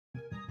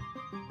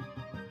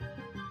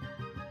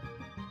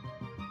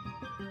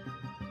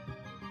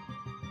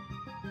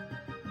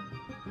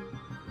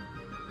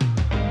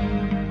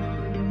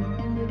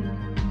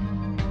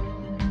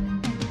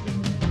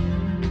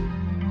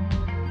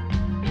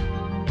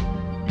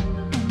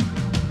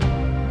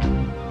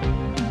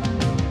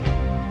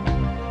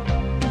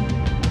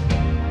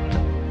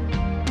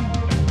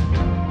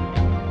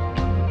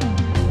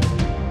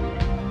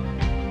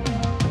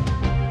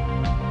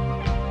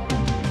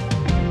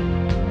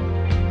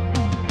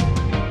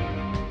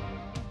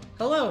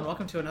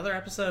welcome to another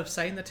episode of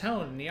Setting the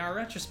Tone, the ER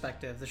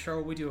Retrospective, the show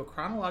where we do a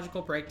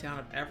chronological breakdown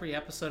of every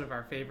episode of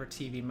our favorite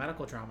TV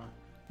medical drama.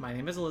 My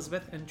name is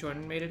Elizabeth, and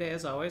joining me today,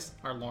 as always,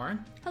 are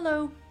Lauren.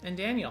 Hello. And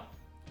Daniel.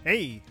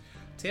 Hey.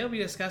 Today we'll be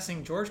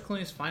discussing George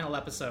Clooney's final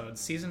episode,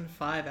 Season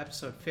 5,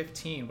 Episode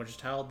 15, which is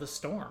titled The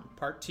Storm,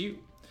 Part 2.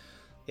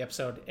 The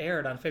episode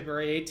aired on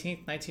February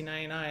 18th,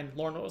 1999.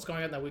 Lauren, what was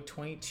going on that week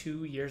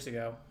 22 years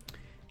ago?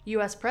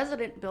 U.S.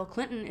 President Bill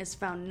Clinton is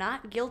found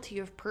not guilty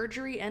of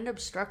perjury and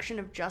obstruction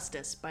of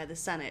justice by the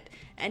Senate,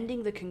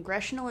 ending the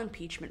congressional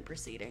impeachment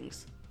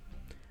proceedings.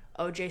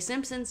 O.J.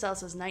 Simpson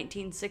sells his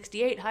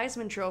 1968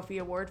 Heisman Trophy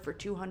Award for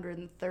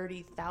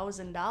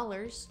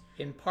 $230,000.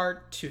 In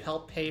part to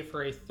help pay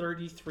for a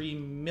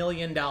 $33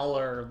 million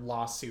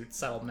lawsuit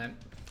settlement.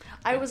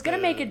 I was going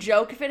to make a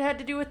joke if it had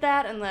to do with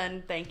that, and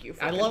then thank you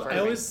for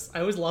confirming.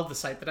 I always love the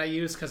site that I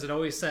use because it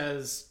always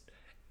says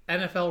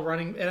NFL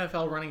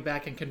running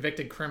back and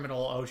convicted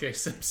criminal O.J.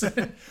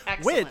 Simpson.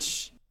 Excellent.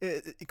 Which,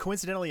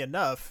 coincidentally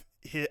enough,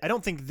 I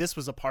don't think this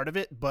was a part of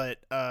it, but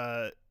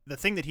the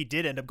thing that he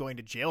did end up going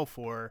to jail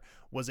for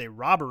was a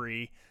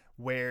robbery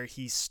where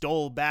he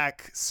stole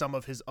back some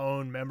of his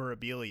own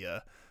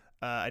memorabilia.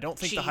 I don't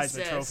think the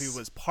Heisman Trophy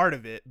was part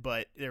of it,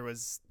 but there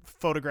was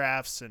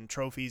photographs and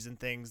trophies and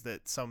things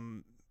that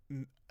some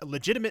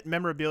legitimate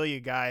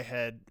memorabilia guy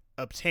had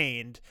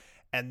obtained,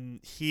 and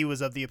he was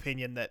of the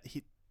opinion that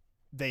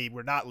they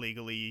were not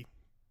legally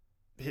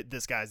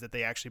this guy's, that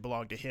they actually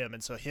belonged to him.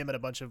 And so him and a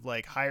bunch of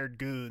like hired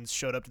goons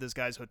showed up to this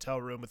guy's hotel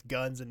room with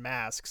guns and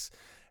masks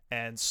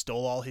and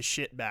stole all his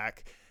shit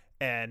back.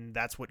 And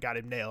that's what got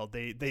him nailed.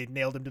 They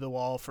nailed him to the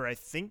wall for, I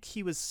think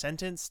he was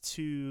sentenced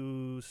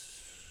to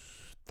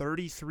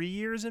 33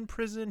 years in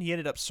prison. He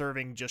ended up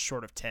serving just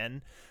short of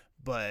 10,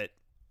 but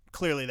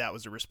clearly that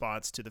was a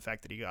response to the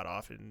fact that he got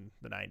off in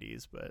the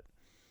 90s. But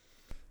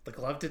the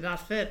glove did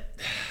not fit.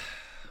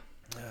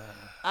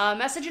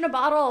 Message in a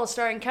Bottle,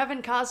 starring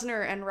Kevin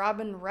Costner and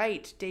Robin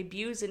Wright,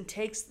 debuts and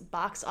takes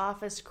box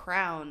office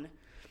crown.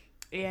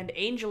 And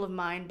Angel of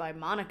Mine by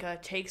Monica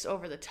takes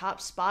over the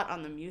top spot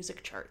on the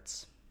music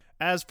charts.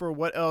 As for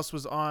what else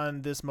was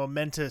on this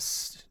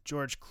momentous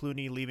George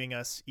Clooney leaving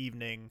us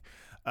evening,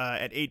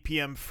 at 8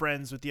 p.m.,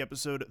 Friends with the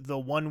episode The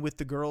One with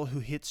the Girl Who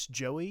Hits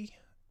Joey.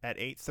 At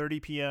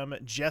 8:30 p.m.,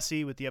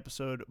 Jesse with the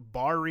episode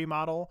Bar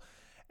Remodel.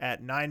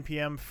 At 9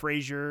 p.m.,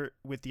 Frasier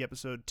with the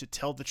episode To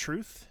Tell the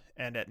Truth.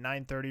 And at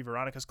 9:30,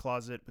 Veronica's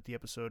Closet with the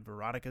episode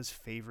Veronica's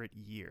Favorite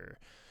Year.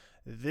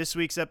 This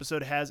week's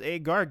episode has a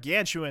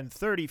gargantuan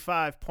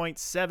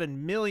 35.7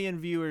 million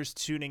viewers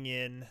tuning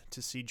in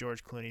to see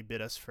George Clooney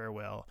bid us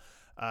farewell.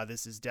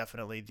 This is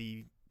definitely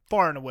the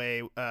far and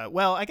away,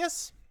 well, I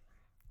guess,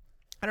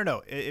 I don't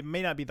know. It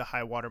may not be the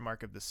high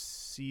watermark of the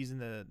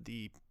season.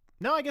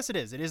 No, I guess it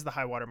is. It is the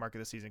high watermark of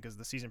the season because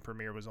the season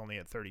premiere was only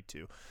at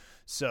 32.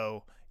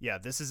 So, yeah,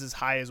 this is as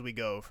high as we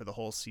go for the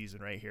whole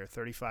season right here,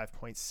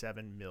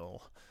 35.7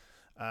 mil.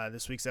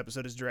 This week's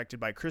episode is directed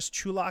by Chris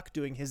Chulak,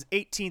 doing his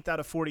 18th out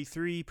of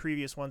 43.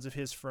 Previous ones of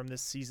his from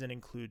this season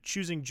include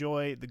Choosing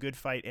Joy, The Good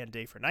Fight, and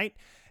Day for Night.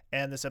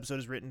 And this episode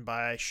is written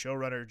by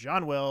showrunner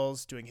John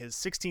Wells, doing his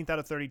 16th out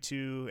of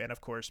 32. And,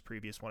 of course,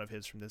 previous one of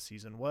his from this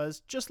season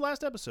was just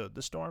last episode,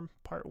 The Storm,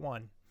 Part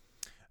 1.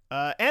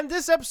 And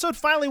this episode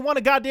finally won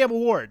a goddamn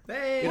award.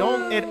 Hey!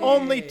 It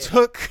only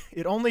took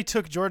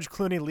George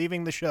Clooney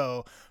leaving the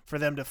show for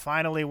them to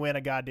finally win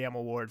a goddamn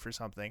award for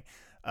something.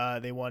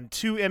 They won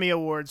 2 Emmy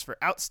Awards for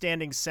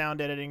Outstanding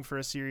Sound Editing for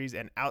a Series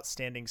and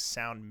Outstanding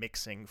Sound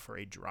Mixing for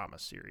a Drama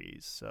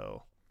Series.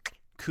 So,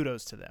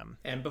 kudos to them.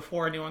 And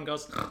before anyone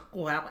goes,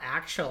 well,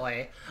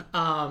 actually,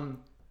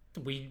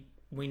 we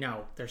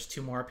know there's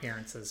 2 more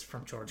appearances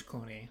from George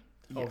Clooney.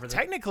 Over the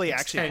technically,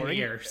 next actually, 10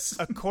 years.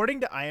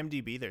 According to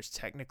IMDb, there's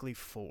technically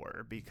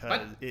 4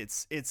 because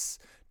it's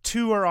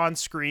 2 are on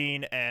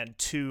screen and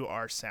 2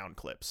 are sound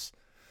clips.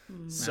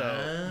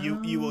 So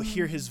you will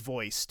hear his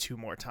voice 2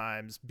 more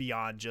times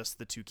beyond just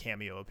the 2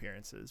 cameo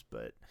appearances.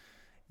 But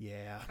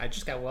yeah, I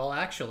just got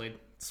actually.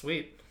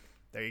 Sweet.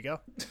 There you go.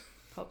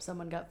 Hope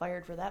someone got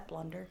fired for that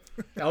blunder.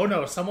 Oh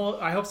no,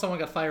 I hope someone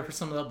got fired for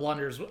some of the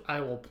blunders I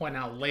will point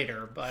out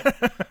later.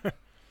 But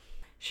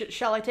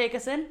Shall I take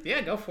us in? Yeah,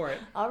 go for it.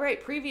 All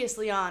right,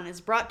 Previously On is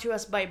brought to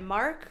us by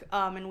Mark,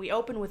 and we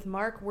open with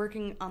Mark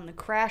working on the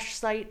crash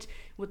site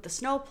with the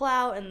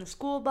snowplow and the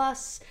school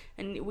bus,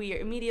 and we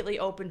immediately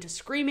open to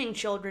screaming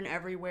children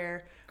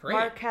everywhere. Great.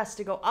 Mark has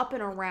to go up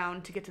and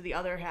around to get to the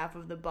other half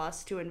of the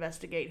bus to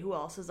investigate who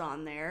else is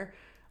on there.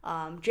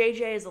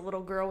 JJ is a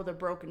little girl with a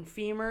broken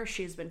femur.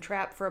 She's been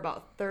trapped for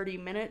about 30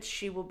 minutes.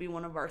 She will be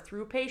one of our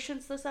through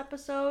patients this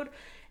episode.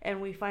 And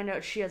we find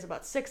out she has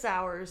about 6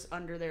 hours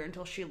under there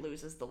until she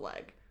loses the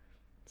leg.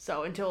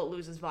 So until it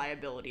loses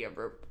viability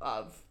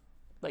of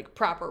like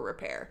proper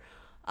repair.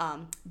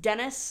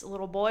 Dennis, a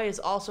little boy, is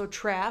also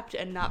trapped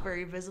and not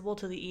very visible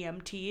to the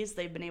EMTs.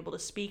 They've been able to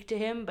speak to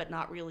him, but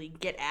not really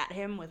get at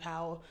him with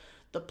how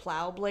the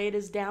plow blade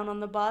is down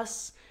on the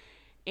bus.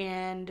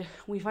 And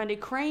we find a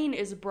crane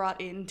is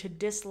brought in to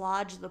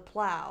dislodge the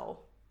plow.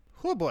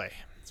 Oh boy.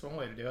 That's one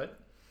way to do it.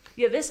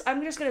 Yeah,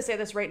 I'm just gonna say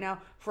this right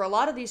now. For a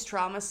lot of these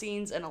trauma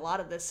scenes and a lot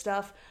of this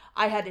stuff,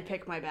 I had to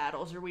pick my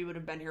battles, or we would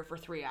have been here for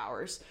 3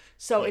 hours.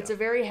 So it's a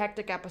very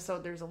hectic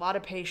episode. There's a lot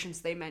of patience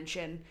they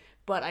mention,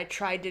 but I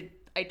tried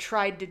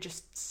to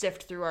just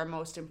sift through our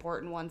most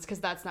important ones because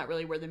that's not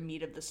really where the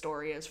meat of the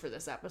story is for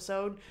this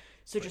episode.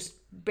 So just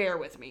bear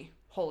with me.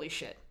 Holy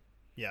shit.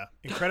 Yeah,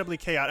 incredibly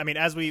chaotic. I mean,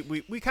 as we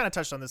kind of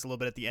touched on this a little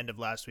bit at the end of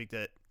last week,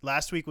 that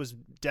last week was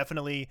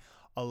definitely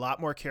a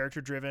lot more character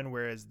driven,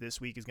 whereas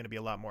this week is going to be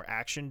a lot more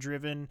action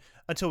driven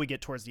until we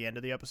get towards the end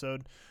of the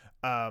episode.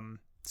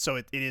 So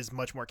it is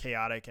much more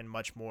chaotic and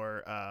much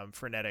more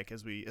frenetic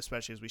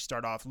especially as we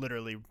start off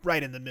literally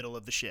right in the middle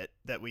of the shit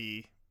that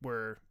we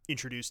were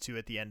introduced to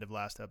at the end of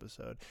last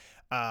episode.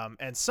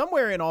 And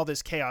somewhere in all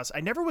this chaos,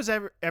 I never was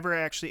ever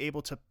actually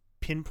able to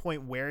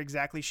pinpoint where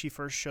exactly she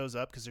first shows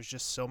up because there's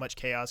just so much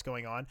chaos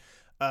going on.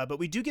 But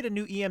we do get a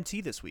new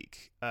EMT this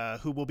week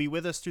who will be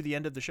with us through the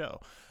end of the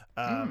show.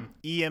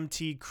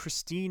 EMT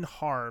Christine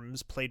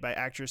Harms, played by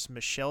actress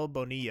Michelle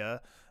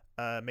Bonilla,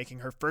 making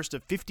her first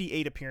of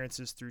 58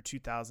 appearances through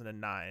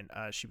 2009.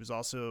 She was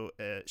also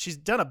she's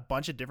done a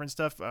bunch of different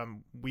stuff.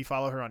 We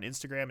follow her on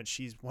Instagram, and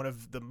she's one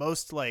of the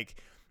most like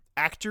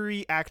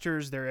actory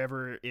actors there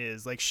ever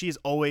is. Like, she is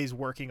always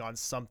working on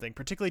something,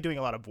 particularly doing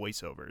a lot of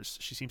voiceovers.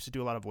 She seems to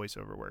do a lot of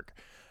voiceover work.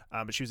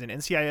 But she was in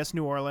NCIS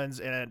New Orleans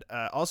and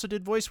also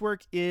did voice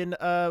work in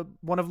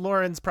one of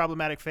Lauren's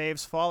problematic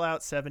faves,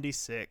 Fallout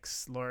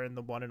 76. Lauren,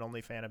 the one and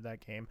only fan of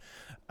that game.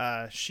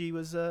 She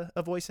was a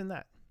voice in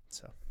that.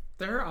 So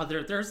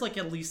there's like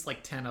at least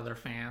like 10 other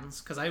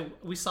fans because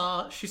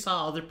she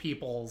saw other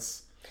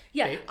people's.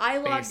 Yeah, I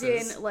logged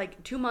faces. in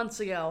like 2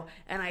 months ago,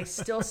 and I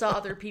still saw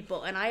other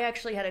people. And I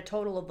actually had a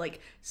total of like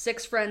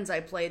 6 friends I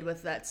played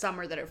with that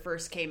summer that it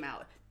first came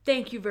out.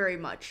 Thank you very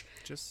much.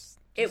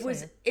 It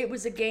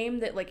was a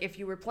game that, like, if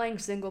you were playing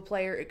single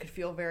player, it could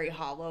feel very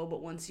hollow.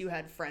 But once you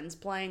had friends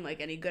playing,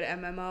 like any good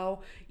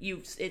MMO,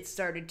 it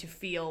started to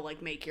feel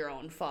like make your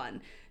own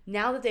fun.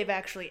 Now that they've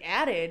actually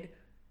added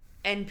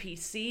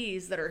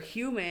NPCs that are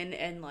human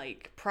and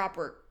like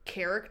proper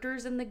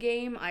characters in the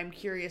game, I'm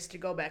curious to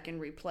go back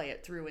and replay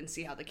it through and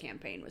see how the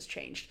campaign was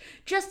changed.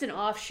 Just an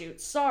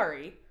offshoot.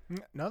 Sorry.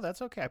 No,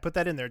 that's okay. I put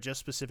that in there just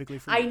specifically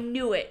for you. I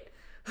knew it.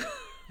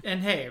 And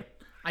hey,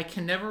 I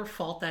can never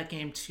fault that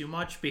game too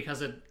much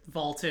because it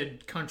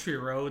vaulted Country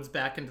Roads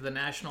back into the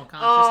national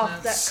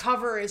consciousness. That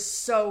cover is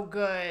so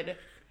good.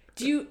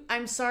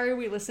 I'm sorry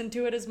we listened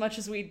to it as much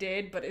as we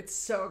did, but it's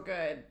so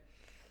good.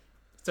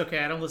 It's okay.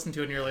 I don't listen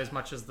to it nearly as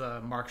much as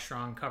the Mark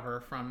Strong cover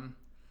from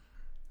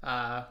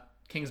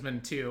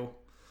Kingsman 2.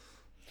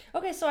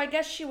 Okay, so I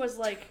guess she was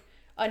like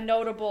a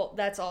notable...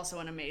 That's also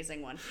an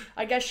amazing one.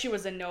 I guess she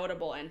was a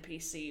notable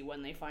NPC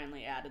when they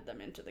finally added them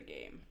into the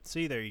game.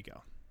 See, there you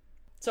go.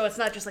 So it's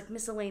not just like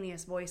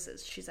miscellaneous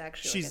voices. She's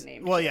actually like a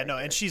name. Well, yeah, no,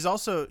 and she's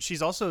also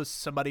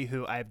somebody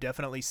who I've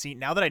definitely seen.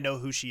 Now that I know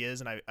who she is,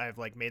 and I've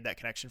like made that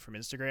connection from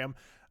Instagram.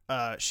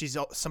 She's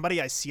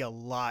somebody I see a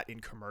lot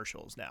in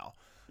commercials now,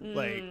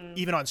 like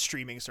even on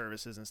streaming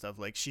services and stuff.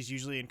 Like, she's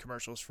usually in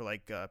commercials for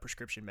like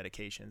prescription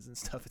medications and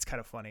stuff. It's kind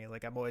of funny.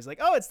 Like, I'm always like,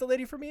 oh, it's the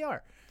lady from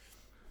ER.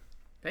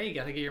 Hey, you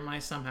gotta get your money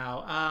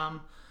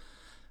somehow.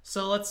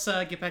 So let's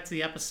get back to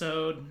the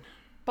episode.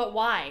 But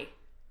why?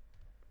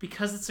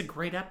 Because it's a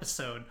great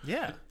episode.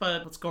 Yeah.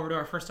 But let's go over to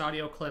our first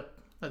audio clip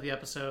of the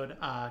episode.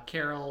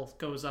 Carol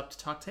goes up to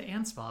talk to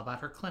Anspaugh about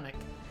her clinic.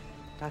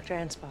 Dr.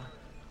 Anspaugh,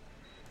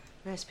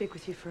 may I speak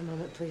with you for a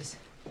moment, please?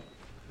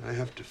 I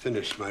have to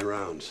finish my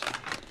rounds.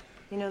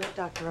 You know that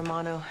Dr.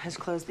 Romano has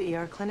closed the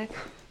ER clinic?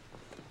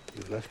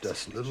 You left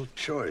us little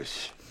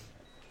choice.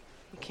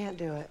 You can't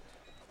do it.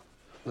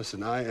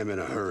 Listen, I am in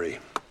a hurry.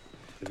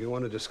 If you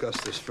want to discuss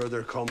this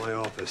further, call my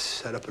office.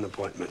 Set up an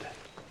appointment.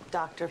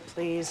 Doctor,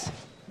 please.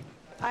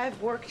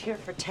 I've worked here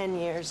for 10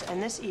 years, and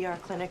this ER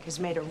clinic has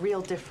made a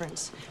real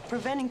difference.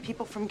 Preventing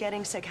people from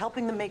getting sick,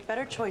 helping them make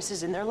better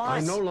choices in their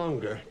lives. I no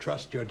longer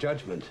trust your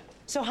judgment.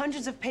 So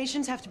hundreds of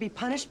patients have to be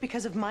punished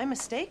because of my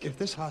mistake? If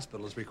this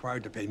hospital is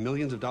required to pay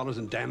millions of dollars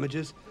in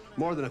damages,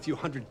 more than a few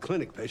hundred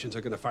clinic patients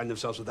are going to find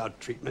themselves without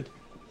treatment.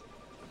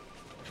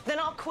 Then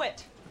I'll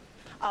quit.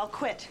 I'll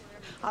quit.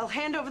 I'll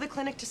hand over the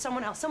clinic to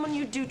someone else, someone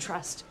you do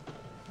trust.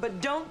 But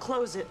don't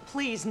close it,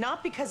 please,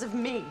 not because of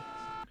me.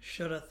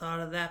 Should have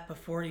thought of that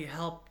before you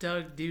helped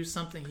Doug do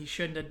something he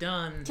shouldn't have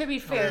done. To be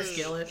fair,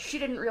 Skillet. she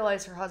didn't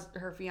realize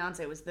her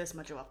fiance was this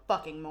much of a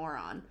fucking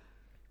moron.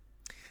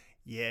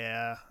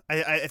 Yeah,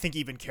 I think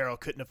even Carol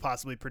couldn't have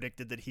possibly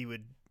predicted that he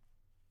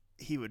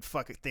would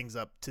fuck things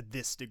up to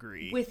this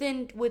degree.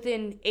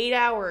 Within 8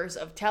 hours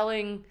of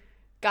telling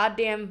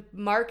goddamn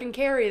Mark and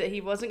Carrie that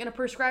he wasn't going to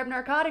prescribe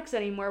narcotics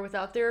anymore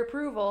without their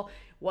approval,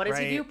 what does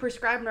he do?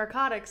 Prescribe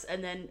narcotics,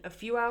 and then a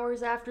few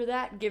hours after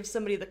that, give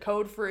somebody the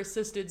code for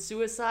assisted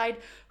suicide?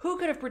 Who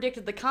could have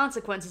predicted the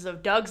consequences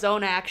of Doug's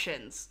own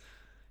actions?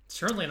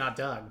 Certainly not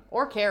Doug.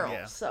 Or Carol,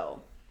 Yeah.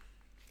 so...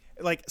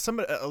 Like,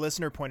 a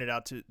listener pointed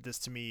out this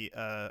to me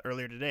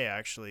earlier today,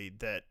 actually,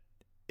 that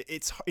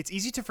it's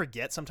easy to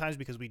forget sometimes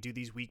because we do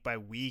these week by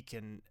week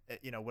and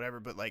whatever,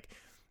 but like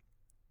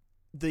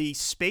the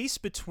space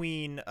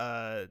between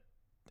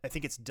I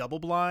think it's double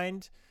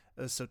blind,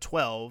 so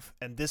 12,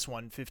 and this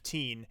one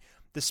 15.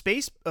 The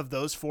space of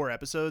those 4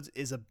 episodes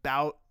is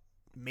about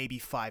maybe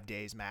 5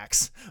 days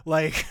max.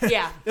 Like,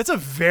 yeah, it's a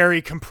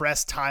very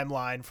compressed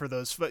timeline for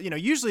those.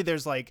 Usually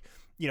there's like,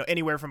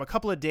 anywhere from a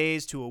couple of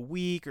days to a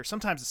week, or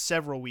sometimes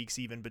several weeks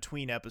even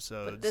between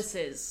episodes. but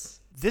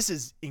this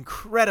is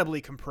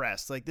incredibly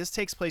compressed. Like, this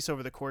takes place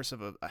over the course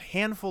of a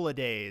handful of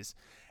days,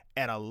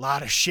 and a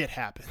lot of shit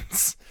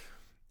happens.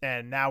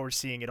 And now we're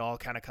seeing it all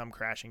kind of come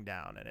crashing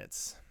down, and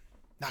it's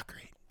not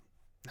great.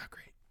 Not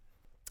great.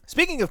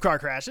 Speaking of car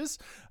crashes,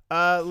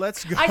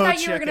 let's go. I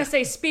thought you were going to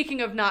say,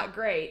 speaking of not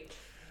great.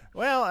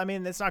 Well, I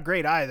mean, it's not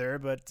great either,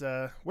 but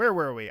where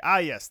were we? Ah,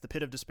 yes, the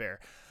Pit of Despair.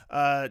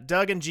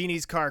 Doug and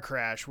Jeannie's car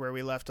crash, where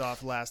we left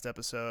off last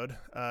episode.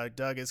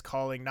 Doug is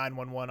calling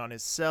 911 on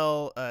his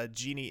cell.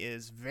 Jeannie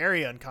is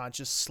very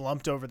unconscious,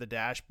 slumped over the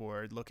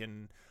dashboard,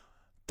 looking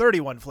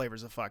 31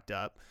 flavors of fucked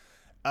up.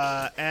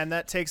 And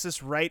that takes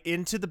us right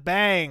into the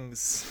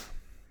bangs.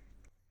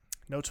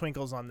 No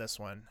twinkles on this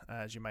one,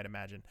 as you might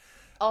imagine.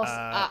 Also,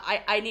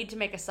 I need to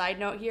make a side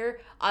note here.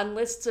 On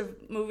lists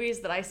of movies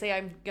that I say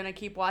I'm going to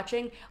keep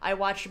watching, I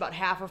watched about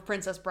half of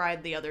Princess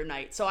Bride the other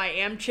night. So I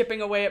am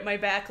chipping away at my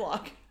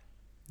backlog.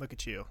 Look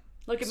at you.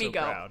 Look at me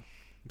go. Proud.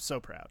 I'm so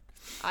proud.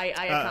 I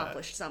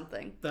accomplished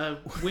something. The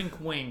wink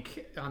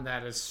wink on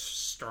that is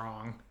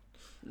strong.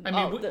 I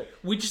mean,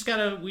 we just got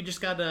a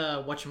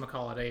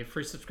whatchamacallit, a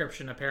free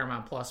subscription to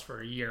Paramount Plus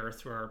for a year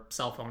through our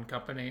cell phone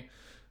company.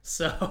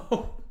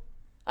 So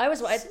I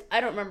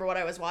don't remember what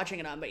I was watching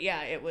it on, but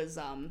yeah, it was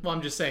well,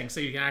 I'm just saying, so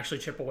you can actually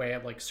chip away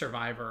at like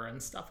Survivor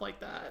and stuff like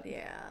that.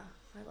 Yeah,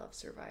 I love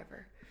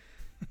Survivor.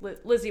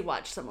 Lizzie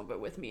watched some of it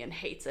with me and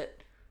hates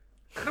it.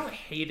 I don't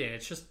hate it.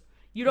 It's just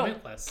you don't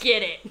pointless.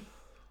 Get it.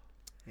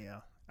 Yeah.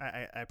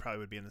 I probably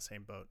would be in the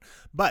same boat.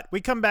 But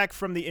we come back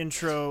from the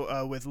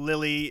intro with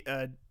Lily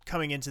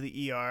coming into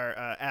the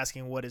ER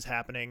asking what is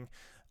happening.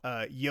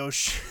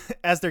 Yosh,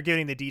 as they're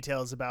giving the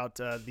details about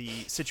the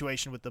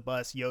situation with the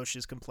bus, Yosh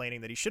is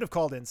complaining that he should have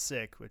called in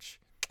sick,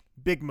 which,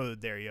 big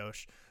mood there,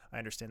 Yosh. I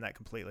understand that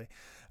completely.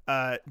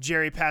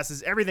 Jerry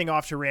passes everything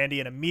off to Randy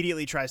and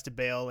immediately tries to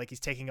bail, like he's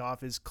taking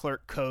off his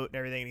clerk coat and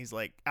everything, and he's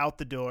like out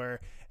the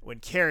door when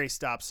Carrie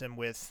stops him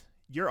with,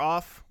 "You're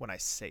off when I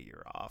say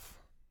you're off."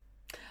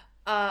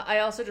 I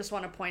also just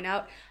want to point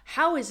out,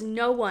 how is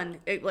no one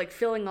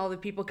filling all the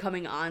people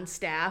coming on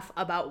staff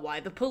about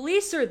why the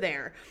police are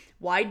there,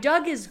 why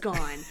Doug is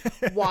gone,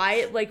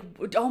 why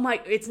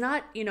it's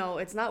not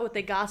what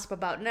they gossip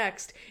about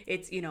next.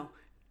 It's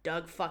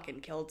Doug fucking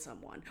killed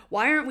someone.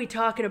 Why aren't we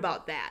talking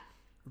about that?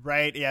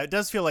 Right. Yeah, it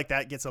does feel like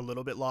that gets a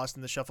little bit lost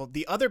in the shuffle.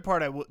 The other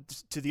part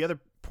to the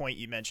other point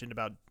you mentioned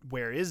about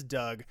where is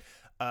Doug.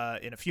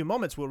 In a few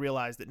moments, we'll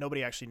realize that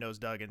nobody actually knows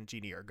Doug and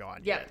Jeannie are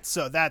gone yet.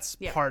 So that's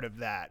part of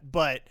that.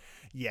 But,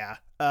 yeah,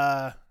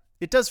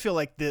 it does feel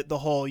like the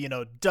whole,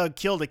 Doug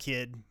killed a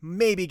kid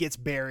maybe gets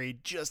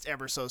buried just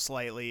ever so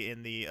slightly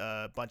in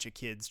the bunch of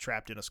kids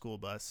trapped in a school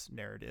bus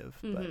narrative.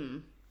 Mm-hmm.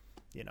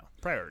 But,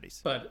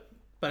 priorities. But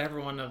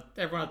everyone at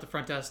the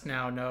front desk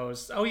now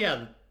knows, oh,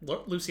 yeah,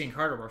 Lucy and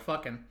Carter were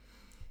fucking.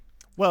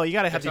 Well, you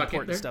got to have the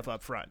important stuff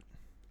up front.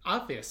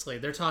 Obviously.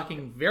 They're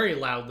talking very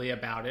loudly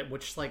about it,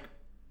 which,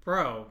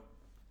 bro,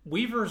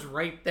 Weaver's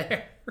right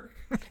there.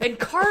 And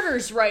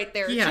Carter's right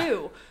there,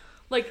 too.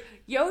 Like,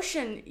 Yosh,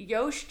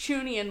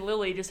 Chooney, and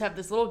Lily just have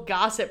this little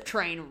gossip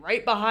train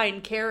right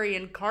behind Carrie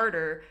and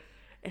Carter.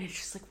 And it's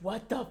just like,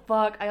 what the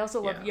fuck? I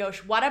also love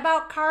Yosh. What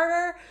about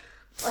Carter?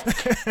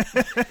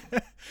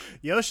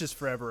 Yosh is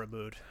forever a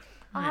mood.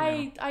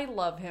 I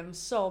love him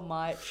so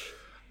much.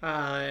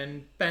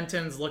 And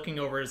Benton's looking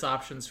over his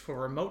options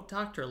for remote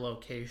doctor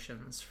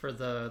locations for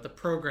the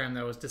program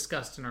that was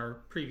discussed in our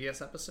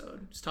previous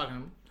episode. He's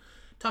talking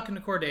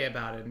to Corday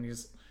about it, and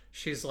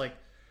she's like,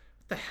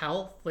 "What the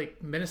hell? Like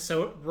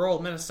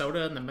rural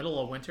Minnesota in the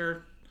middle of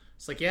winter?"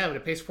 It's like, yeah, but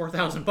it pays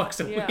 $4,000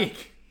 a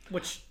week.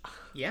 Which,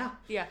 yeah.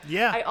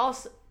 I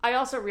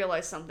also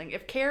realized something.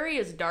 If Carrie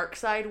is dark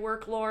side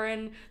work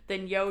Lauren,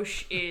 then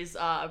Yosh is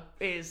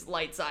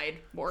light side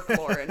work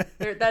Lauren.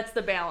 That's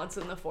the balance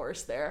in the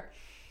force there.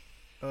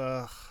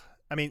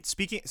 I mean,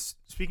 speaking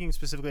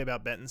specifically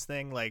about Benton's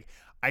thing,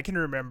 I can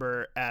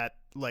remember at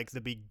the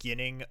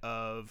beginning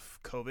of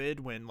COVID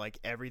when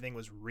everything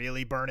was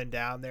really burning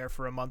down there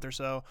for a month or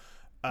so.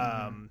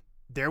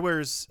 There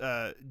was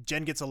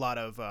Jen gets a lot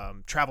of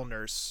travel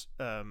nurse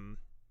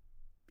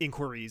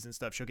inquiries and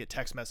stuff. She'll get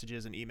text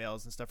messages and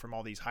emails and stuff from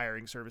all these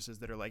hiring services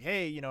that are like,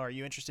 hey, are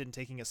you interested in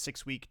taking a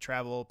 6-week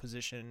travel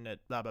position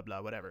at blah blah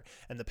blah whatever,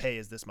 and the pay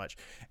is this much.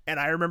 And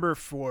I remember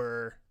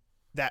for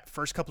that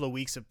first couple of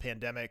weeks of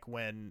pandemic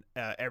when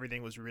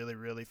everything was really,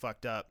 really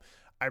fucked up,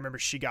 I remember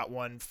she got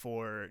one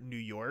for New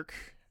York,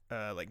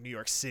 New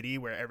York City,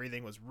 where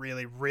everything was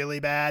really,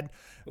 really bad.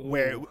 Ooh.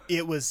 Where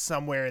it was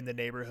somewhere in the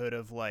neighborhood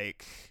of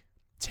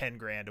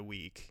 $10,000 a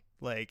week.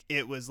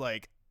 It was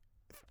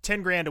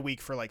 $10,000 a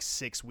week for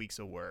 6 weeks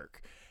of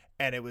work.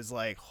 And it was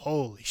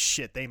holy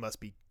shit, they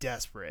must be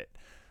desperate.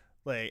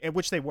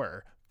 Which they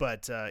were.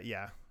 But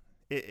yeah,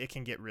 it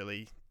can get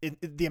really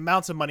the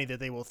amounts of money that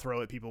they will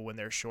throw at people when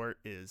they're short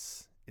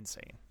is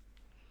insane.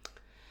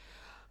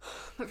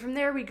 But from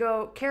there we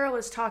go. Carol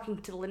is talking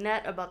to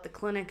Lynette about the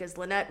clinic as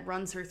Lynette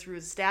runs her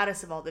through the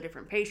status of all the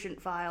different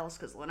patient files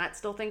because Lynette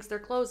still thinks they're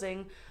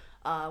closing.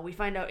 We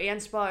find out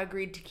Anspaugh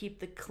agreed to keep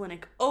the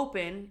clinic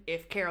open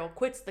if Carol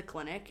quits the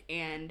clinic,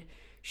 and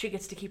she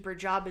gets to keep her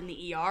job in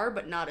the ER,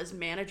 but not as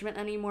management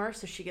anymore,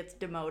 so she gets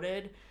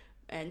demoted.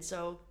 And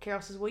so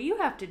Carol says, well, you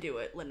have to do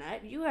it,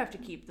 Lynette. You have to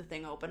keep the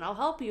thing open. I'll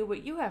help you,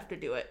 but you have to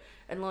do it.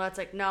 And Lynette's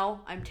like, no,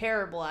 I'm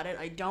terrible at it.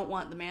 I don't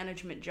want the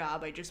management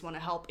job. I just want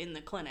to help in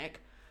the clinic.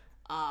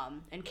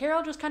 And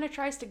Carol just kind of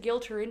tries to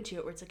guilt her into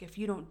it, where it's like, if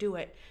you don't do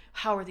it,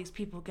 how are these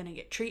people going to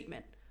get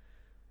treatment?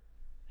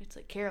 It's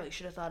like, Carol, you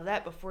should have thought of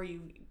that before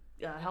you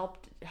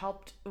helped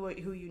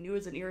who you knew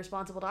as an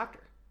irresponsible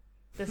doctor.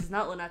 This is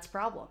not Lynette's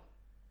problem.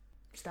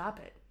 Stop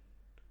it.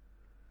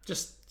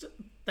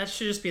 That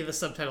should just be the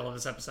subtitle of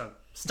this episode.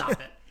 Stop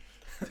it.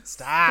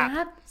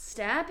 Stop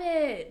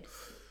it.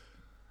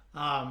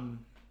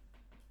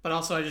 But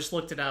also I just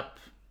looked it up.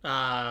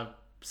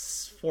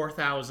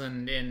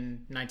 $4,000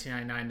 in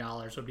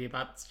 $1999 would be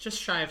about just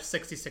shy of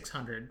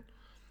 $6,600.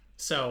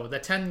 So the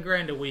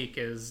 $10,000 a week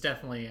is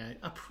definitely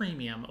a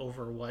premium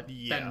over what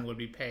Ben would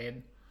be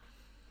paid,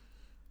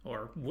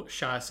 or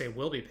shall I say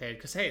will be paid?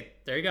 Because hey,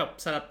 there you go.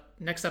 Set up.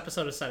 Next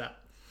episode is set up.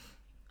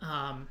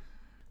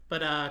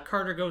 But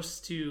Carter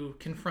goes to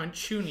confront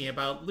Chooney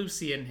about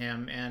Lucy and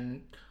him,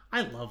 and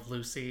I love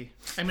Lucy.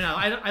 I mean,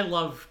 I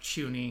love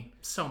Chooney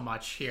so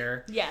much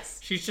here.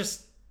 Yes,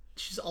 she's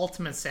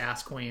ultimate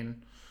sass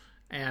queen,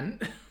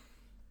 and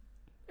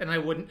we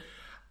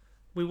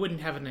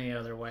wouldn't have it any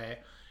other way.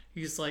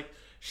 He's like,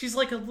 she's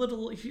like a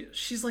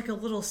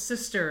little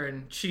sister,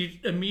 and she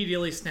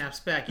immediately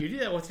snaps back. You do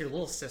that with your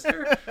little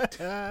sister?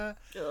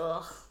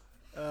 Ugh.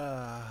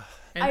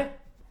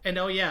 And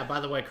oh yeah,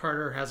 by the way,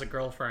 Carter has a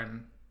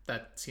girlfriend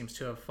that seems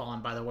to have fallen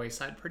by the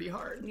wayside pretty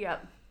hard.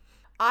 Yep.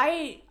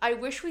 I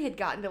wish we had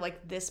gotten to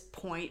like this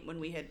point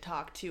when we had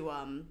talked to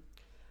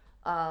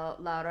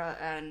Laura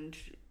and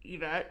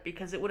Yvette,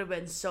 because it would have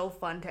been so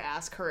fun to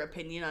ask her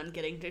opinion on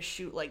getting to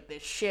shoot like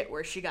this shit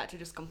where she got to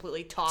just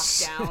completely talk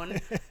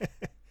down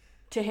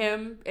to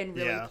him and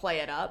really play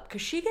it up,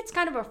 because she gets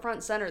kind of a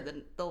front center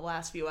the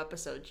last few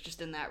episodes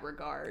just in that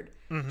regard.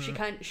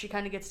 Mm-hmm. She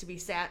kind of gets to be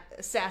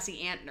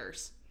sassy aunt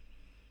nurse.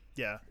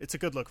 Yeah, it's a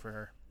good look for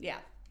her. Yeah.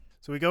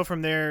 So we go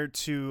from there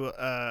to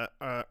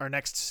our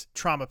next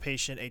trauma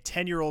patient, a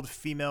 10-year-old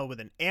female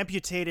with an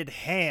amputated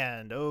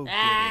hand. Oh,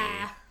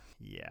 goody.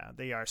 Yeah,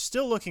 they are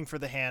still looking for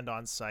the hand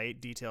on site.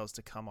 Details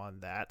to come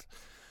on that.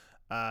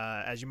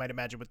 As you might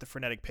imagine, with the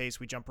frenetic pace,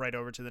 we jump right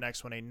over to the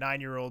next one, a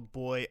 9-year-old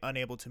boy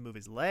unable to move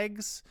his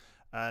legs.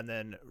 And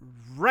then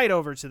right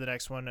over to the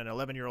next one, an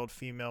 11-year-old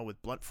female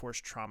with blunt force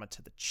trauma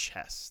to the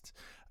chest.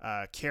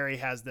 Carrie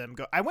has them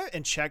go. I went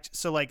and checked.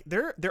 So, like,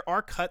 there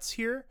are cuts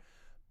here,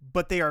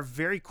 but they are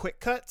very quick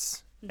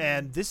cuts. Mm-hmm.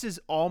 And this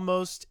is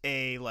almost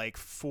a, like,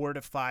 4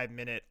 to 5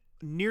 minute,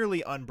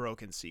 nearly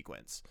unbroken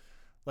sequence.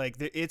 Like,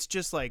 it's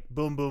just like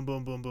boom, boom,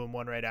 boom, boom, boom,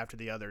 one right after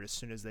the other as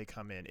soon as they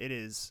come in. It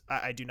is,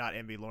 I do not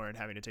envy Lauren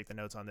having to take the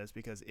notes on this,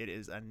 because it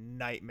is a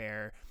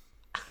nightmare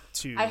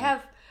to... I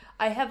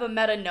have a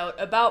meta note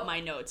about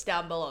my notes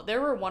down below.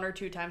 There were 1 or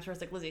 2 times where I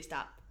was like, Lizzie,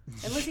 stop.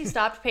 And Lizzie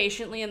stopped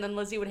patiently, and then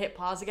Lizzie would hit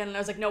pause again, and I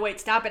was like, no, wait,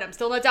 stop it. I'm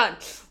still not done.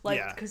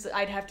 Like, because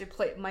I'd have to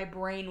my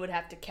brain would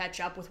have to catch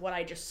up with what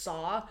I just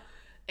saw.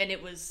 And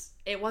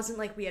it wasn't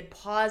like we had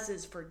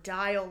pauses for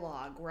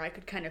dialogue where I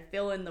could kind of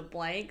fill in the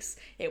blanks.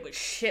 It was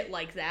shit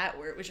like that,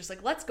 where it was just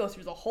like, let's go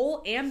through the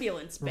whole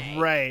ambulance bay.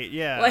 Right,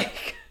 yeah.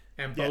 Like,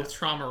 and both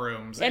trauma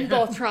rooms. And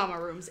both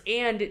trauma rooms.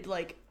 And,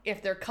 like,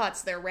 if they're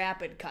cuts, they're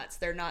rapid cuts.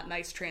 They're not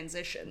nice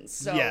transitions.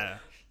 So,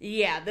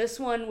 yeah, this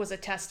one was a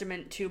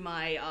testament to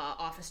my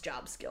office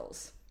job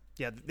skills.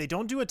 Yeah, they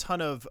don't do a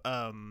ton of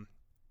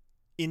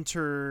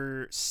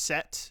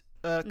interset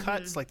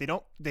cuts. Like, they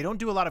don't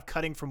do a lot of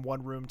cutting from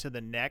one room to the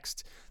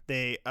next.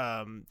 They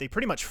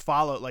pretty much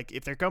follow, like,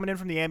 if they're coming in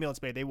from the ambulance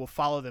bay, they will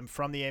follow them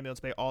from the ambulance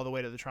bay all the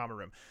way to the trauma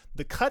room.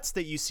 The cuts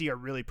that you see are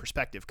really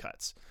perspective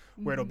cuts,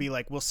 where it'll be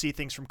like, we'll see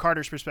things from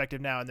Carter's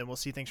perspective now, and then we'll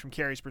see things from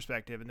Carrie's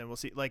perspective, and then we'll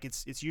see, like,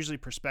 it's usually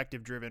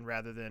perspective driven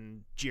rather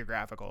than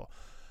geographical.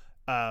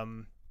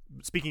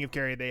 Speaking of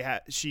Carrie,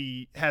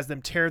 she has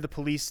them tear the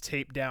police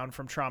tape down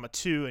from Trauma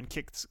 2 and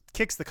kicks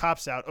the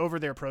cops out over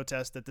their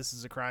protest that this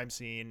is a crime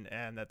scene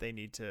and that they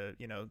need to,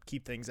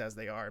 keep things as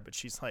they are. But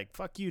she's like,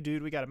 fuck you,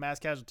 dude. We got a mass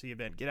casualty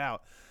event. Get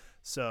out.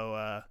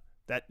 So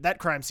that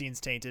crime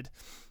scene's tainted.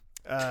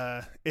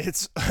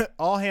 It's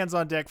all hands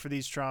on deck for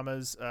these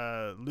traumas.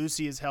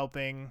 Lucy is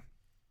helping.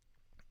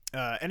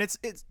 And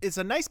it's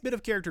a nice bit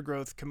of character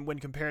growth when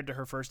compared to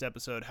her first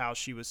episode, how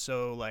she was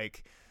so,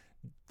 like,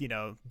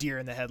 deer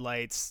in the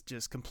headlights,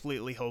 just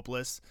completely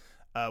hopeless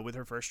with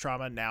her first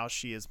trauma. Now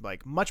she is,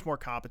 like, much more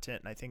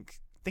competent, and I think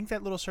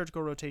that little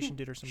surgical rotation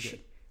did her some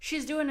good.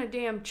 She's doing a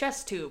damn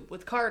chest tube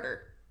with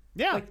Carter.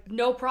 Yeah. Like,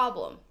 no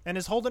problem. And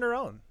is holding her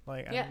own.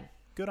 Like, yeah.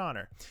 Good on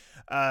her.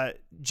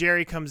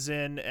 Jerry comes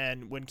in,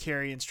 and when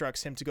Carrie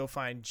instructs him to go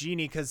find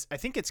Jeannie, because I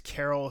think it's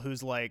Carol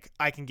who's like,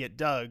 I can get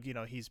Doug,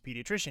 he's a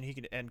pediatrician, he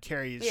can, and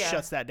Carrie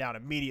shuts that down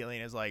immediately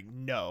and is like,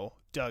 no,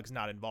 Doug's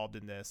not involved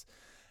in this.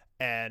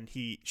 And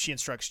she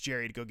instructs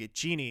Jerry to go get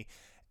Jeannie.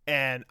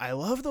 And I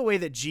love the way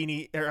that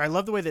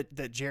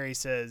that Jerry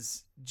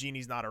says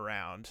Jeannie's not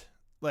around.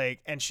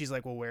 Like, and she's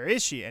like, well, where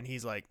is she? And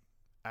he's like,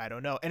 I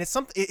don't know. And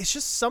it's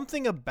just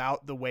something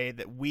about the way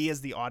that we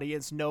as the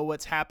audience know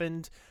what's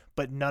happened,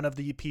 but none of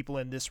the people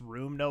in this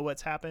room know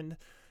what's happened,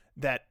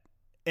 that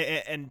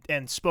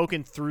and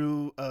spoken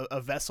through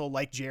a vessel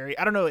like Jerry.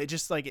 I don't know. It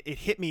just like it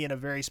hit me in a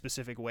very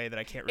specific way that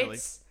I can't really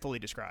fully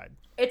describe.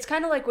 It's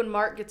kind of like when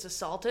Mark gets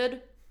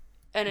assaulted,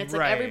 and it's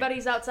like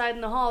everybody's outside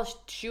in the hall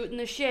shooting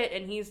the shit,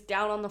 and he's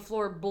down on the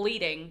floor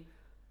bleeding.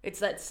 It's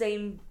that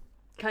same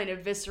kind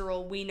of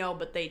visceral, we know,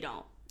 but they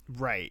don't.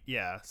 Right.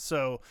 Yeah.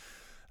 So,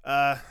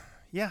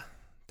 yeah.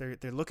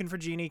 They're looking for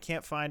Jeannie,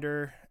 can't find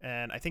her,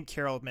 and I think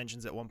Carol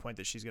mentions at one point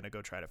that she's going to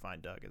go try to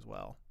find Doug as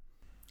well.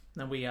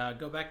 Then we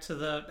go back to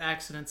the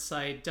accident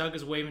site. Doug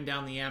is waving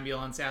down the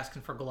ambulance,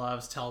 asking for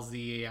gloves, tells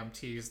the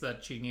EMTs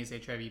that Jeannie's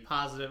HIV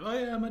positive. Oh,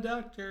 yeah, I'm a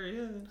doctor,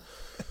 yeah.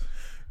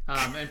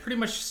 And pretty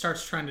much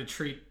starts trying to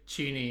treat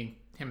Jeannie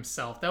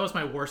himself. That was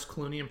my worst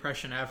Clooney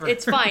impression ever.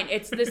 It's fine.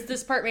 It's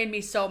this part made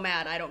me so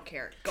mad. I don't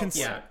care.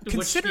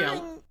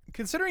 Considering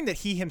that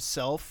he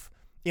himself,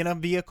 in a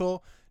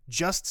vehicle,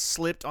 just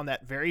slipped on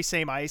that very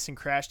same ice and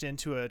crashed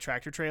into a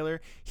tractor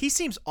trailer, he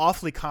seems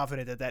awfully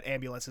confident that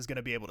ambulance is going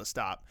to be able to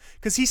stop,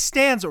 because he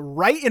stands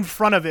right in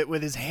front of it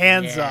with his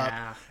hands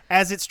up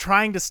as it's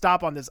trying to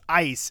stop on this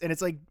ice, and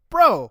it's like,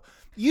 bro,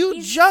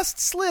 you just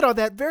slid on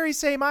that very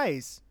same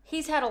ice.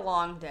 He's had a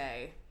long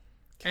day,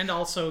 and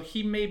also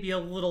he may be a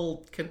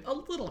little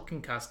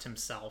concussed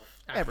himself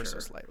after. Ever so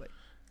slightly.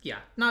 Yeah,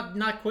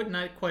 not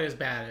quite as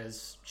bad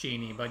as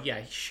Jeannie, but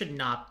yeah, he should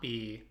not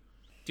be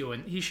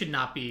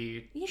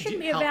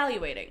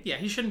evaluating. Yeah,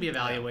 he shouldn't be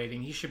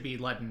evaluating. He should be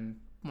letting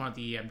one of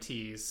the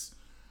EMTs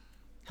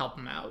help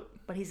him out.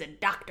 But he's a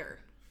doctor.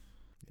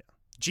 Yeah.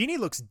 Jeannie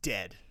looks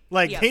dead.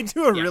 Like, they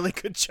do a really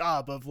good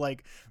job of,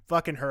 like,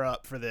 fucking her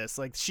up for this.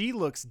 Like, she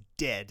looks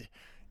dead.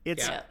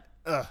 It's...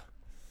 Ugh.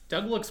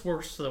 Doug looks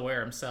worse to the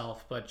wear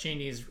himself, but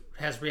Jeannie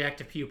has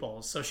reactive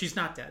pupils, so she's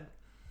not dead.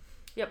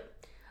 Yep.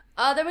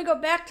 Then we go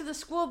back to the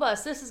school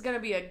bus. This is going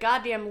to be a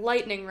goddamn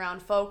lightning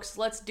round, folks.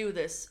 Let's do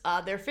this.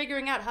 They're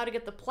figuring out how to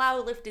get the plow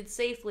lifted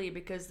safely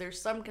because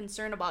there's some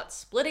concern about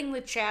splitting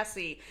the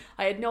chassis.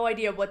 I had no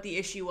idea what the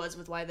issue was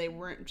with why they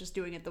weren't just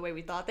doing it the way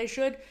we thought they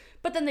should,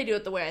 but then they do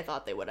it the way I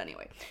thought they would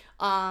anyway.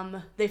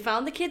 They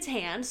found the kid's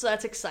hand, so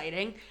that's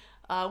exciting.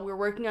 We're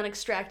working on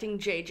extracting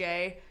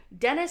JJ.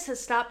 Dennis has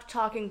stopped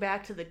talking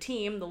back to the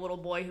team, the little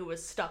boy who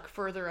was stuck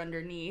further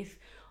underneath.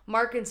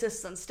 Mark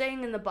insists on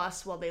staying in the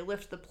bus while they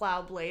lift the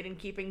plow blade and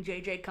keeping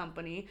JJ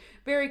company.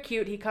 Very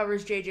cute. He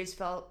covers JJ's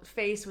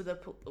face with a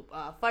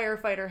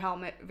firefighter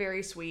helmet.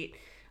 Very sweet.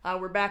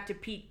 We're back to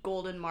Pete,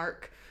 Gold, and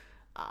Mark.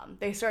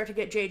 They start to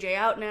get JJ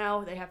out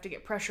now. They have to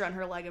get pressure on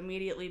her leg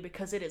immediately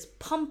because it is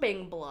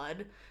pumping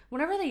blood.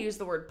 Whenever they use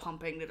the word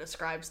pumping to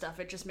describe stuff,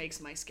 it just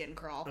makes my skin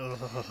crawl.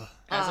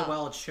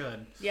 It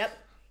should. Yep.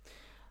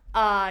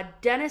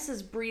 Dennis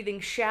is breathing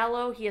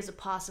shallow. He has a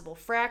possible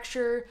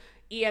fracture.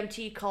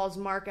 EMT calls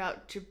Mark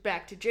out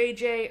back to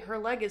JJ. Her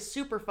leg is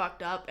super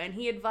fucked up, and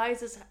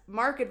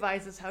Mark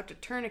advises how to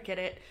tourniquet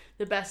it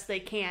the best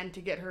they can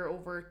to get her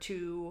over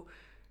to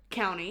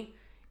county.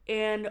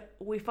 And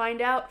we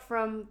find out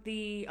from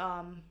the,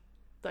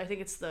 I think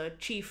it's the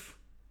chief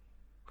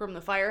from the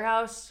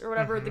firehouse or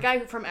whatever, the guy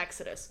from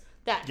Exodus.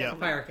 That gentleman.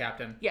 Fire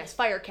captain. Yes,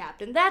 fire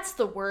captain. That's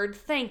the word.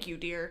 Thank you,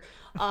 dear.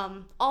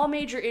 All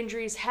major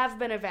injuries have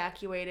been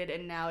evacuated,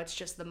 and now it's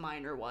just the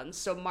minor ones.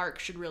 So Mark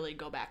should really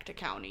go back to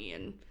county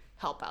and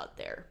help out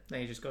there.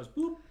 Then he just goes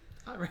boop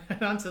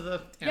right onto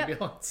the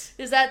ambulance.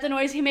 Is that the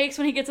noise he makes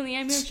when he gets in the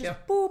ambulance?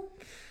 Just boop.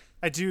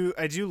 I do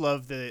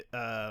love the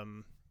I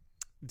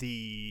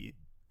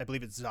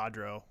believe it's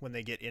Zadro when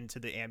they get into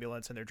the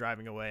ambulance and they're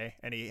driving away,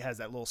 and he has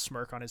that little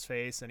smirk on his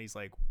face, and he's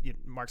like,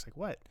 Mark's like,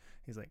 what?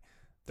 He's like,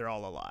 they're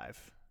all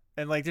alive.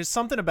 And like, there's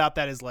something about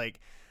that is like,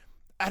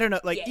 I don't know,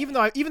 like, even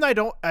though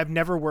I've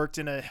never worked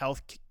in a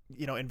health,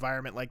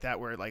 environment like that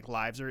where like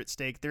lives are at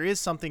stake, there is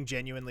something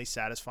genuinely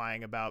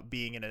satisfying about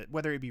being in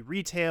whether it be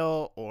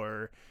retail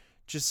or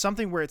just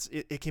something where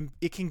it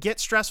can get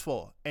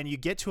stressful, and you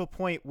get to a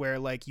point where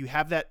like you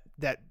have that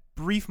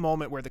brief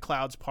moment where the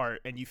clouds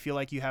part and you feel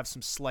like you have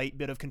some slight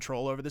bit of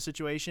control over the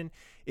situation.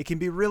 It can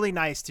be really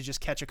nice to just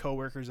catch a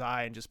coworker's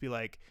eye and just be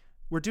like,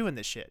 we're doing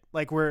this shit.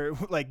 Like, we're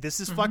like, this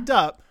is fucked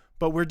up,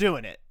 but we're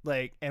doing it.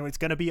 Like, and it's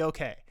going to be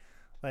okay.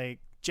 Like,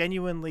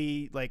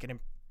 genuinely, like,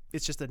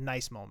 it's just a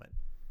nice moment.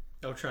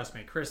 Oh, trust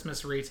me.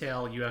 Christmas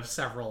retail, you have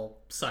several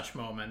such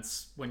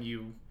moments when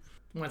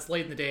it's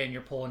late in the day and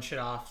you're pulling shit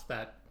off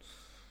that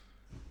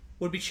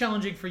would be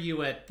challenging for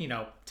you at,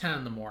 10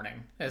 in the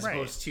morning as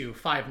opposed to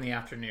 5 in the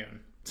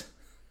afternoon.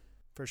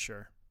 For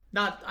sure.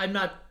 I'm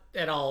not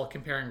at all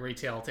comparing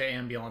retail to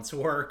ambulance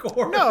work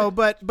or no,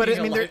 but I being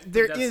a mean life and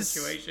there death is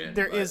situation,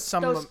 there but- is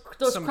some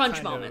Those some crunch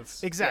kind of-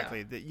 moments.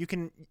 exactly that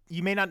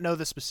you may not know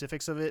the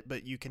specifics of it,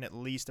 but you can at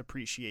least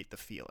appreciate the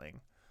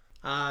feeling.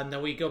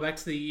 Then we go back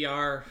to the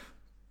ER.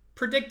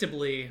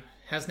 Predictably,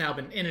 has now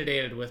been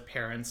inundated with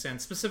parents,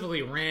 and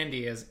specifically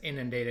Randy is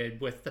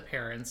inundated with the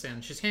parents,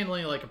 and she's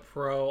handling it like a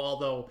pro.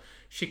 Although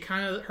she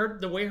kind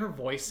of the way her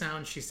voice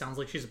sounds, she sounds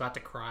like she's about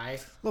to cry. A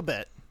little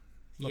bit.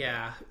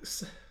 Yeah,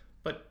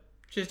 but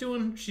she's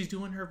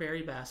doing her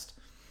very best.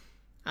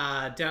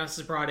 Dennis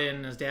is brought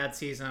in as dad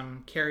sees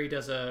him. Carrie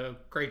does a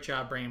great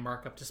job bringing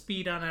Mark up to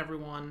speed on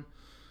everyone.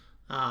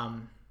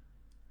 And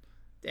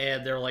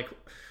they're like,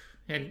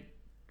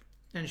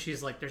 and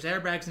she's like, "There's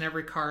airbags in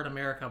every car in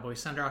America, but we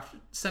send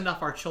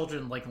off our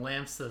children like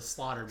lambs to the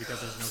slaughter because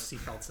there's no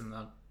seatbelts in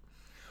them."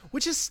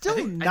 Which is still I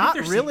think not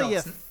there's really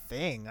a seatbelts.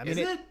 thing. I Is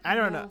mean, it? I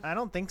don't know. I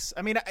don't think so.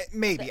 I mean,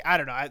 maybe. I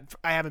don't know.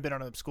 I haven't been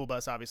on a school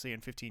bus, obviously,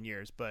 in 15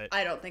 years, but...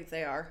 I don't think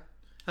they are.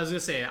 I was gonna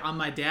say on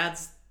my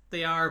dad's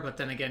they are, but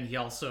then again, he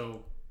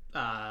also.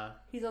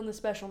 He's on the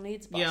special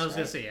needs bus. Yeah, I was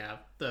gonna right? say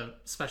the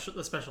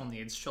special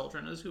needs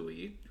children is who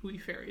he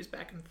ferries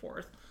back and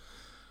forth.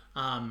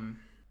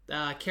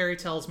 Carrie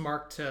tells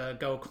Mark to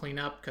go clean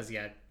up because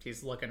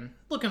he's looking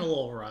a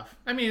little rough.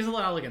 I mean, he's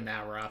not looking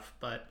that rough,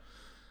 but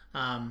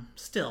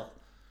still.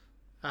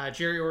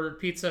 Jerry ordered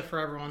pizza for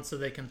everyone so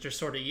they can just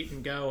sort of eat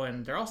and go,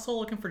 and they're also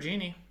looking for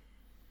Jeannie.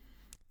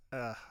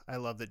 I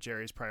love that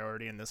Jerry's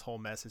priority in this whole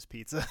mess is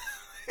pizza.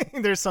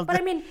 There's something...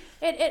 But I mean,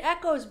 it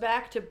echoes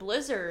back to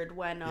Blizzard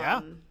when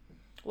Yeah.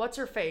 what's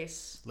her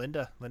face?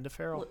 Linda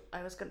Farrell.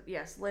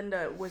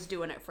 Linda was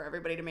doing it for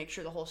everybody to make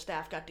sure the whole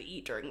staff got to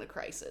eat during the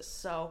crisis.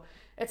 So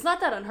it's not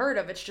that unheard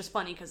of. It's just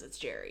funny because it's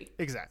Jerry.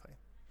 Exactly.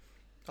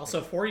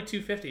 Also,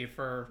 $42.50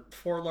 for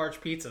 4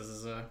 large pizzas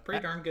is a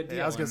pretty darn good deal.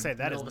 Yeah, I was going in to say,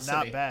 that the middle is of the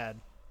not city. bad.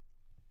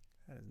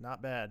 That is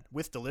not bad.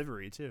 With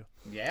delivery, too.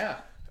 Yeah.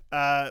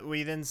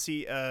 We then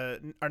see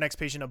our next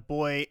patient, a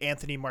boy,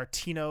 Anthony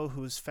Martino,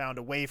 who's found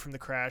away from the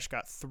crash,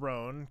 got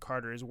thrown.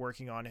 Carter is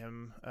working on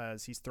him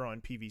as he's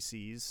throwing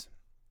PVCs.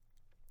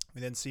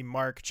 We then see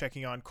Mark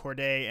checking on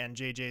Corday and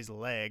JJ's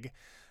leg.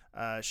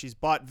 She's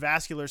bought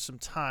Vascular some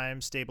time,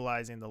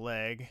 stabilizing the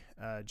leg.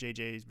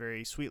 JJ is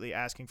very sweetly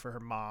asking for her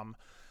mom.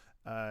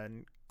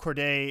 And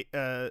Corday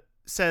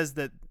says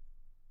that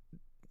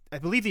I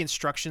believe the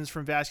instructions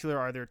from Vascular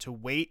are there to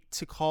wait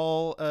to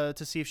call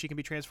to see if she can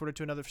be transported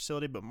to another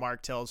facility, but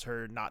Mark tells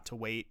her not to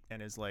wait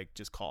and is like,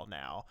 just call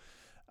now.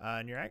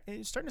 And you're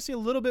starting to see a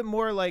little bit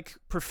more like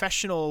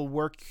professional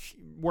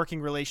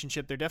working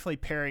relationship. They're definitely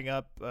pairing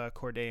up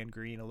Corday and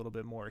Green a little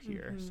bit more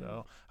here. Mm-hmm.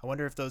 So I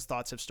wonder if those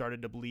thoughts have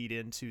started to bleed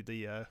into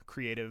the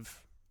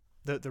creative,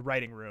 the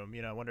writing room.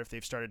 You know, I wonder if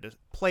they've started to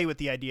play with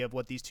the idea of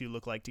what these two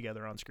look like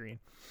together on screen.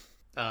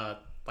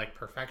 Like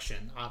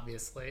perfection,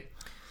 obviously.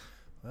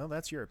 Well,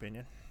 that's your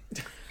opinion.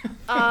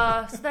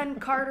 So then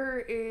Carter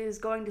is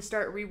going to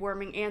start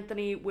rewarming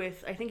Anthony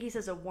with, I think he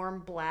says, a warm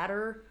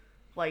bladder,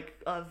 like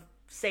of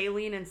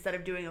saline, instead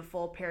of doing a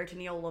full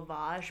peritoneal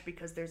lavage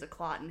because there's a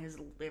clot in his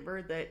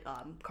liver that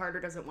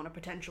Carter doesn't want to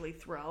potentially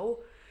throw.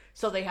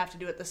 So they have to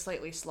do it the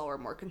slightly slower,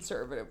 more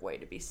conservative way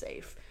to be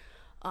safe.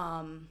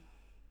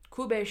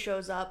 Kube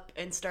shows up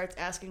and starts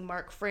asking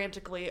Mark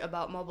frantically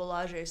about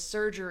Mobilage's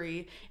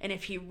surgery and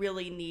if he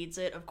really needs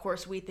it. Of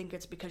course, we think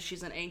it's because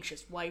she's an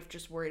anxious wife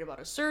just worried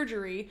about a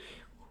surgery.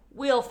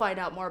 We'll find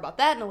out more about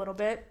that in a little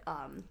bit.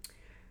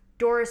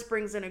 Doris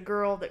brings in a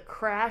girl that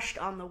crashed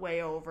on the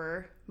way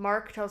over.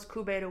 Mark tells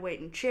Kube to wait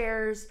in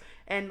chairs,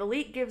 and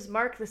Malik gives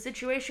Mark the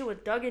situation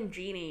with Doug and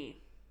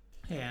Jeannie.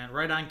 And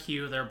right on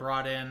cue, they're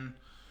brought in.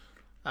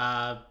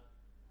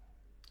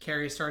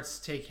 Carrie starts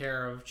to take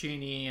care of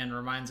Jeannie and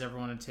reminds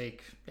everyone to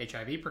take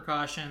HIV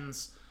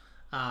precautions.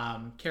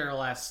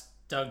 Carol asks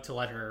Doug to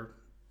let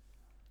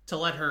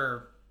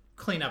her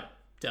clean up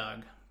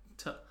Doug.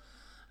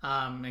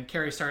 And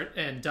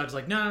Doug's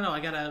like,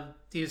 no,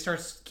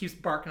 keeps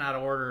barking out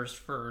orders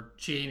for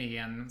Jeannie,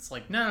 and it's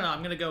like, no,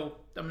 I'm gonna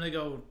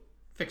go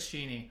fix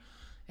Jeannie.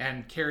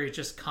 And Carrie's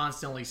just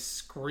constantly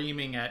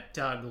screaming at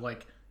Doug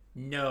like,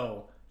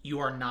 no, you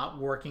are not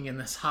working in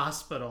this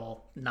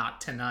hospital,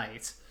 not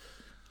tonight.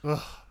 Ugh,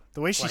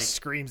 the way she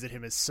screams at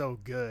him is so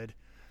good.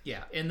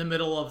 Yeah, in the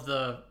middle of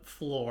the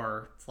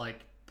floor, it's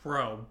like,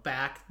 bro,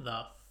 back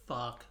the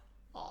fuck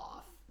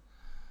off.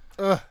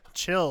 Ugh,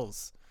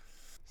 chills.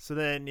 So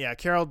then,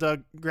 Carol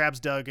grabs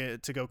Doug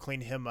to go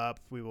clean him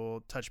up. We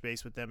will touch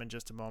base with them in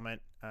just a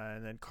moment.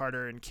 And then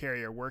Carter and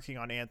Carrie are working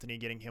on Anthony,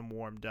 getting him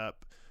warmed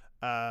up.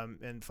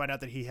 And find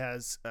out that he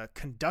has a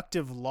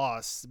conductive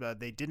loss.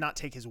 They did not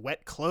take his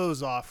wet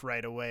clothes off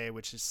right away,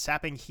 which is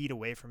sapping heat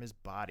away from his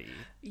body.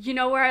 You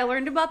know where I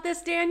learned about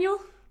this,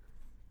 Daniel?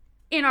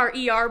 In our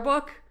ER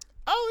book.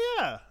 Oh,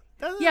 yeah.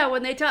 Yeah,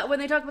 when they talk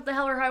about the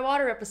Hell or High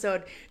Water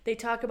episode, they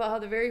talk about how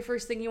the very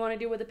first thing you want to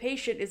do with a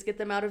patient is get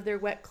them out of their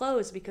wet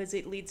clothes because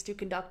it leads to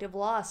conductive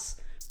loss,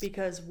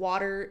 because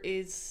water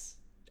is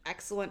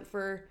excellent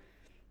for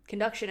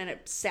conduction and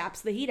it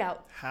saps the heat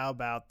out. How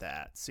about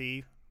that?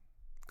 See?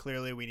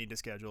 clearly we need to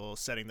schedule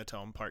Setting the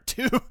Tone Part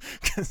 2.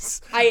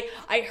 Cause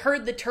I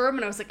heard the term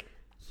and I was like,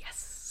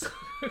 yes.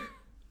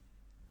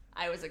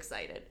 I was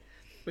excited.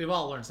 We've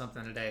all learned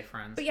something today,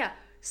 friends. But yeah,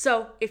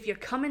 so if you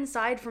come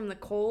inside from the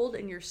cold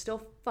and you're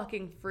still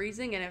fucking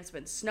freezing and it's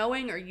been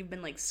snowing or you've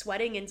been like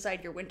sweating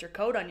inside your winter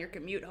coat on your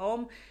commute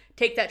home,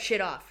 take that shit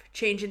off.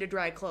 Change into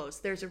dry clothes.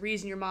 There's a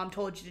reason your mom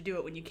told you to do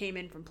it when you came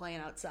in from playing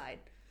outside.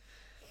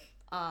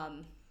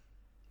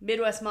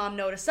 Midwest mom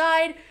note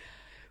aside,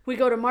 we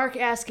go to Mark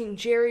asking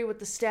Jerry what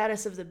the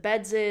status of the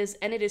beds is,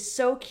 and it is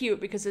so cute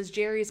because as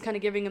Jerry is kind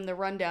of giving him the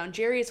rundown,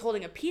 Jerry is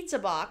holding a pizza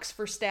box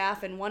for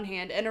staff in one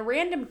hand and a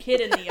random kid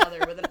in the other.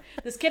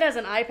 This kid has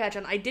an eye patch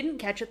on. I didn't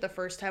catch it the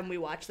first time we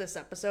watched this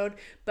episode,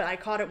 but I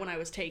caught it when I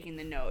was taking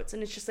the notes,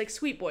 and it's just like,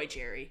 sweet boy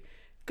Jerry.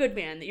 Good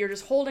man that you're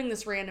just holding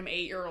this random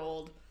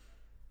 8-year-old,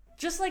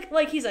 just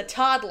like he's a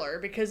toddler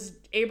because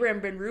Abraham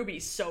Ben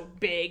Ruby's so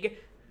big.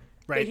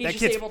 Right, he's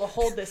just able to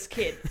hold this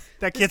kid.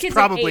 That kid's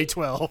probably like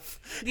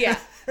 12. Yeah,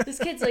 this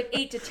kid's like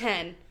 8 to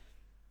 10,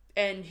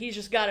 and he's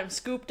just got him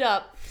scooped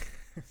up.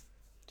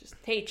 Just,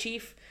 hey,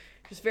 Chief.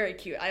 Just very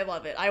cute. I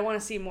love it. I want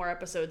to see more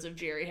episodes of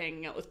Jerry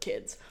hanging out with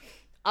kids.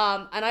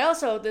 And I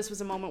also, this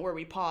was a moment where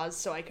we paused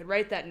so I could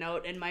write that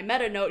note, and my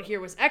meta note here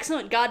was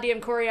excellent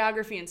goddamn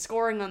choreography and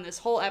scoring on this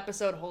whole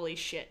episode. Holy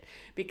shit.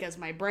 Because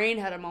my brain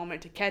had a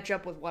moment to catch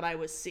up with what I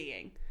was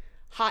seeing.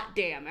 Hot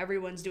damn,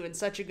 everyone's doing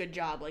such a good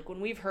job. Like,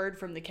 when we've heard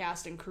from the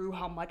cast and crew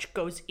how much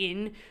goes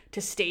in to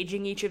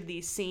staging each of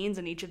these scenes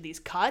and each of these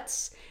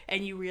cuts,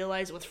 and you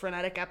realize with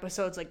frenetic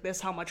episodes like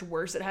this how much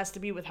worse it has to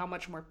be with how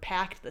much more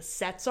packed the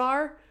sets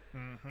are,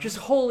 just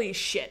holy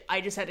shit, I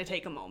just had to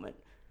take a moment.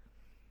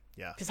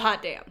 Yeah. Because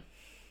hot damn.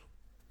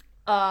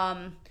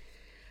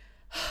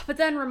 But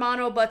then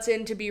Romano butts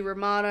in to be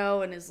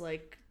Romano and is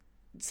like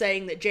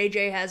saying that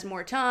JJ has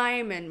more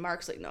time, and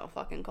Mark's like, no,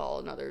 fucking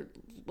call another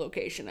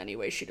location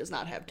anyway, she does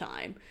not have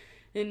time.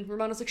 And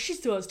Romano's like, she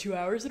still has 2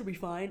 hours, it'll be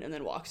fine, and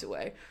then walks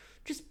away.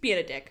 Just being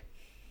a dick.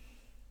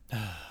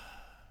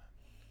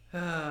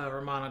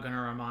 Romano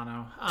gonna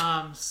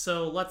Romano.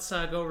 So let's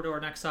go over to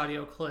our next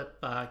audio clip.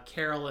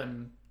 Carol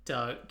and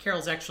Doug.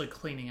 Carol's actually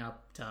cleaning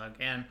up Doug,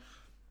 and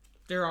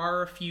there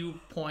are a few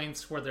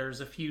points where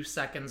there's a few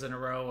seconds in a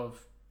row of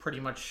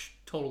pretty much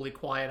totally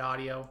quiet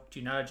audio.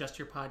 Do not adjust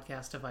your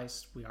podcast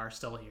device. We are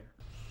still here.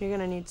 You're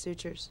gonna need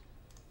sutures.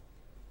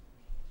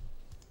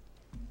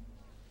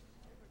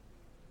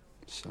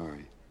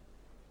 Sorry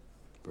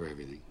for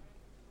everything.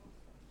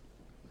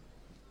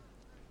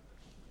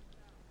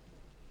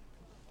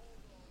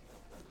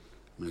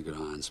 I'm gonna go to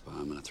Anspa.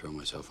 I'm gonna throw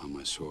myself on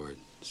my sword,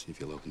 see if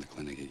you'll open the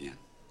clinic again.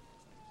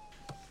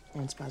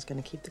 Anspa's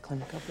gonna keep the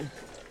clinic open.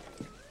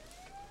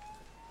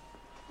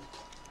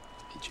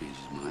 He changed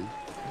his mind.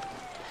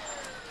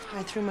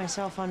 I threw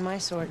myself on my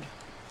sword.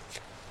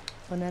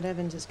 Lynette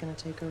Evans is gonna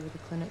take over the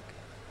clinic.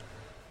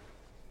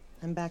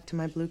 I'm back to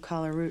my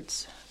blue-collar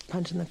roots,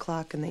 punching the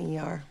clock in the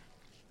ER.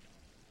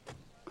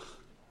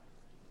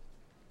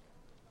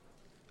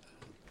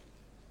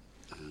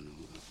 I don't know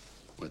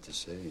what to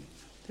say.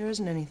 There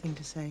isn't anything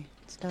to say.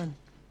 It's done.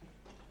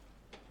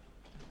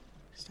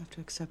 Just have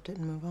to accept it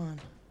and move on.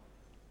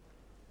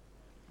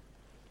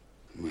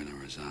 I'm gonna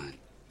resign.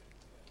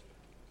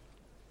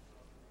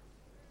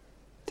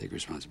 Take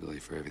responsibility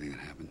for everything that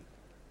happened.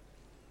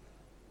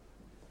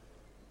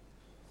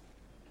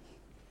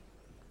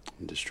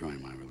 I'm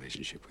destroying my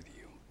relationship with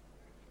you.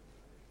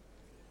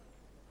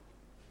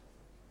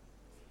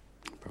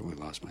 I probably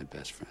lost my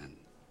best friend.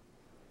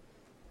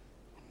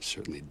 I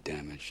certainly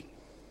damaged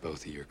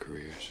both of your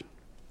careers.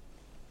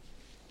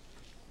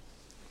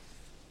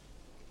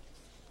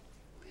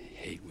 I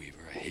hate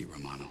Weaver. I hate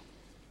Romano.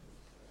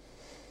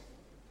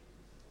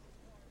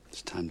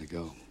 It's time to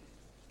go.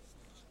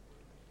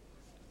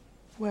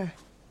 Where?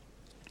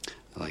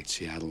 I liked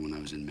Seattle when I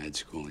was in med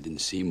school. I didn't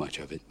see much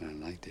of it, but I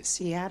liked it.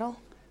 Seattle?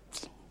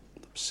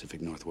 The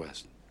Pacific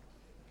Northwest.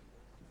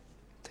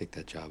 Take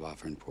that job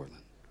offer in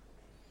Portland.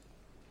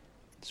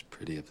 It's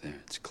pretty up there.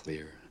 It's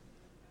clear.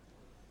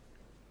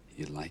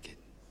 You'd like it.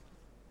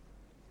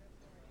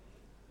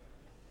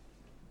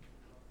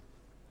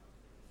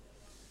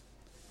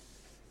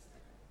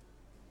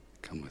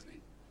 Come with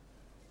me.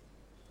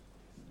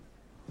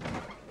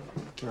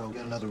 Carol,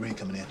 got another read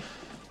coming in.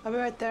 I'll be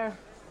right there.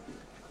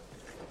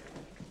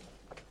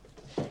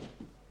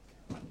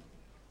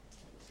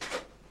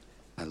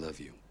 I love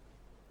you.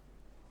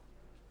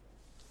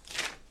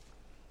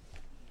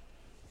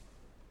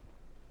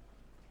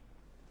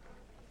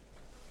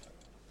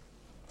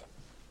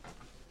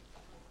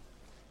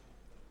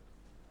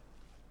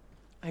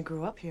 I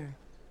grew up here.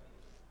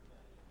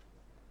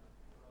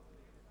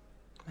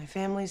 My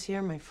family's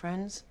here, my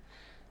friends,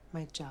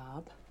 my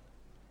job.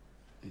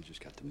 You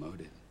just got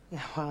demoted.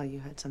 Yeah, well, you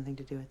had something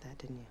to do with that,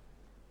 didn't you?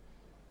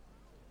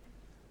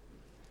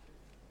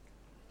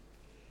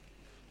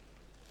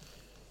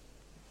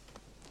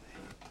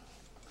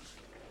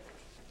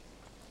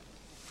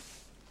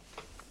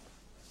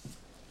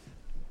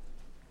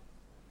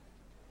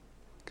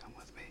 Come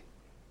with me.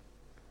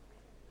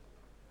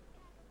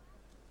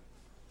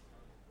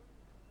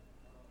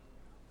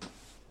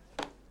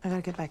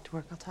 gotta get back to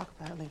work. I'll talk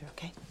about it later,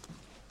 okay?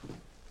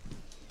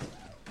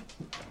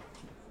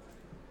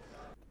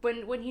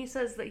 When he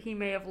says that he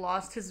may have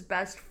lost his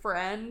best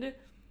friend,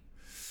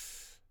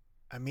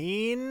 I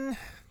mean,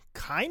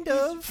 kind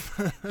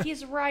of.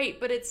 he's right,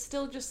 but it's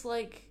still just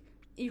like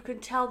you can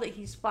tell that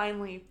he's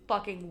finally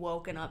fucking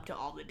woken up to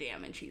all the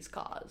damage he's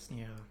caused.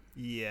 Yeah.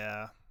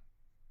 Yeah.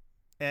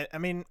 And, I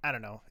mean, I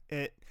don't know.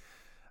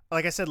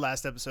 Like I said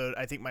last episode,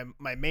 I think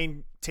my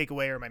main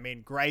takeaway or my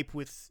main gripe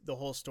with the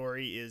whole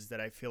story is that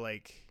I feel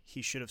like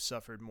he should have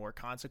suffered more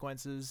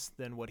consequences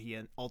than what he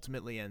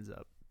ultimately ends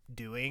up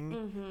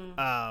doing.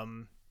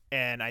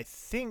 And I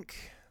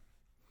think,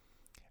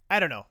 I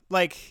don't know,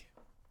 like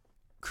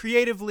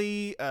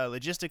creatively,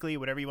 logistically,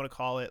 whatever you want to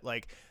call it,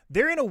 like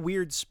they're in a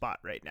weird spot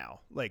right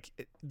now. Like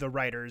the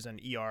writers and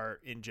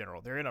ER in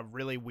general, they're in a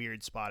really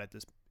weird spot at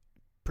this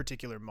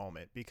particular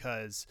moment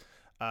because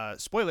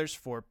spoilers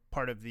for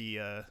part of the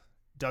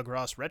Doug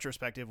Ross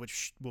retrospective,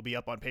 which will be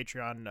up on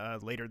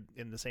Patreon later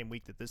in the same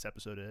week that this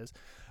episode is.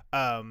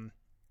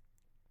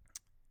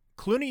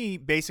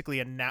 Clooney basically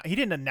he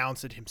didn't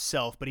announce it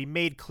himself, but he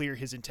made clear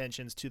his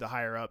intentions to the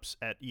higher ups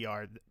at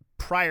ER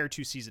prior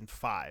to season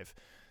 5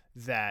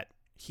 that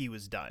he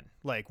was done.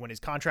 Like when his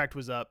contract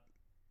was up,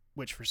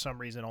 which for some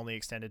reason only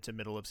extended to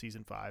middle of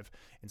season 5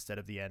 instead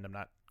of the end. I'm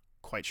not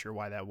quite sure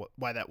why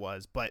that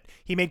was, but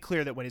he made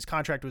clear that when his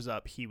contract was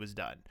up, he was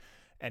done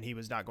and he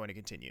was not going to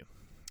continue.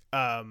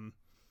 And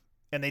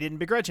they didn't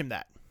begrudge him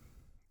that.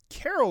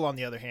 Carol, on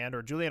the other hand,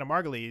 or Juliana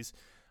Margulies,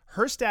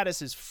 her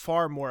status is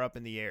far more up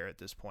in the air at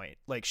this point.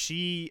 Like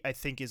she, I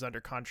think, is under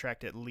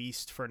contract at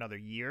least for another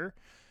year,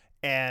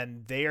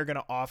 and they are going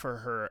to offer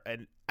her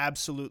an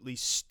absolutely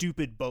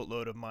stupid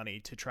boatload of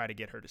money to try to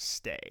get her to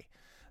stay.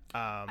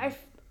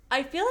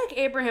 I feel like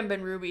Abraham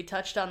Ben Ruby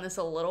touched on this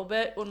a little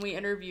bit when we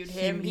interviewed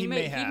him. He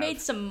made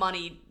some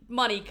money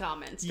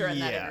comments during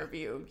that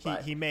interview.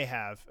 But. He may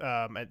have.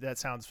 That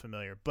sounds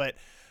familiar, but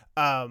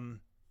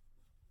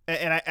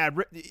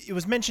it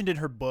was mentioned in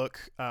her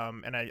book,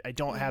 and I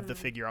don't have the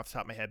figure off the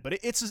top of my head, but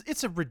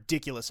it's a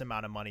ridiculous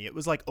amount of money. It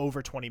was like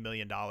over $20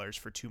 million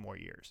for 2 more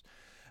years.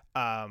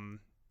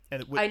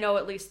 I know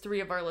at least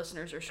 3 of our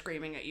listeners are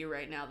screaming at you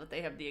right now that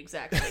they have the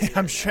exact figure.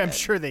 I'm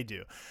sure they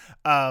do.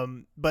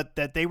 But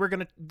that they were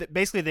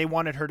basically they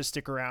wanted her to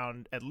stick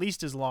around at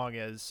least as long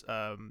as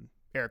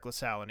Eric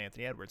LaSalle and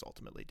Anthony Edwards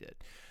ultimately did.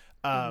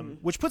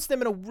 Which puts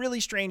them in a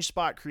really strange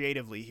spot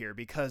creatively here,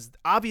 because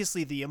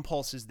obviously the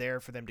impulse is there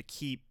for them to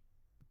keep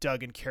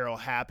Doug and Carol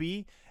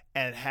happy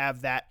and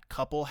have that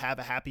couple have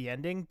a happy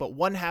ending. But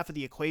one half of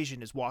the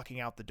equation is walking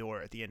out the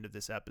door at the end of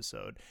this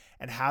episode.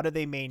 And how do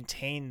they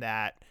maintain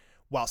that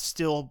while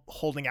still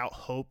holding out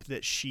hope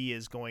that she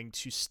is going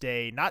to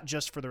stay, not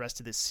just for the rest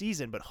of this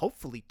season, but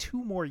hopefully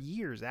 2 more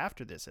years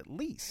after this at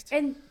least.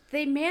 And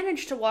they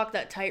managed to walk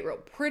that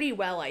tightrope pretty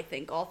well, I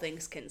think, all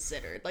things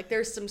considered. Like,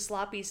 there's some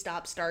sloppy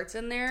stop-starts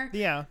in there.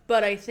 Yeah.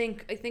 But I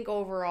think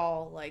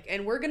overall, like,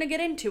 and we're going to get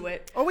into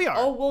it. Oh, we are.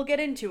 Oh, we'll get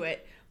into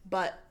it.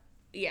 But,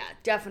 yeah,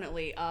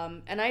 definitely.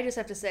 And I just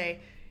have to say,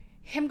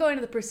 him going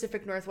to the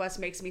Pacific Northwest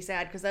makes me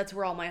sad because that's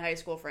where all my high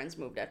school friends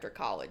moved after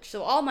college.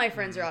 So all my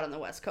friends are out on the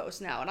West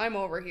Coast now, and I'm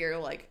over here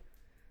like,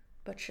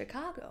 but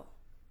Chicago.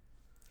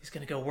 He's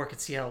gonna go work at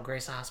Seattle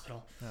Grace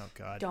Hospital. Oh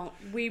God! Don't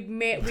we've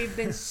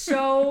been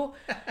so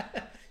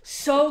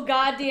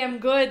goddamn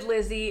good,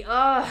 Lizzie.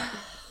 Ugh.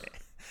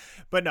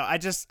 But no, I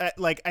just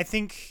I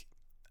think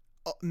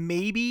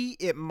maybe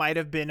it might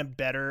have been a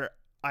better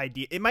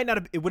idea. It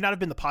would not have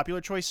been the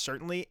popular choice,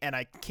 certainly, and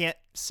I can't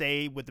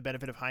say with the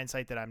benefit of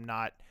hindsight that I'm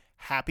not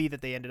happy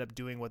that they ended up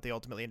doing what they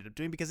ultimately ended up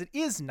doing, because it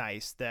is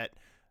nice that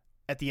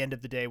at the end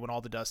of the day, when all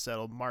the dust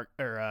settled,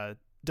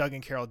 Doug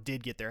and Carol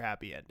did get their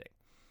happy ending.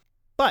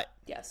 But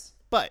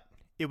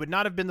it would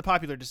not have been the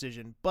popular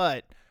decision.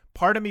 But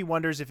part of me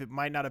wonders if it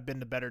might not have been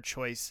the better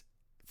choice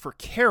for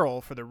Carol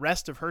for the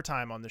rest of her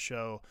time on the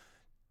show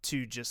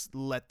to just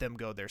let them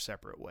go their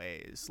separate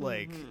ways.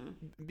 Like,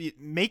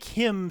 make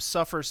him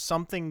suffer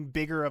something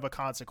bigger of a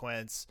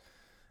consequence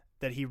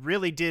that he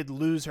really did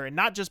lose her. And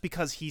not just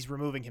because he's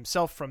removing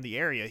himself from the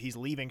area, he's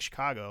leaving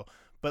Chicago,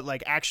 but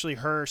like actually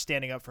her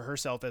standing up for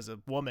herself as a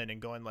woman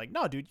and going like,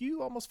 no, dude,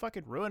 you almost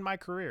fucking ruined my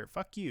career.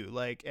 Fuck you.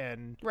 Like,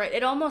 and right.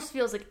 It almost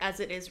feels like as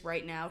it is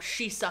right now,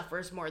 she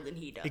suffers more than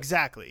he does.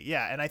 Exactly.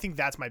 Yeah. And I think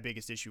that's my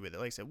biggest issue with it.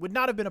 Like I said, would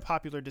not have been a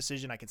popular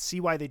decision. I can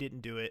see why they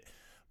didn't do it,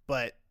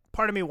 but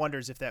part of me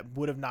wonders if that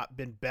would have not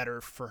been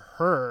better for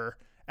her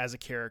as a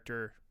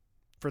character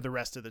for the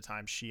rest of the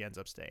time she ends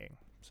up staying.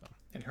 So.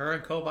 And her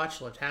and Kovach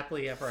lived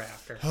happily ever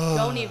after.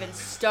 Don't even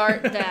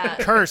start that.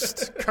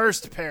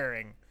 Cursed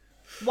pairing.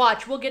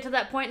 Watch, we'll get to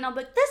that point and I'll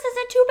be like, this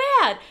isn't too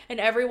bad. And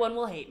everyone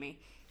will hate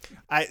me.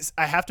 I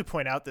have to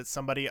point out that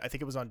somebody, I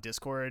think it was on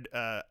Discord,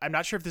 I'm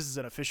not sure if this is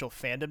an official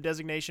fandom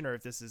designation or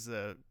if this is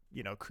a,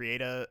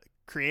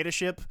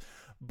 creatorship,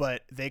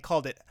 but they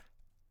called it,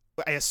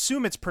 I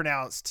assume it's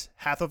pronounced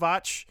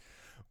Hathovach,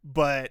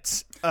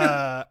 but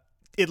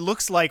it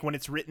looks like when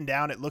it's written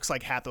down, it looks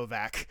like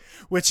Hathovac,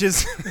 which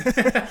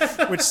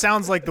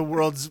sounds like the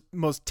world's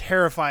most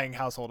terrifying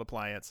household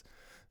appliance.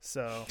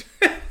 So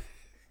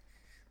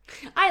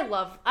I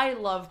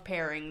love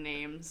pairing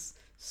names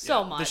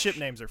so much. The ship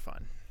names are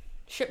fun.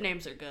 Ship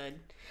names are good.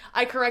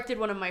 I corrected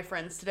one of my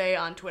friends today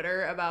on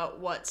Twitter about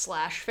what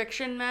slash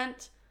fiction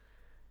meant,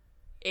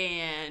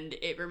 and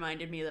it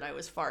reminded me that I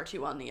was far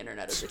too on the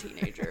internet as a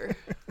teenager.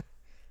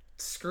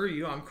 Screw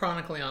you, I'm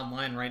chronically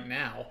online right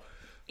now.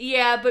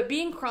 Yeah, but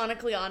being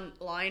chronically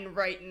online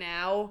right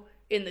now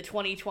in the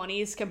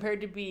 2020s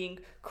compared to being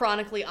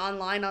chronically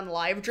online on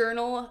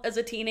LiveJournal as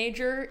a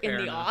teenager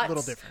in the aughts, A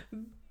little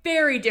different.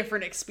 very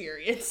different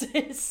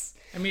experiences.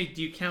 I mean,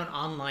 do you count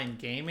online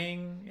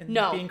gaming in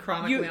No, being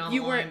chronically online?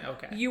 you weren't.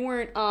 Okay. You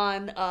weren't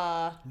on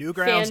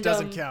Newgrounds fandom,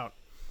 doesn't count.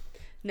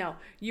 No,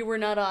 you were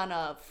not on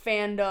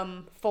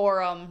fandom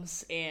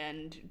forums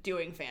and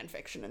doing fan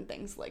fiction and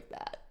things like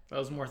that. I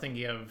was more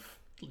thinking of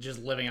just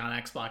living on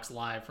Xbox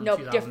Live from Nope,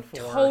 2004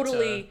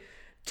 totally,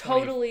 to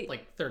totally,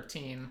 like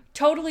 13.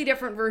 totally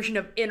different version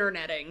of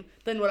interneting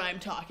than what I'm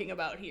talking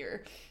about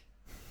here.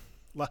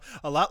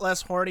 A lot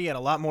less horny and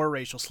a lot more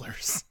racial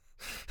slurs.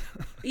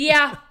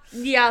 Yeah.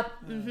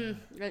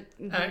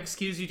 Mm-hmm.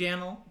 Excuse you,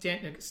 Daniel.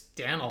 Daniel.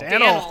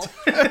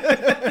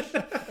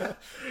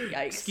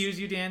 Yikes. Excuse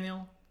you,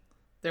 Daniel.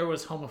 There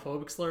was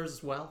homophobic slurs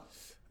as well.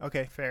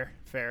 Okay, fair.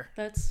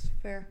 That's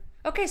fair.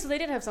 Okay, so they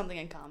did have something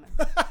in common.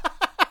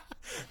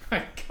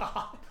 My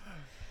God.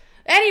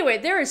 Anyway,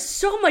 there is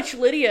so much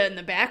Lydia in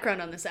the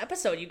background on this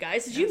episode, you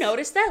guys. Did you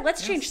notice that?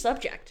 Let's change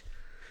subject.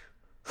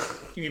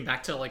 You mean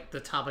back to like the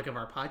topic of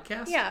our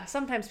podcast? Yeah,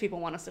 sometimes people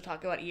want us to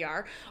talk about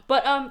ER.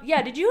 But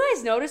yeah, did you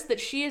guys notice that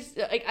she is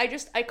like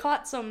I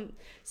caught some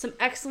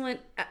excellent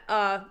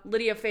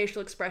Lydia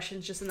facial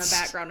expressions just in the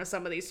background of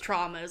some of these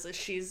traumas as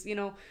she's,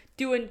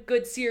 doing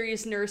good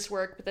serious nurse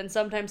work, but then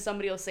sometimes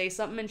somebody will say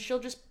something and she'll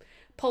just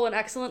pull an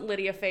excellent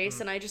Lydia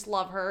face and I just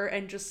love her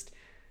and just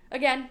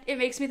again, it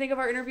makes me think of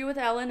our interview with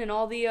Ellen and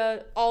all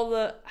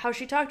the how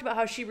she talked about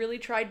how she really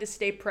tried to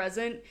stay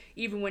present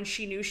even when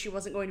she knew she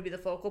wasn't going to be the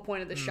focal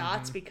point of the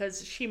shots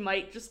because she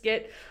might just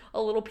get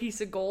a little piece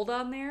of gold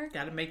on there.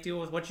 Got to make deal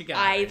with what you got.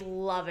 I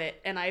love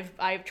it, and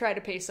I've tried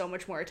to pay so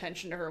much more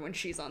attention to her when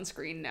she's on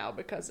screen now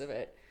because of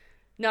it.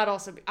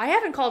 I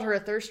haven't called her a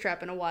thirst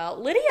trap in a while.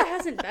 Lydia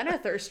hasn't been a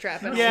thirst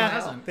trap in a while.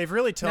 Hasn't. They've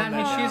really toned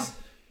that down.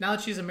 Now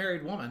that she's a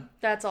married woman.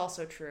 That's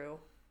also true.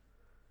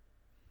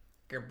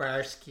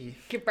 Gabarsky.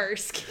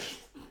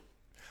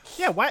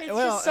 Yeah, why? It's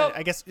Well, just so-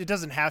 I guess it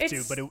doesn't have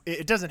to, but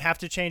it doesn't have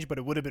to change. But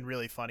it would have been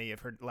really funny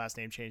if her last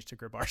name changed to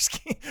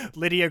Grabarsky.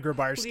 Lydia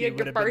Grabarsky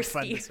would have been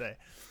fun to say.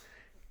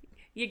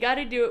 You got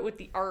to do it with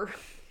the R.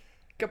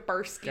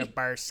 Gabarsky.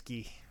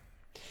 Grabarsky.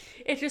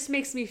 It just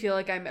makes me feel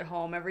like I'm at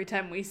home every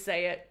time we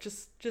say it.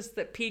 Just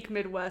the peak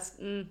Midwest.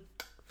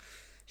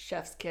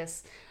 Chef's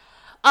kiss.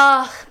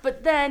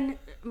 But then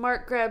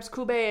Mark grabs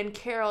Kube and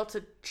Carol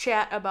to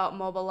chat about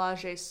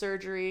Mobilage's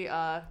surgery.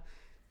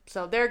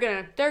 So they're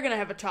gonna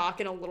have a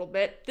talk in a little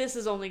bit. This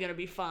is only gonna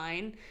be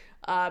fine.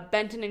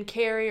 Benton and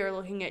Carrie are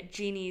looking at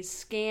Jeannie's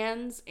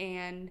scans,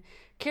 and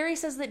Carrie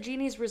says that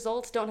Jeannie's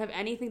results don't have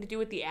anything to do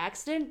with the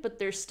accident, but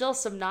there's still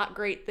some not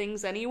great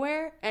things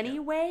anyway.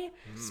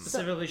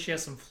 Specifically, she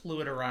has some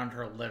fluid around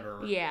her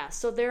liver. Yeah,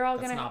 so they're all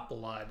That's not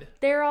blood.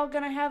 They're all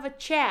gonna have a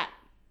chat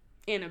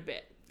in a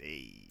bit.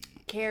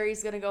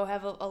 Carrie's gonna go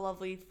have a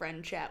lovely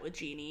friend chat with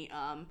Jeannie.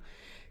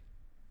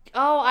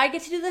 I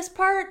get to do this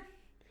part?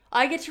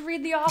 I get to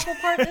read the awful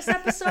part this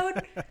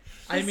episode?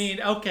 I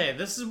mean, okay,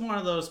 this is one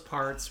of those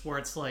parts where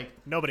it's like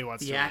Nobody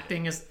wants the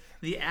to.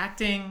 The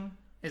acting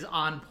is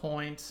on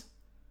point,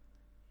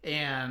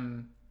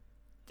 and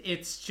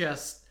it's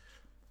just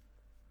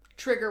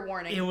Trigger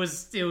warning. it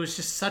was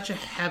just such a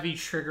heavy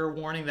trigger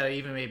warning that it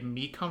even made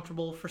me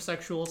comfortable for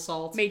sexual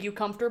assault. Made you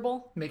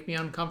comfortable? Make me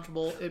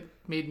uncomfortable. It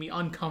made me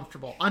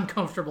uncomfortable.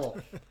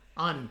 Uncomfortable.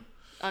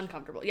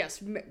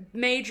 Yes,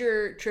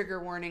 major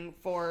trigger warning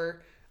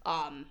for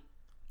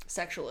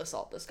sexual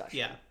assault discussion.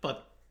 Yeah,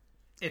 but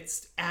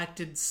it's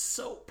acted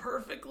so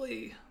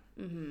perfectly.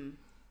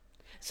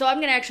 So I'm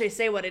gonna actually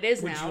say what it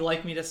is Would now. you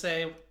like me to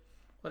say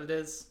what it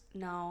is?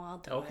 No, I'll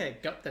do it. Okay,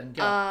 go. Rip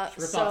off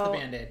the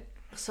Band-Aid.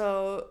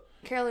 So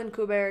Carolyn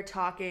Coupe are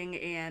talking,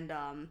 and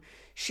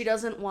she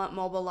doesn't want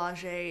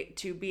Mobilage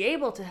to be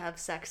able to have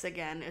sex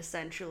again,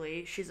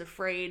 essentially. She's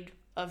afraid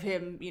of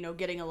him,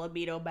 getting a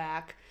libido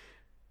back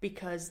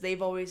because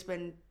they've always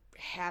been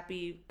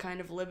happy kind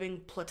of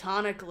living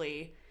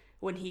platonically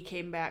when he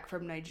came back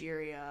from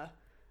Nigeria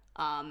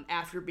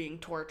after being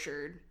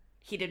tortured.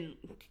 He didn't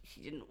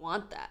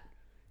want that.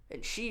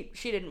 And she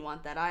didn't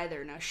want that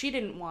either. Now, she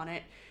didn't want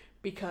it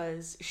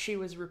because she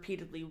was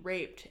repeatedly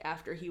raped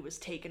after he was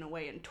taken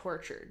away and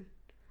tortured.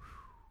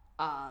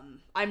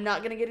 I'm not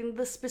going to get into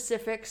the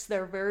specifics.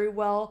 They're very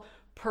well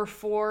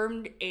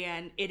performed,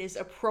 and it is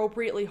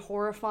appropriately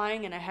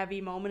horrifying and a heavy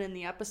moment in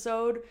the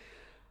episode.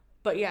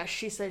 But yeah,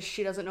 she says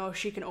she doesn't know if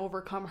she can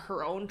overcome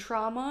her own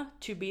trauma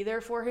to be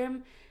there for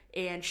him,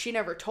 and she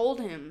never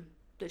told him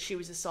that she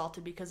was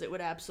assaulted because it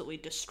would absolutely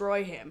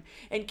destroy him.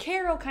 And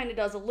Carol kind of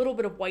does a little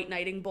bit of white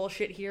knighting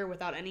bullshit here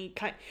without any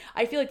kind...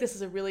 I feel like this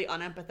is a really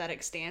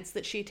unempathetic stance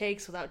that she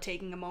takes without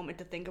taking a moment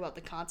to think about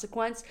the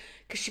consequence.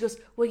 Because she goes,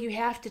 well, you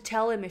have to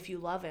tell him if you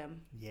love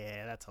him.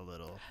 Yeah, that's a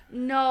little...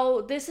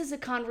 No, this is a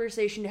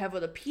conversation to have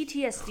with a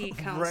PTSD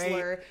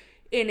counselor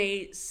in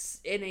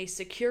a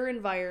secure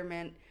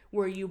environment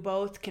where you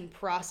both can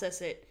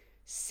process it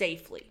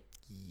safely.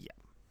 Yeah.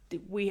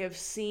 We have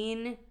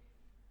seen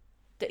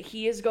that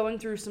he is going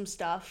through some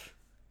stuff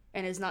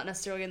and is not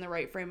necessarily in the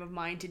right frame of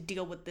mind to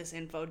deal with this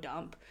info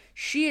dump.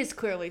 She is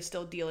clearly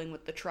still dealing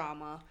with the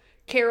trauma.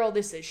 Carol,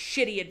 this is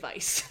shitty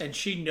advice. And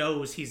she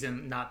knows he's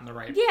not in the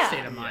right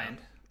state of mind.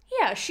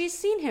 Yeah, she's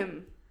seen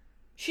him.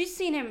 She's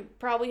seen him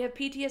probably have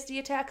PTSD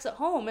attacks at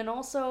home and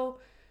also,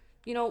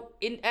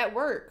 at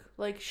work.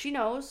 Like, she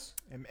knows.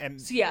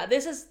 So yeah,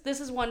 this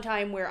is one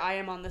time where I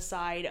am on the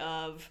side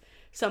of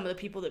some of the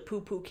people that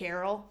poo-poo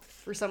Carol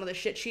for some of the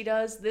shit she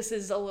does. This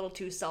is a little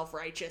too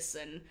self-righteous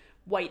and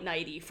white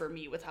knighty for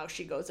me with how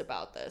she goes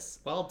about this.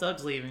 Well,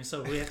 Doug's leaving,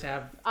 so we have to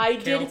have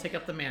Carol take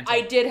up the mantle. I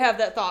did have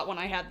that thought when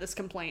I had this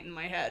complaint in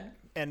my head.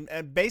 And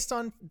based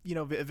on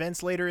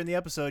events later in the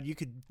episode, you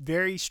could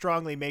very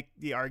strongly make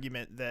the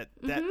argument that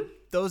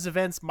those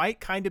events might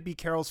kind of be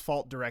Carol's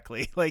fault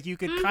directly. Like, you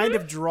could kind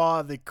of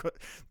draw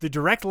the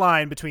direct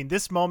line between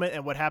this moment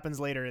and what happens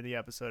later in the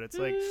episode. It's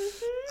like,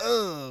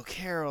 oh,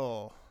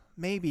 Carol,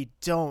 maybe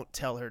don't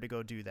tell her to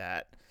go do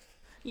that.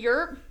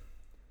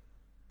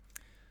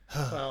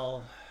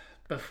 Well,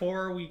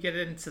 before we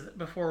get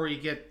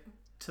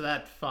to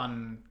that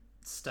fun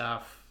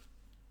stuff,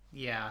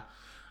 yeah.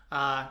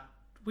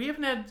 We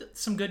haven't had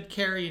some good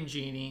Carrie and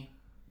Jeannie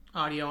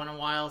audio in a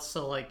while,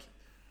 so, like,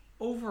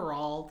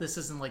 overall, this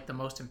isn't, like, the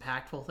most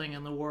impactful thing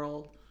in the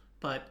world,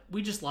 but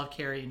we just love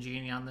Carrie and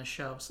Jeannie on this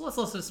show, so let's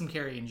listen to some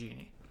Carrie and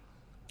Jeannie.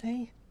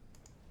 Hey.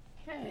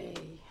 Hey.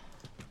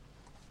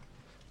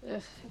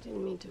 Ugh, I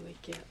didn't mean to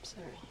wake you up,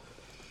 sorry.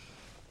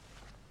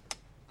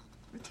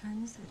 What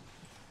time is it?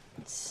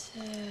 It's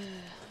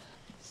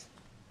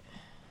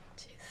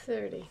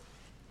 2:30.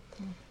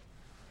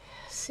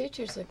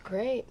 Sutures look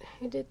great.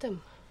 Who did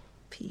them?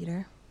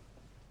 Peter.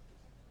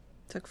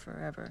 Took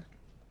forever.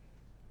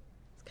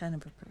 He's kind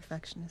of a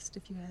perfectionist,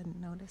 if you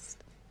hadn't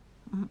noticed.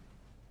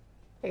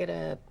 I got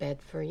a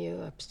bed for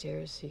you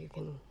upstairs so you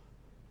can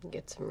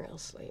get some real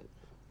sleep.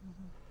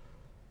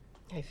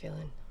 How you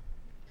feeling?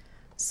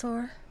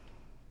 Sore.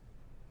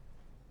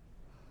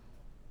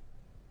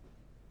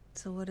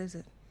 So what is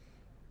it?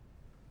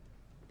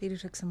 Peter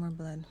took some more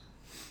blood.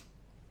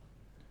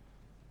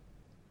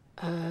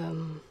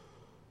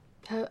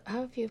 How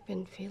have you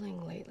been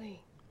feeling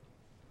lately?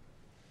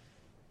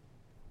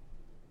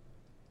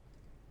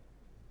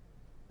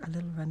 A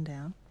little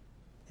rundown.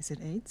 Is it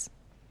AIDS?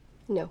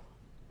 No.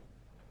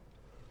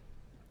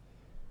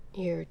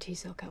 Your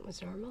T-cell count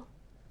was normal,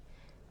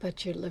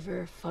 but your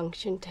liver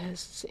function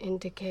tests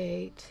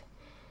indicate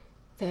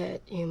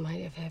that you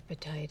might have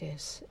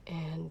hepatitis,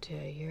 and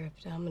your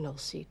abdominal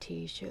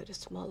CT showed a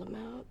small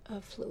amount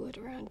of fluid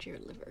around your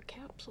liver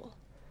capsule.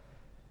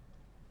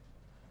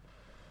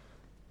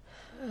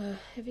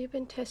 Have you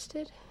been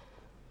tested?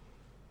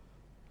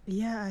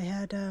 Yeah, I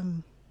had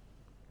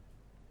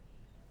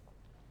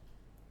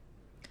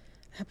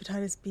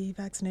hepatitis B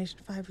vaccination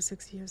 5 or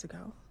 6 years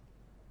ago.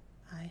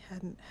 I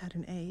hadn't had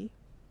an A.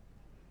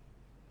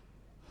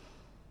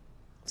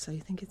 So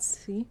you think it's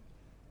C?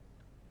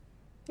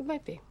 It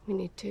might be. We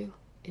need to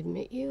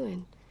admit you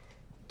and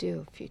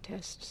do a few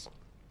tests.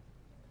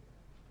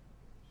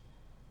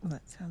 Well,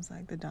 that sounds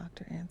like the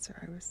doctor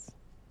answer. I was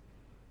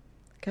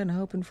kind of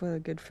hoping for a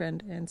good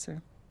friend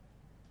answer.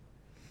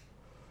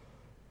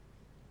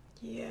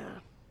 Yeah.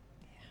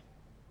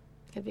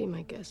 That'd be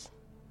my guess.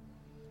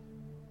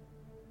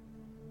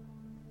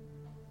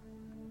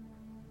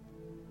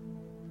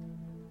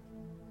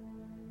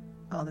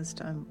 All this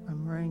time,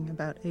 I'm worrying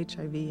about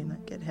HIV and I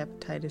get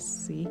hepatitis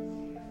C.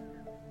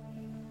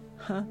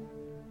 Huh?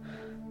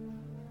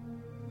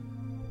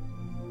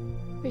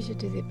 We should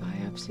do the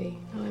biopsy.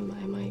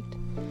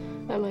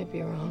 I might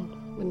be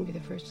wrong. Wouldn't be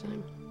the first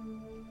time.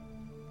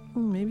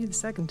 Maybe the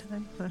second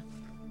time, huh?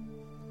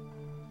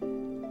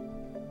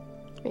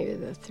 Maybe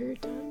the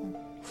third time.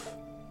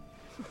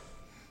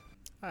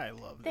 I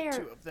love the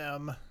two of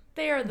them.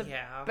 They are the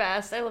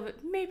best. I love it.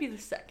 Maybe the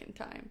second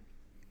time.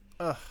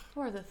 Ugh.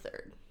 Or the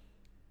third.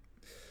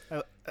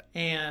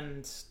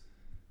 And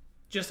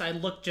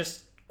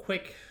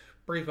quick,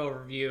 brief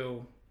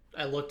overview.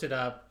 I looked it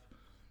up.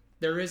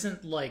 There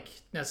isn't, like,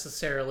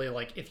 necessarily,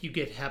 like, if you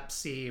get hep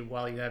C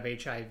while you have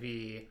HIV,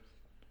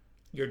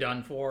 you're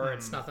done for.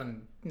 It's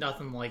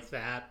nothing like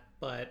that,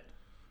 but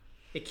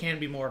it can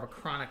be more of a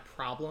chronic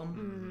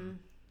problem,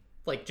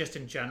 like, just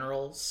in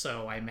general.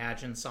 So I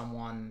imagine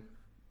someone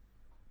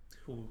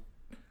who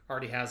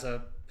already has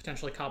a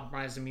potentially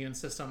compromised immune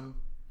system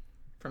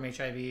from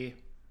HIV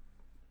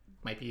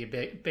might be a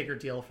bigger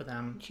deal for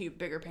them. Cute,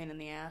 bigger pain in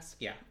the ass.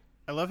 Yeah.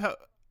 I love how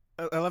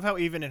I love how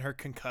even in her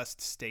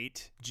concussed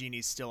state,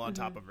 Jeannie's still on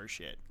top of her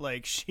shit.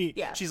 Like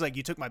she's like,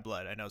 you took my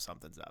blood. I know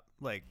something's up.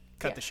 Like,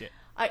 cut the shit.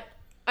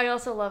 I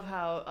also love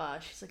how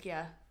she's like,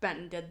 yeah,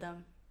 Benton did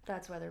them.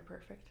 That's why they're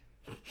perfect.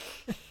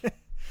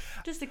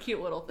 Just a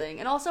cute little thing.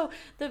 And also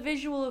the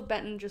visual of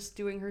Benton just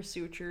doing her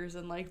sutures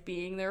and like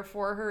being there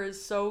for her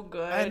is so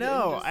good. I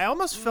know. I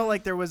almost felt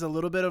like there was a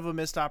little bit of a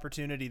missed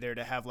opportunity there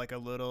to have like a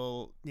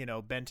little,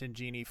 Benton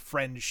Jeannie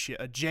friendship,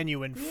 a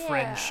genuine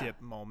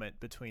friendship moment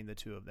between the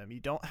two of them. You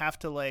don't have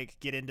to like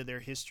get into their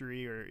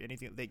history or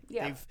anything.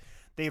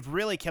 They've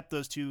really kept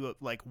those two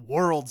like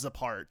worlds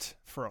apart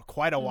for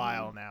quite a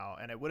while now,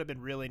 and it would have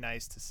been really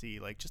nice to see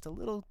like just a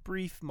little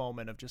brief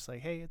moment of just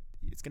like, hey,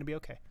 it's gonna be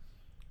okay.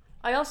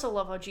 I also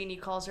love how Jeannie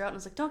calls her out and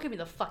is like, don't give me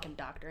the fucking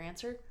doctor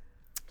answer.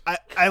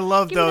 I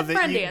love give though me the that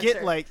friend you answer.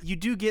 get like you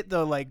do get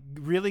the like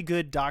really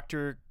good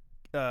doctor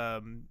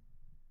bedside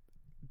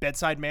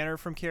manner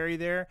from Carrie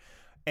there,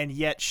 and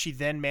yet she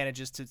then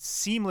manages to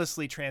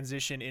seamlessly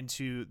transition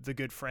into the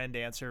good friend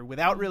answer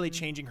without really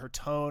changing her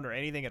tone or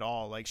anything at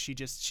all. Like she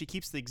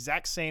keeps the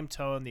exact same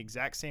tone, the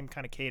exact same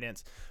kind of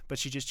cadence, but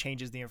she just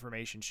changes the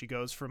information. She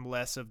goes from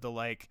less of the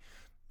like,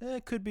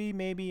 it could be,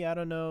 maybe, I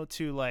don't know,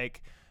 to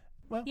like,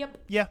 well,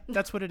 yeah,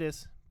 that's what it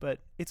is, but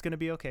it's going to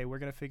be okay. We're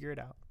going to figure it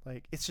out.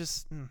 Like, it's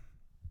just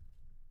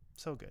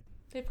so good.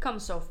 They've come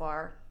so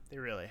far. They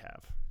really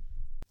have.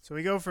 So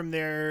we go from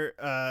there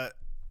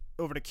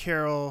over to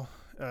Carol,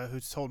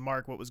 who's told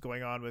Mark what was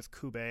going on with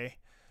Kube.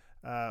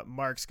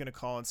 Mark's going to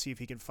call and see if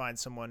he can find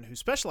someone who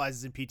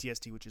specializes in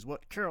PTSD, which is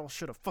what Carol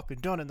should have fucking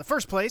done in the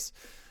first place.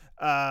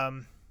 But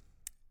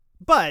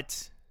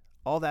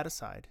all that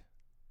aside,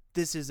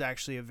 this is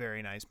actually a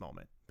very nice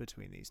moment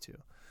between these two.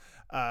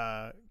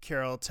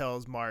 Carol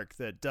tells Mark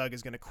that Doug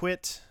is going to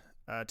quit,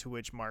 to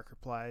which Mark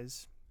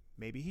replies,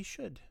 maybe he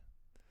should.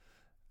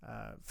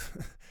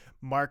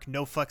 Mark,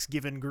 no fucks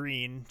given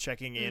green,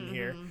 checking in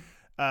here.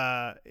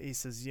 He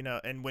says,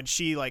 and when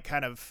she like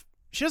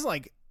she doesn't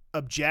like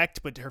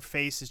object, but her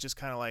face is just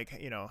kind of like,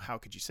 how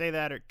could you say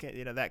that? Or,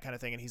 that kind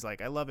of thing. And he's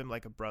like, I love him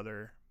like a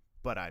brother,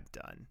 but I'm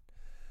done.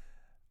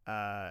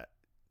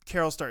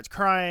 Carol starts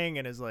crying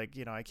and is like,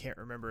 I can't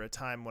remember a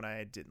time when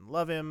I didn't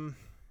love him.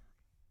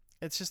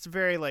 It's just a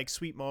very like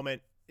sweet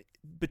moment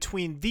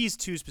between these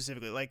two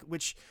specifically, like,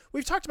 which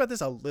we've talked about this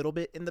a little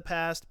bit in the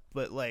past,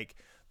 but like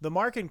the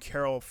Mark and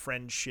Carol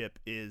friendship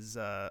is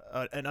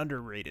an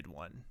underrated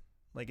one.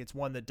 Like, it's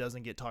one that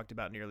doesn't get talked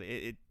about nearly.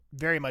 It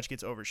very much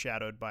gets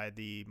overshadowed by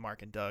the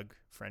Mark and Doug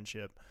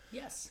friendship.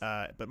 Yes.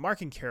 But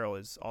Mark and Carol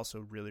is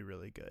also really,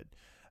 really good.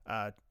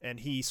 And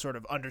he sort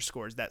of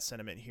underscores that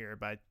sentiment here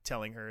by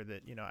telling her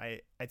that,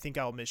 I think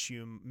I'll miss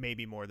you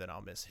maybe more than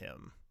I'll miss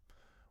him,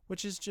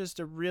 which is just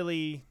a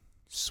really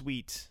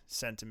sweet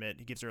sentiment.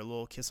 He gives her a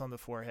little kiss on the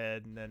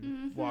forehead and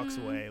then walks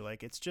away.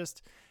 Like,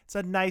 it's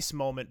a nice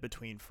moment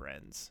between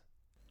friends.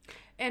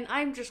 And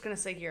I'm just going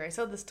to say here, I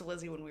said this to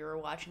Lizzie when we were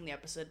watching the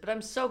episode, but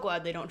I'm so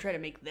glad they don't try to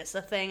make this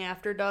a thing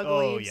after Doug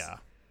leaves. Oh, yeah.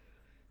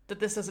 That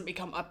this doesn't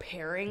become a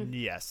pairing.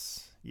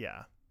 Yes.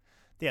 Yeah.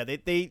 Yeah,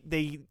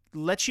 they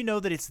let you know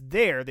that it's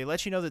there. They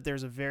let you know that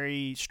there's a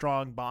very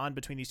strong bond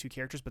between these two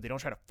characters, but they don't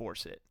try to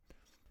force it.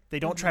 They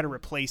don't try to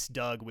replace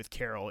Doug with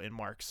Carol in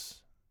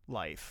Mark's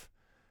life.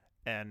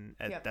 And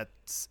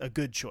that's a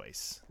good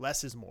choice.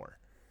 Less is more.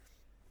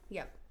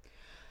 Yep.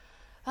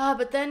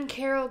 But then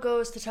Carol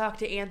goes to talk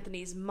to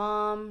Anthony's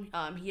mom.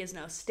 He is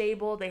now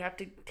stable. They have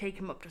to take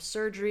him up to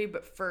surgery,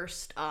 but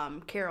first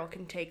Carol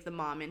can take the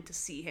mom in to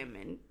see him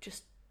and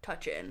just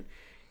touch in.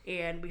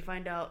 And we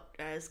find out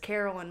as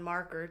Carol and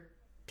Mark are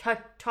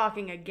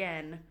talking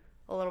again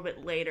a little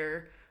bit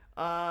later,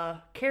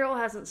 Carol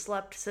hasn't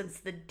slept since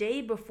the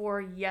day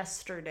before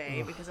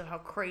yesterday because of how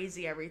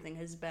crazy everything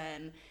has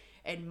been.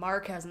 And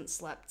Mark hasn't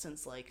slept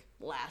since, like,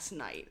 last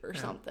night or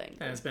something.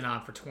 And it's been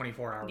on for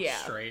 24 hours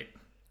straight.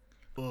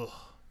 Ugh.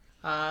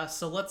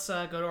 So let's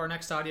go to our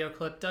next audio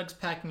clip. Doug's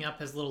packing up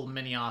his little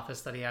mini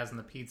office that he has in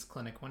the Peds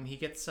clinic when he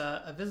gets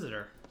a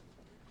visitor.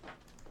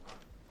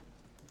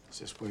 Is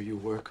this where you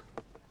work?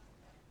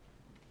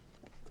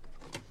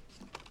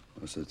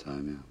 Most of the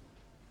time, yeah.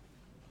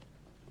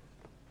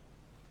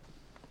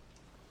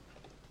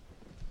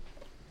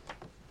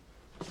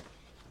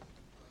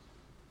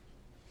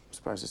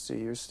 Surprised to see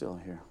you're still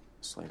here,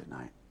 this late at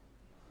night.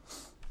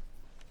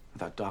 I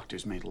thought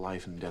doctors made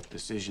life and death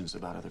decisions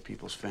about other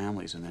people's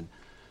families and then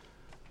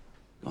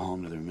go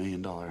home to their $1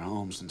 million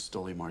homes and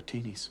Stoli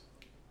martinis.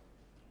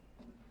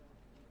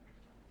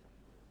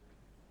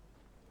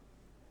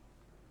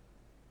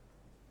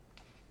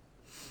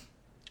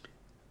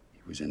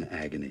 He was in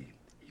agony.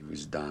 He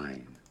was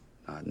dying.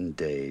 Not in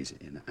days,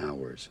 in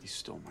hours. He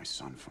stole my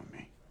son from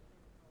me.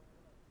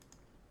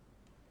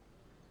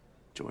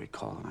 Joey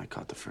called and I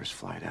caught the first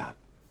flight out.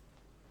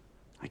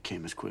 I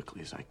came as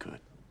quickly as I could.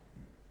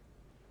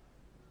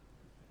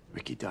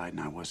 Ricky died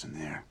and I wasn't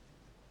there.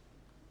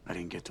 I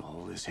didn't get to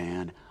hold his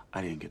hand.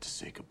 I didn't get to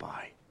say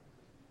goodbye.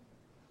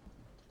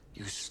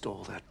 You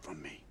stole that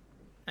from me.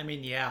 I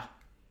mean, yeah.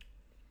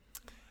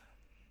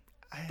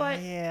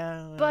 But,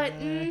 yeah.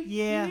 but,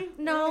 yeah.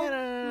 no.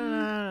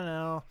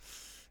 No.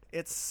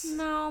 It's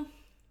No.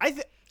 I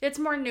think It's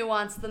more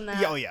nuanced than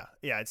that. Yeah, oh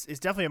yeah. It's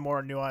definitely a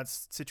more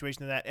nuanced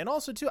situation than that. And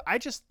also too, I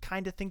just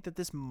kind of think that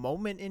this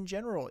moment in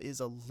general is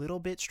a little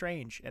bit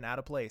strange and out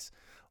of place.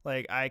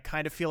 Like, I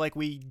kind of feel like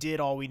we did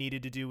all we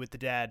needed to do with the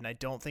dad, and I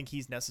don't think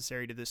he's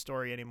necessary to this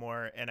story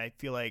anymore. And I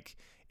feel like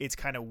it's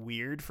kind of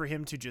weird for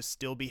him to just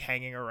still be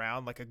hanging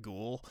around like a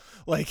ghoul.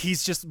 Like,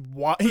 he's just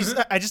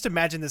I just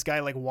imagine this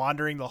guy like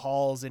wandering the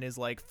halls in his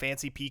like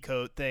fancy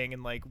peacoat thing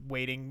and like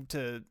waiting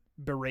to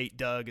berate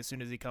Doug as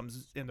soon as he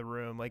comes in the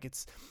room. Like,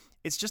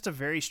 it's just a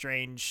very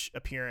strange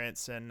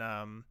appearance, and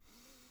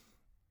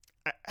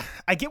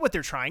I get what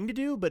they're trying to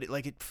do, but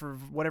for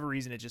whatever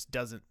reason, it just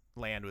doesn't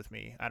land with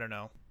me. I don't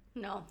know.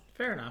 No.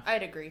 Fair enough.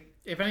 I'd agree.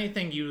 If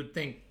anything, you would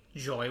think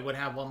Joy would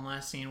have one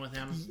last scene with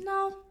him.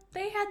 No,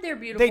 they had their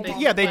beautiful They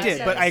did, last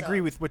but I episode.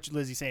 agree with what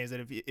Lizzie's saying, is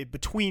that if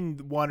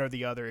between one or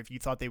the other, if you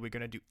thought they were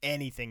going to do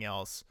anything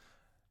else,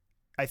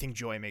 I think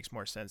Joy makes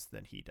more sense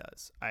than he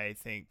does. I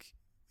think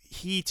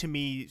he, to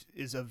me,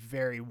 is a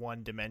very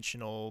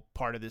one-dimensional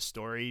part of this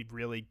story,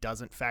 really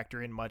doesn't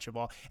factor in much of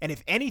all. And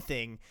if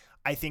anything,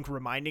 I think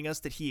reminding us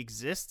that he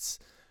exists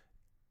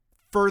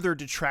further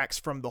detracts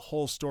from the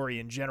whole story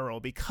in general,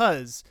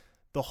 because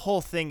the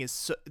whole thing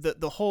is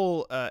the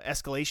whole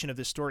escalation of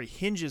this story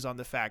hinges on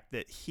the fact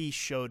that he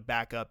showed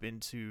back up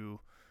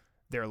into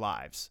their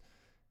lives.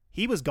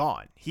 He was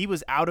gone. He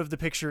was out of the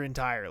picture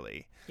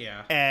entirely.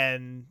 Yeah.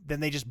 And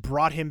then they just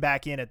brought him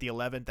back in at the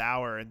 11th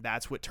hour, and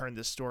that's what turned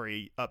this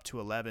story up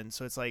to 11.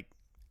 So it's like,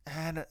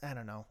 I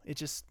don't know. It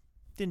just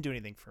didn't do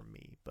anything for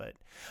me. But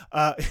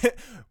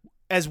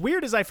as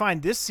weird as I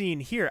find this scene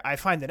here, I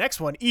find the next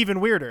one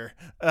even weirder,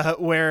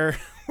 where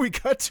we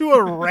cut to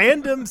a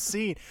random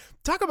scene.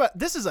 Talk about,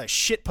 this is a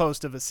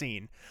shitpost of a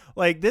scene.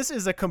 Like, this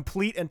is a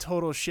complete and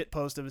total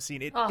shitpost of a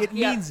scene. It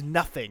means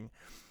nothing.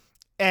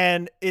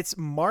 And it's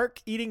Mark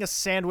eating a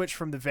sandwich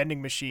from the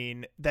vending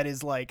machine that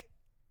is like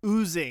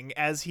oozing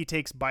as he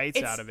takes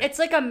bites out of it. It's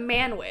like a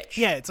manwich.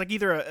 Yeah, it's like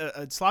either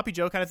a sloppy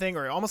Joe kind of thing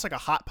or almost like a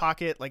Hot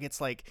Pocket. Like, it's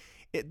like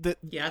I thought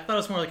it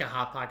was more like a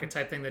Hot Pocket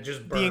type thing that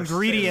just bursts.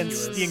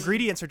 The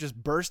ingredients are just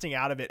bursting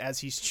out of it as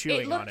he's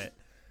chewing on it.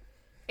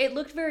 It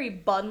looked very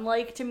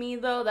bun-like to me,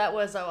 though. That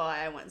was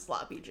why I went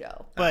sloppy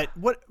Joe. But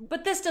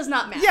But this does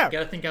not matter. Yeah, you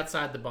gotta think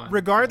outside the bun.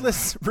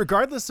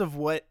 Regardless of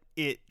what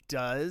it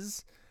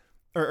does,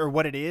 or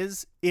what it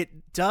is,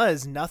 it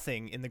does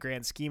nothing in the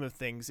grand scheme of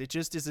things. It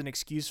just is an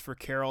excuse for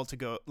Carol to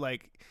go,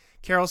 like,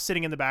 Carol's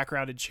sitting in the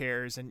background in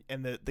chairs, and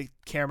the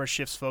camera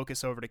shifts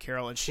focus over to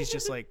Carol, and she's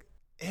just like,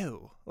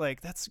 ew,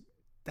 like, that's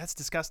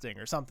disgusting,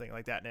 or something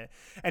like that.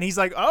 And he's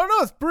like, oh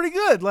no, it's pretty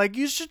good. Like,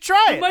 you should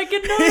try it. I might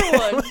get another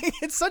one. Like,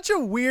 it's such a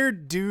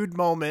weird dude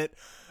moment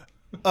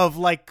of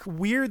like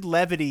weird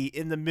levity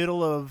in the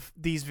middle of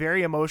these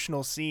very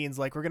emotional scenes.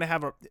 Like, we're going to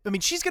have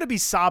she's going to be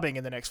sobbing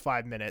in the next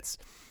 5 minutes.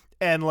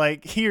 And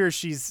like, here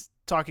she's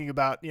talking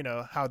about,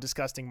 how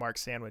disgusting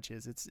Mark's sandwich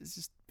is.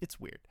 It's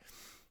weird.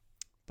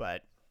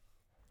 But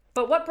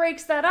what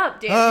breaks that up,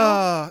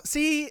 Daniel?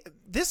 See,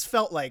 this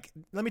felt like,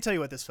 let me tell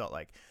you what this felt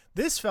like.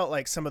 This felt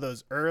like some of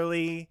those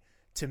early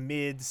to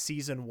mid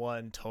season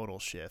 1 total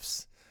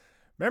shifts.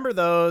 Remember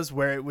those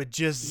where it would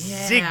just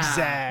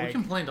zigzag? We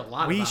complained a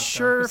lot about We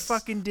sure those.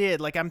 fucking did.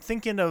 Like, I'm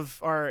thinking of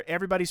our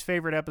everybody's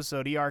favorite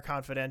episode, ER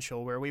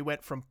Confidential, where we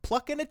went from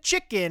plucking a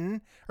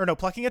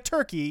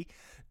turkey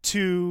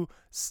to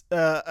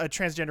a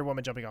transgender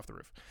woman jumping off the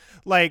roof.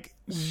 Like,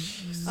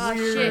 shit,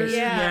 yeah.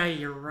 Yeah,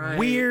 you're right.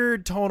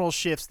 Weird tonal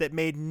shifts that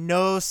made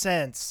no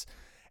sense.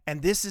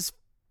 And this is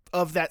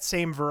of that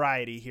same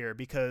variety here,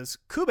 because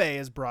Kube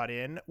is brought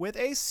in with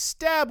a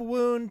stab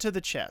wound to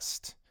the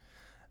chest.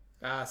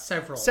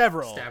 Several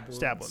stab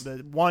wounds.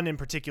 The one in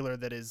particular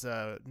that is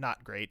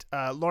not great.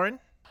 Lauren?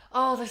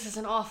 Oh, this is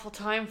an awful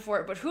time for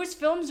it. But whose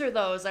films are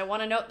those? I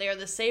want to note they are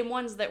the same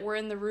ones that were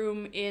in the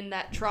room in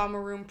that trauma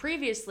room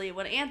previously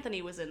when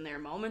Anthony was in there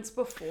moments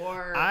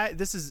before.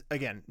 This is,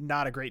 again,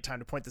 not a great time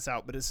to point this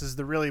out, but this is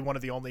really one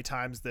of the only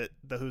times that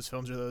the whose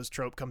films are those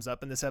trope comes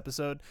up in this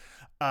episode.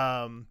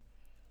 I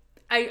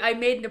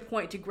made it a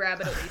point to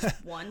grab it at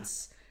least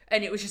once,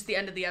 and it was just the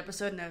end of the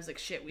episode, and I was like,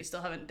 shit, we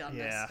still haven't done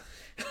this.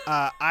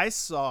 I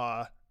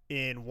saw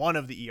in one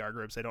of the ER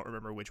groups, I don't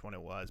remember which one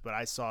it was, but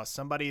I saw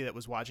somebody that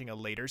was watching a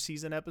later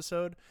season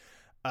episode,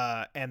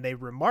 and they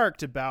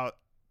remarked about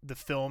the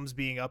films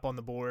being up on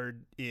the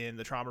board in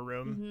the trauma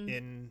room,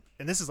 and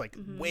this is like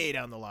way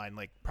down the line,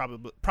 like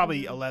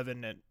probably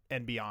 11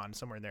 and beyond,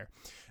 somewhere in there.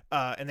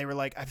 And they were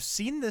like, I've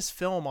seen this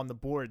film on the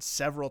board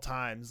several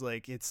times.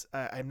 Like, it's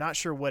I'm not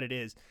sure what it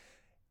is.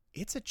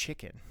 It's a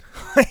chicken.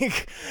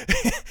 Like,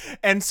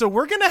 and so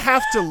we're going to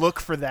have to look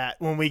for that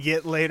when we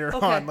get later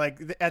on. Like,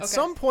 at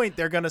some point,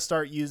 they're going to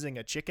start using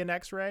a chicken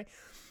x-ray.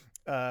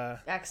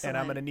 Excellent. And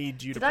I'm going to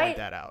need you to point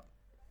that out.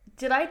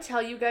 Did I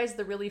tell you guys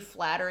the really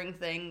flattering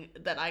thing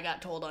that I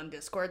got told on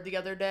Discord the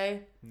other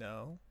day?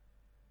 No.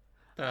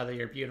 That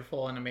you're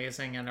beautiful and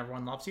amazing and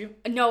everyone loves you?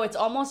 No, it's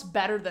almost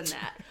better than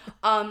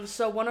that.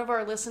 So one of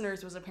our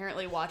listeners was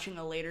apparently watching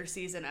a later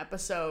season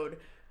episode,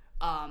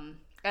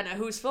 and a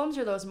Whose Films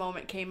Are Those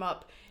moment came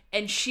up,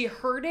 and she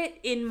heard it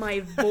in my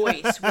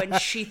voice when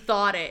she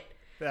thought it.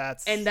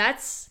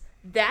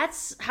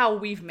 That's how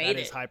we've made it.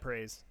 That is high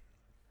praise.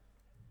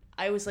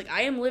 I was like,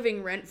 I am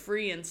living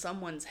rent-free in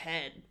someone's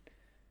head.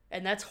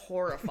 And that's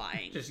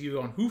horrifying. Just you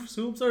going, whose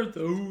films are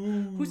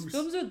those? Whose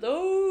films are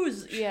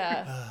those?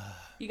 Yeah.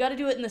 You got to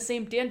do it in the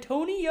same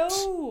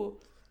D'Antonio.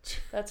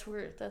 That's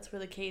where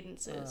the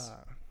cadence is.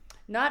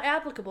 Not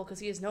applicable because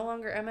he is no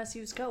longer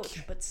MSU's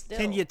coach, but still.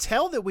 Can you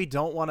tell that we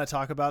don't want to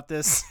talk about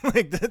this?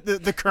 Like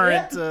the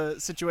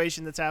current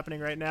situation that's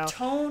happening right now?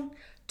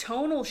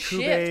 Tonal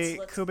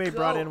shifts. Kube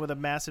brought in with a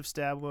massive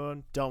stab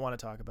wound. Don't want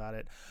to talk about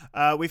it.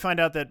 We find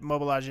out that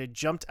Mobilaje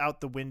jumped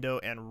out the window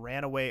and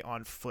ran away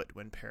on foot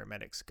when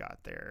paramedics got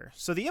there.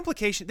 So the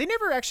implication, they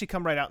never actually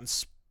come right out and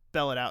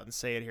spell it out and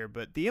say it here,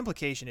 but the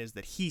implication is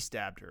that he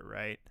stabbed her,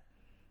 right?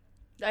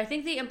 I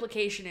think the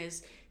implication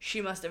is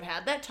she must have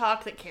had that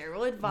talk that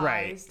Carol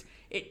advised. Right.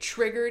 It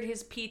triggered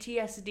his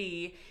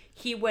PTSD.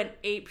 He went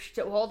ape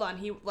shit. Hold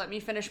on. Let me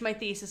finish my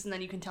thesis and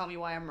then you can tell me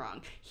why I'm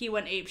wrong. He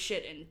went ape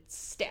shit and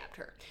stabbed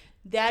her.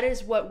 That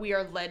is what we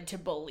are led to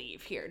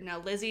believe here. Now,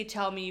 Lizzie,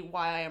 tell me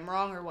why I am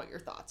wrong or what your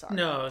thoughts are.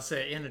 No, so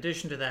in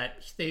addition to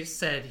that, they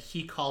said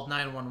he called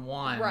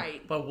 911,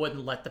 right, but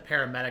wouldn't let the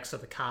paramedics or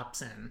the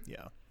cops in.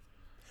 Yeah.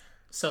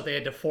 So they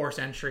had to force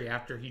entry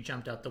after he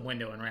jumped out the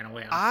window and ran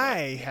away on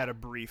I had a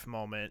brief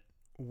moment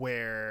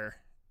where,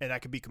 and I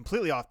could be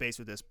completely off base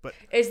with this, but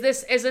is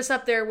this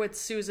up there with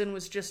Susan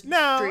was just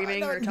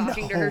dreaming or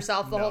talking to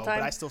herself the whole time?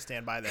 But I still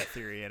stand by that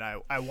theory, and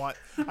I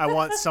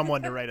want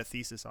someone to write a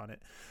thesis on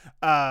it.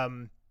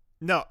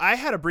 No, I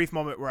had a brief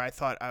moment where I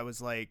thought, I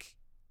was like,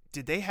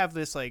 did they have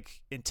this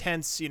like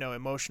intense,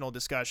 emotional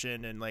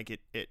discussion, and like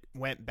it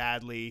went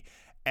badly,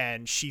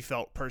 and she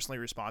felt personally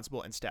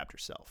responsible and stabbed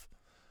herself?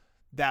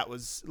 That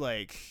was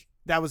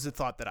the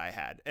thought that I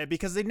had,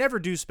 because they never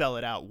do spell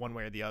it out one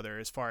way or the other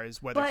as far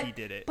as whether he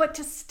did it. But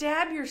to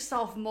stab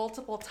yourself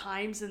multiple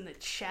times in the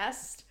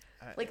chest,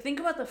 like think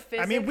about the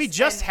physics. I mean, we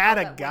just had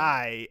a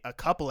guy a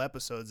couple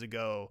episodes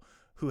ago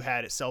who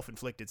had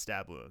self-inflicted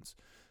stab wounds.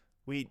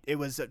 It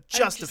was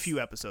just a few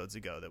episodes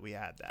ago that we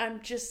had that.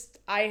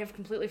 I have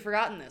completely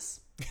forgotten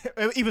this.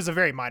 He was a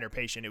very minor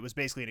patient. It was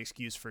basically an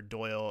excuse for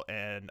Doyle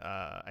and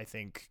I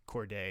think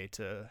Corday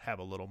to have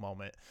a little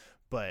moment,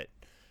 but.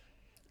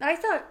 I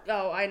thought,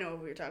 I know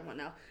what we were talking about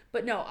now.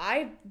 But no,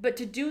 but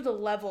to do the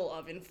level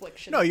of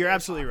infliction. No, you're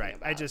absolutely right.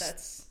 About, I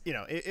just,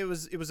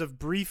 it was a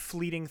brief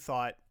fleeting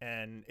thought,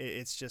 and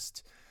it's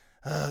just,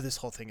 this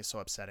whole thing is so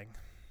upsetting.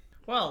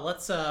 Well,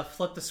 let's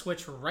flip the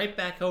switch right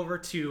back over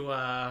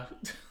to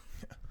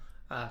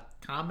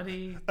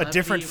comedy. A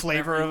different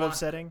flavor of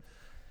upsetting.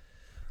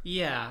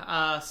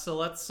 Yeah, so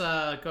let's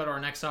go to our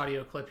next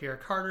audio clip here.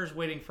 Carter's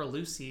waiting for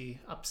Lucy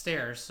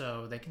upstairs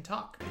so they can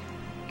talk.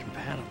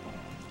 Compatible.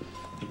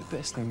 The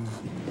best thing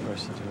for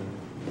us to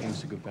do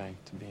is to go back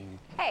to being...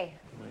 Hey.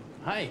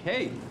 Hi,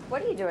 hey.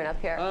 What are you doing up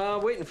here?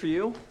 Waiting for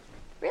you.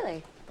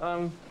 Really?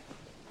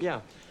 Yeah.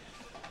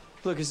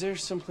 Look, is there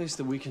someplace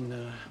that we can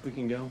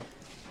go?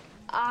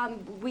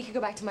 We could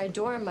go back to my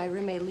dorm. My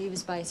roommate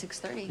leaves by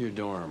 6:30. Your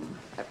dorm.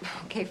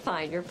 Okay,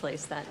 fine. Your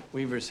place, then.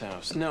 Weaver's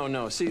house.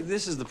 No. See,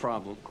 this is the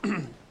problem.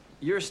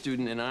 You're a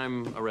student and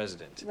I'm a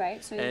resident.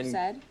 Right, so you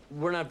said?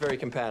 We're not very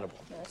compatible.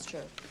 That's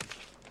true.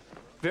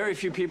 Very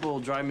few people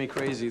drive me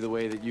crazy the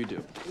way that you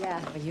do.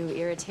 Yeah, you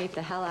irritate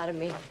the hell out of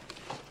me.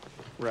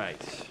 Right.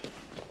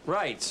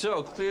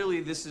 So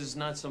clearly this is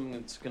not something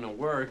that's going to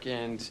work,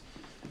 and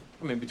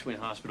I mean, between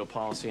hospital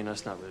policy and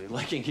us not really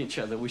liking each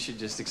other, we should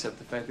just accept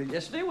the fact that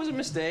yesterday was a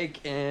mistake,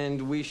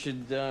 and we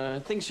should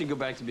things should go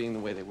back to being the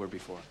way they were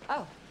before.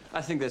 Oh.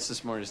 I think that's the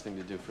smartest thing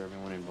to do for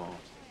everyone involved.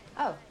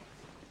 Oh.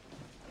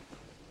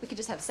 We could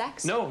just have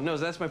sex? No,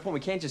 that's my point. We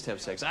can't just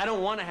have sex. I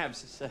don't want to have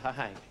sex.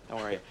 Hi, how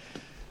are you?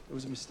 It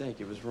was a mistake.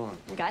 It was wrong.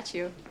 Got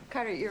you.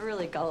 Carter, you're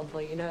really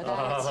gullible, you know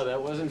that? Oh,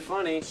 that wasn't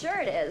funny.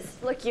 Sure it is.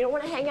 Look, you don't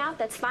want to hang out?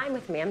 That's fine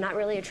with me. I'm not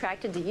really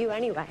attracted to you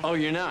anyway. Oh,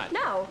 you're not?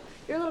 No.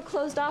 You're a little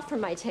closed off for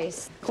my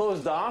taste.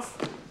 Closed off?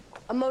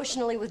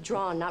 Emotionally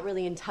withdrawn, not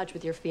really in touch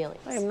with your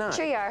feelings. I am not.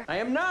 Sure you are. I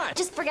am not.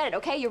 Just forget it,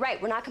 okay? You're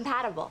right. We're not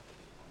compatible.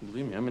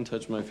 Believe me, I'm in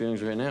touch with my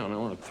feelings right now, and I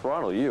want to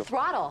throttle you.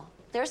 Throttle?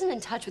 There's an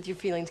in touch with your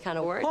feelings kind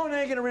of word. Oh, now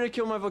you're going to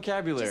ridicule my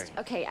vocabulary.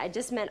 Okay, I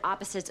just meant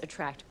opposites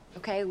attract.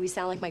 Okay, we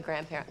sound like my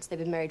grandparents. They've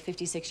been married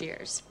 56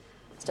 years.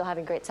 Still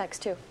having great sex,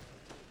 too.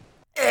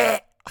 I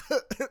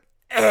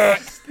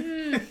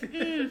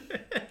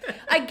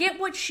get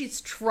what she's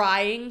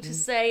trying to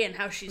say and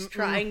how she's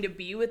trying to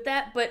be with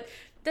that, but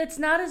that's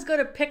not as good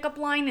a pickup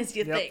line as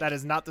you think. That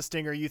is not the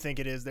stinger you think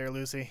it is there,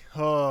 Lucy.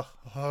 Oh,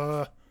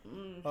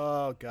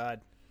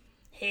 God.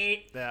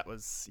 Hate. That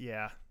was,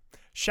 yeah.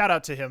 Shout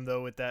out to him,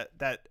 though, with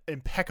that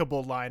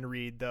impeccable line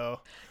read,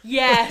 though.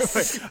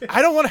 Yes.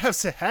 I don't want to have to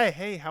say,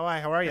 hey, how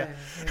are you?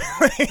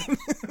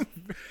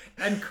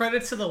 And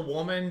credit to the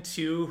woman,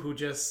 too, who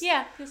just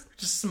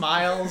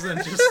smiles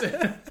and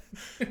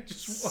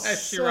just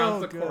flashes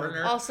around the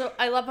corner. Also,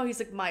 I love how he's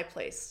like, my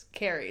place,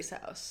 Carrie's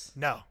house.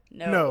 No.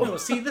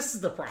 See, this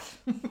is the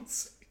problem.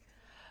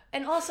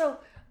 And also,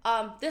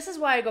 This is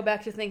why I go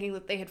back to thinking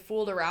that they had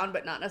fooled around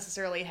but not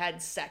necessarily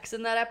had sex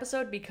in that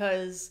episode,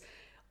 because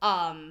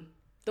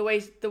the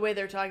way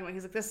they're talking about,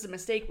 he's like, this is a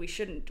mistake, we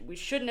shouldn't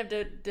have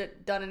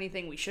done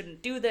anything, we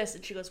shouldn't do this,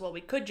 and she goes, well,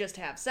 we could just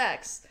have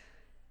sex.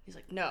 He's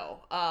like,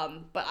 no.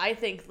 But I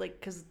think, like,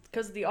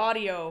 because the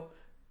audio,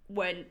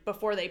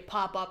 before they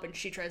pop up and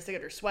she tries to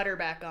get her sweater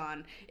back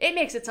on, it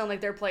makes it sound like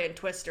they're playing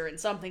Twister and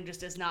something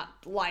just is not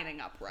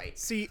lining up right.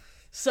 See,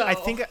 so I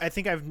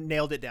think I've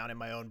nailed it down in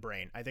my own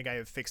brain. I think I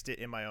have fixed it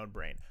in my own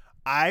brain.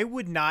 I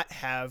would not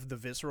have the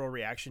visceral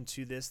reaction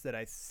to this that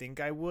I think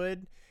I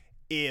would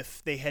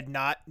if they had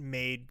not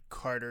made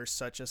Carter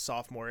such a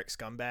sophomoric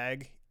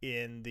scumbag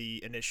in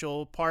the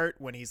initial part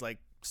when he's like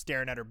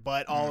staring at her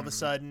butt all of a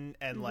sudden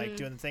and like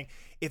doing the thing.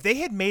 If they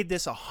had made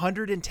this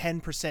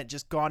 110%,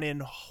 just gone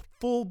in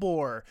full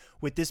bore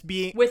with this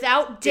being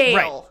without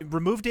Dale, right,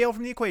 remove Dale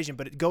from the equation,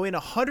 but go in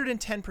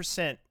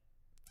 110%,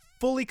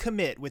 fully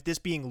commit with this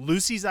being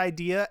Lucy's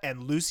idea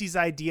and Lucy's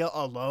idea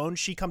alone.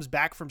 She comes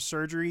back from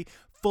surgery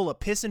full of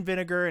piss and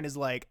vinegar and is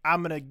like,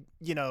 I'm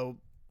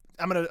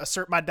gonna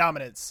assert my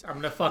dominance. I'm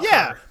gonna fuck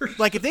her.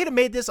 Like, if they'd have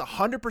made this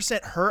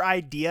 100% her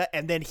idea,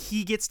 and then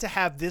he gets to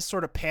have this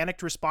sort of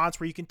panicked response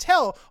where you can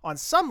tell on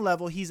some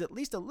level he's at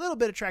least a little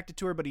bit attracted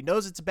to her, but he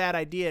knows it's a bad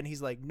idea, and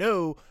he's like,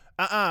 no,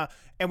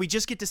 and we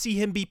just get to see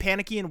him be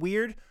panicky and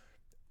weird,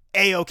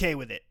 A-okay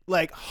with it.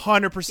 Like,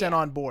 100%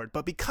 on board.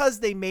 But because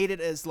they made it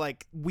as,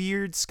 like,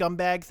 weird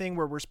scumbag thing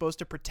where we're supposed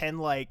to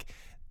pretend like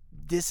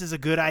this is a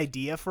good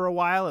idea for a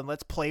while and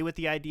let's play with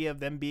the idea of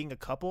them being a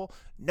couple.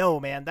 No,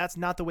 man, that's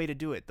not the way to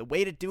do it. The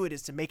way to do it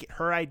is to make it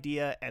her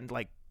idea and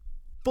like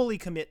fully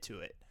commit to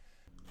it.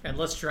 And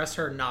let's dress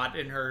her not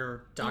in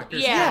her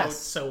doctor's coat,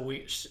 so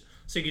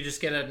you could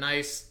just get a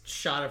nice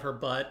shot of her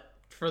butt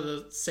for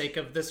the sake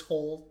of this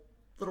whole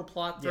little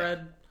plot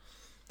thread.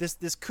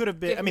 This could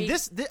have been.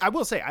 This I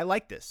will say I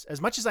like this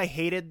as much as I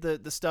hated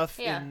the stuff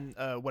in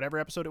whatever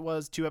episode it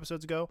was 2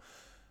 episodes ago.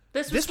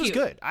 This was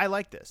good. I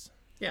like this.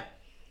 Yeah.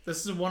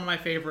 This is one of my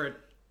favorite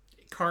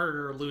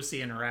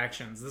Carter-Lucy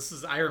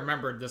interactions. I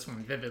remembered this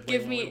one vividly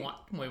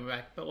when we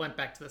went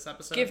back to this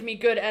episode. Give me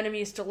good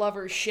enemies to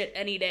lovers shit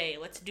any day.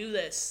 Let's do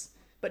this,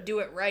 but do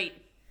it right.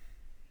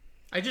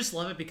 I just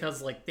love it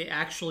because like they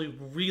actually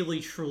really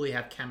truly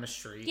have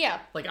chemistry. Yeah.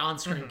 Like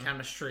on-screen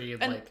chemistry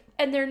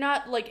and they're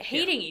not like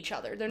hating each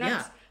other. They're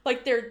not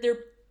like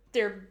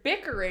they're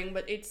bickering,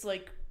 but it's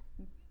like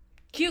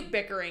cute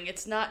bickering.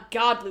 It's not,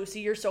 God,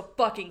 Lucy, you're so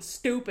fucking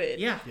stupid.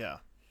 Yeah. Yeah.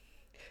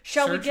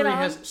 Shall we get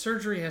on?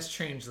 Surgery has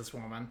changed this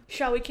woman.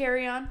 Shall we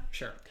carry on?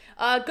 Sure.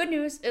 Good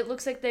news. It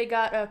looks like they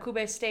got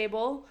Kube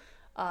stable.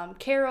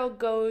 Carol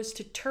goes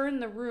to turn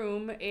the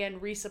room and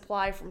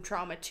resupply from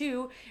Trauma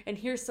 2, and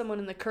here's someone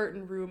in the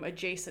curtain room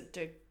adjacent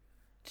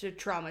to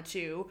Trauma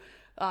 2.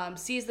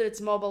 Sees that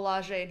it's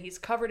Mobilaje, and he's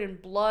covered in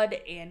blood,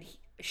 and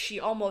she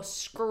almost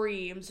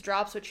screams,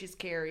 drops what she's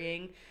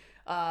carrying,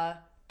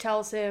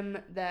 tells him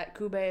that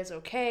Kube is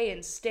okay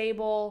and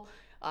stable.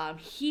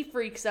 He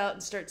freaks out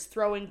and starts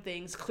throwing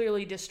things,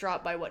 clearly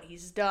distraught by what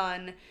he's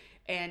done.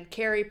 And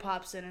Carrie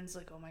pops in and is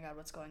like, oh my God,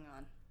 what's going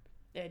on?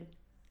 And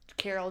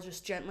Carol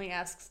just gently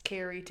asks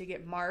Carrie to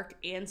get Mark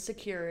and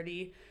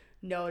security,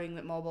 noting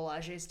that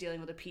Mobilaje is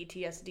dealing with a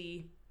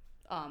PTSD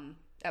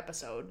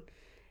episode.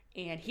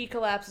 And he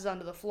collapses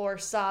onto the floor,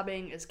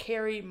 sobbing as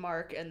Carrie,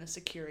 Mark, and the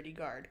security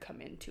guard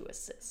come in to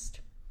assist.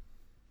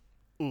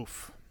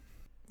 Oof.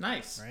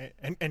 Nice. Right.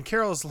 And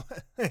Carol's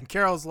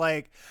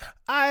like,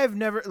 I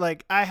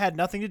had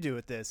nothing to do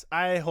with this.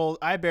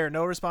 I bear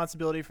no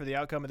responsibility for the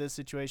outcome of this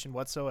situation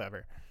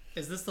whatsoever.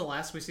 Is this the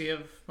last we see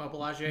of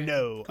Mobilaje?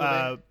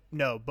 No.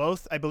 No,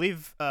 both. I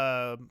believe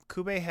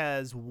Kube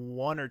has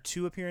 1 or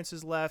 2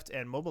 appearances left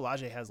and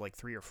Mobilaje has like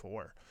 3 or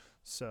 4.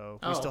 So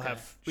we still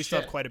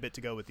have quite a bit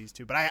to go with these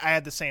two. But I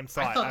had the same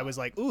thought. I was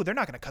like, ooh, they're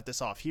not going to cut this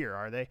off here,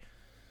 are they?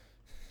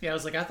 Yeah, I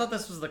was like, I thought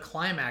this was the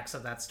climax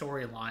of that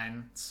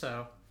storyline.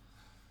 So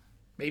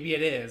maybe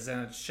it is,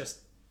 and it's just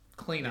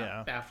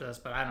cleanup after this,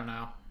 but I don't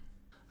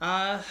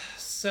know.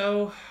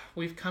 So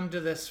we've come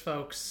to this,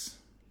 folks.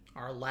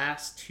 Our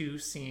last 2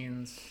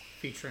 scenes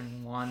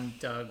featuring one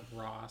Doug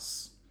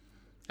Ross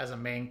as a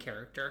main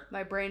character.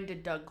 My brain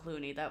did Doug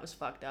Clooney. That was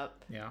fucked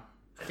up. Yeah.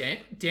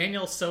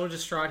 Daniel's so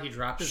distraught he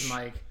dropped his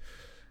mic.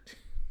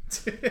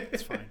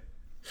 It's fine.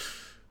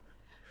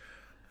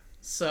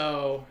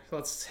 So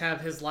let's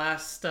have his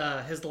last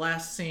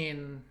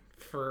scene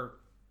for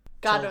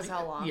God knows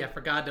how long. Yeah,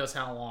 for God knows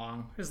how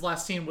long. His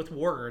last scene with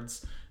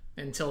words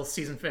until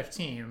season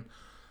 15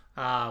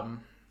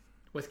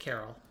 with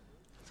Carol.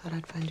 Thought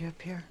I'd find you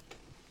up here.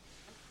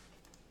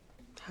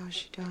 How is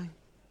she doing?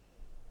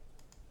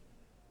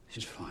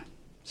 She's fine.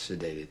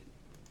 Sedated.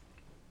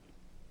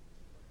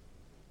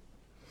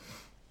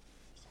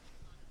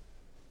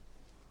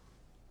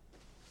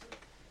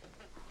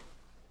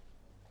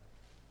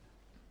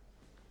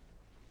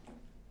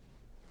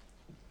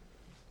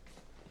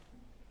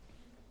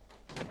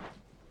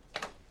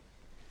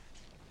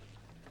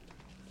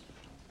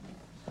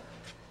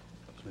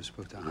 I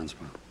spoke to Ansma.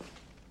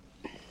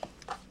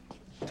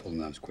 Told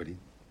him I was quitting.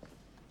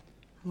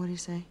 What do you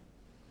say?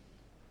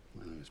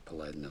 was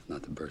polite enough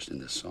not to burst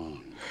into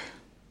song.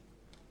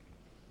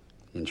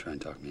 He didn't try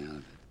and talk me out of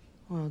it.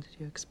 Well, did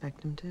you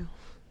expect him to?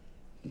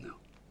 No.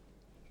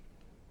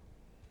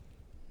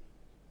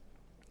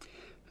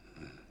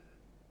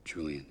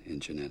 Julian in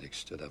genetics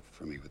stood up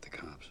for me with the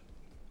cops.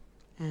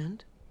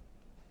 And?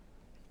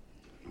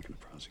 I'm not going to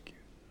prosecute.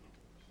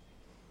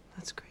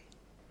 That's great.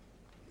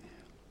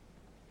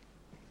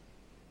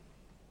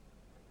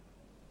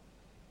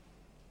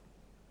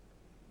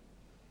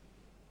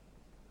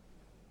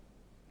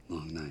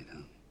 Long night,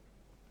 huh?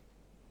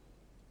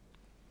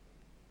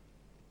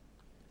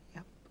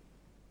 Yep.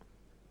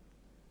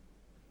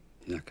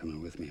 You're not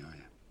coming with me, are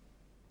you?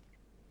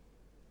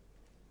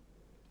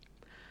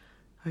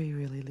 Are you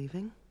really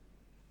leaving?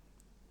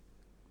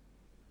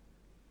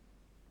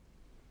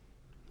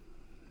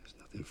 There's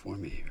nothing for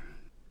me here.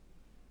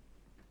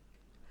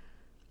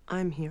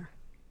 I'm here.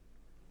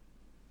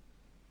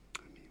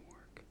 I mean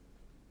work.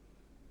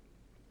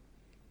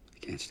 I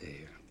can't stay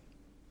here.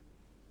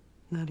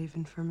 Not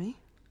even for me?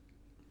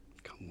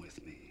 Come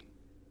with me.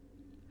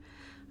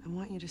 I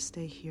want you to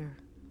stay here.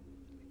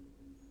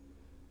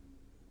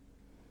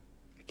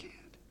 I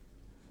can't.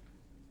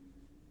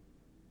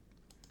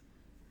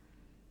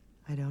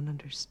 I don't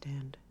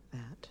understand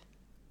that.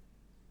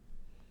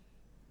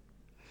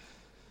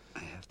 I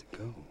have to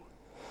go,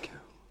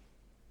 Carol.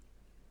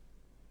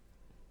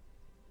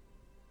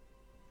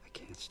 I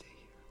can't stay here.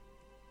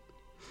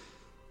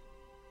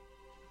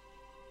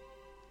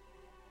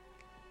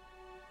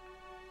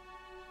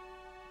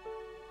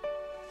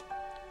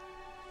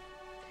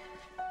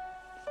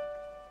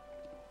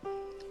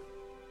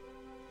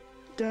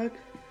 Doug?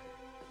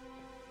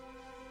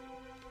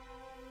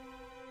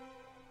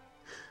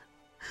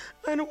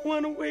 I don't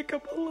want to wake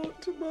up alone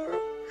tomorrow.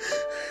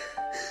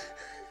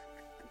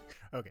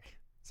 Okay,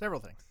 several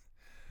things.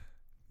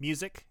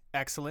 Music,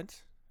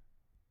 excellent.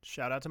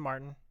 Shout out to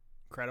Martin.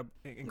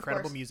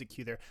 Incredible music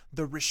cue there.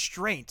 The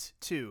restraint,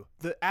 too.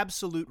 The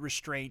absolute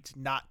restraint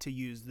not to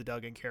use the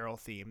Doug and Carol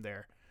theme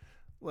there.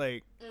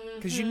 Like,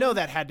 because you know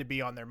that had to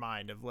be on their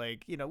mind of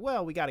like, you know,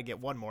 well, we got to get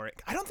one more.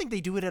 I don't think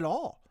they do it at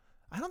all.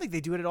 I don't think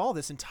they do it at all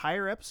this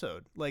entire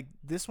episode. Like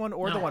this one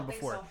or the one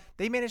before. So.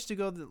 They managed to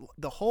go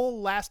the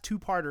whole last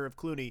two-parter of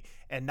Clooney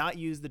and not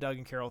use the Doug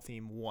and Carol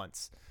theme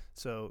once.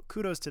 So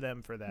kudos to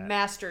them for that.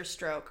 Master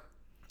stroke.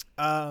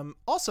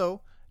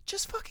 Also,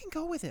 just fucking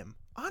go with him.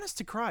 Honest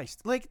to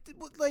Christ. Like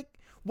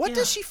what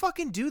does she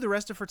fucking do the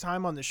rest of her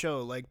time on the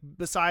show? Like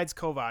besides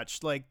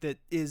Kovacs, like that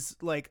is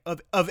like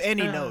of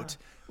any note.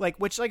 Like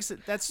which like I said,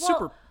 that's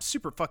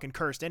super fucking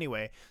cursed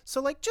anyway. So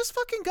like just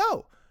fucking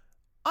go.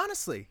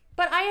 Honestly.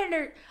 But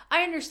I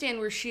understand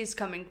where she's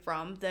coming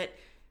from, that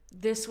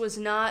this was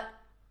not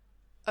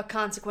a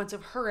consequence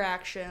of her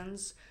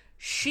actions.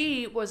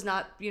 She was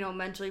not,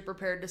 mentally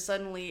prepared to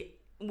suddenly,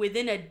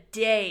 within a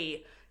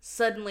day,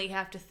 suddenly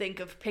have to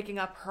think of picking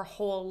up her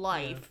whole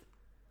life.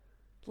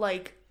 Yeah.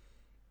 Like,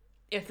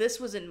 if this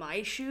was in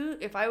my shoe,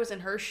 if I was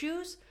in her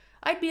shoes,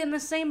 I'd be in the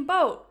same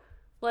boat.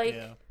 Like...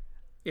 Yeah.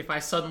 If I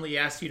suddenly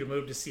asked you to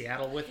move to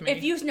Seattle with me,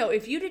 if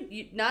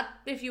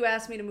you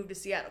asked me to move to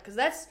Seattle, because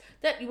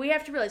that we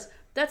have to realize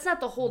that's not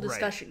the whole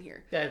discussion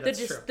here. Yeah,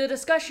 that's true. The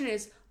discussion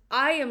is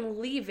I am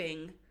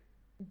leaving.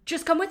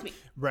 Just come with me.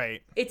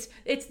 Right. It's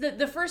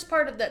the first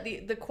part of that.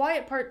 The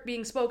quiet part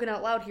being spoken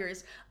out loud here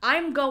is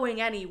I'm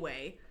going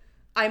anyway.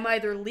 I'm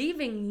either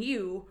leaving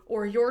you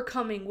or you're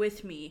coming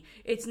with me.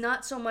 It's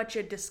not so much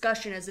a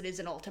discussion as it is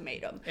an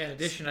ultimatum. In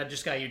addition, I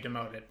just got you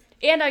demoted.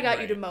 And I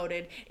got you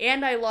demoted.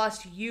 And I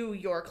lost you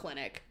your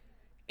clinic.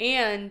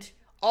 And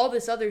all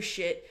this other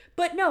shit.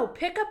 But no,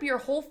 pick up your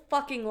whole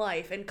fucking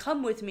life and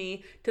come with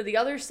me to the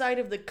other side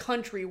of the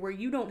country where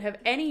you don't have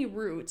any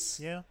roots.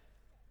 Yeah.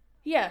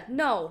 Yeah,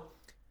 no.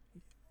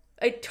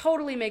 It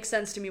totally makes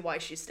sense to me why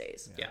she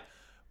stays. Yeah.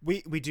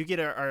 We do get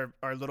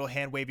our little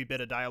hand-wavy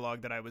bit of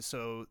dialogue that I was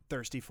so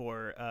thirsty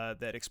for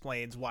that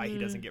explains why he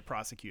doesn't get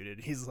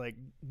prosecuted. He's like,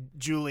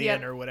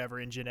 Julian or whatever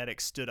in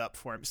genetics stood up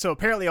for him. So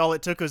apparently all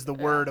it took was the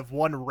word of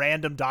one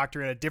random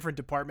doctor in a different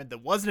department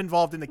that wasn't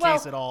involved in the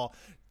case at all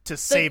to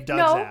save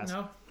Doug's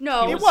ass.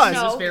 No. It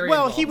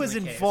was. He was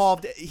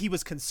involved. He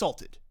was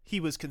consulted.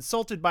 He was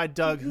consulted by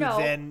Doug, who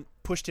then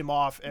pushed him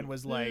off and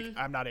was like,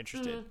 I'm not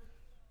interested.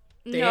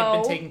 They had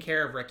been taking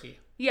care of Ricky.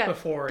 Yeah,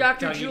 before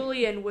Dr.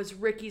 Julian was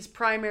Ricky's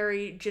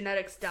primary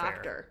genetics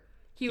doctor. Fair.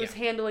 He was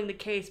handling the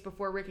case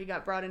before Ricky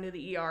got brought into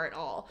the ER at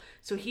all.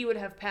 So he would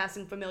have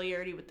passing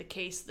familiarity with the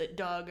case that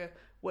Doug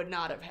would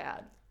not have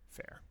had.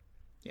 Fair.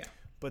 Yeah.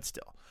 But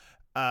still.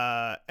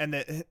 And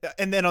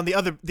then on the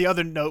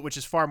other note, which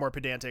is far more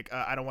pedantic,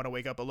 I don't want to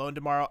wake up alone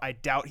tomorrow. I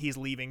doubt he's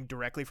leaving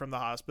directly from the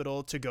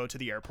hospital to go to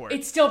the airport.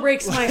 It still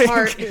breaks my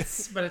heart. It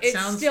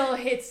still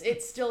hits.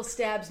 It still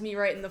stabs me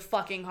right in the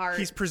fucking heart.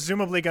 He's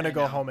presumably going to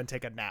go home and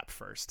take a nap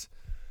first.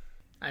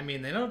 I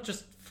mean, they don't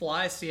just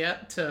fly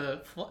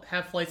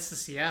have flights to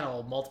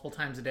Seattle multiple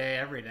times a day,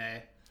 every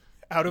day.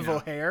 Out of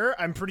O'Hare?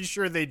 I'm pretty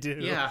sure they do.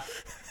 Yeah.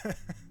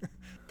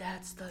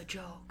 That's the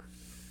joke.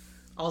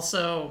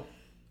 Also,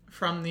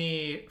 from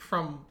the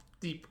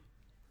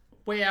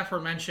way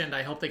aforementioned,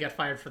 I hope they get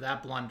fired for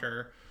that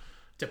blunder,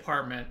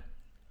 department,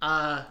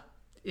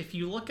 if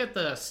you look at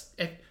the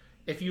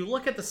if you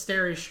look at the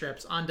steri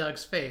strips on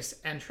Doug's face,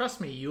 and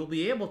trust me, you'll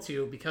be able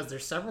to, because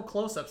there's several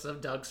close-ups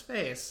of Doug's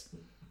face.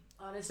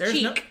 On his There's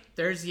cheek.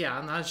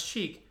 On his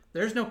cheek.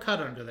 There's no cut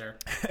under there.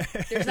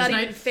 There's not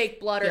even fake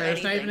blood or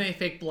anything. There's not even any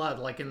fake blood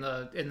like in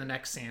the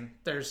next scene.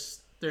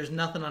 There's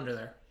nothing under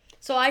there.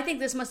 So I think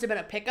this must have been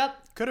a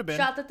pickup Could have been.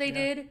 shot that they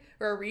did,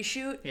 or a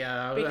reshoot.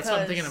 Yeah, that's what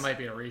I'm thinking. It might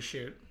be a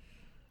reshoot.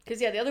 Because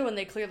the other one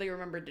they clearly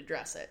remembered to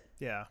dress it.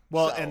 Yeah.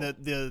 Well, and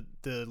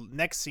the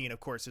next scene, of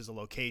course, is a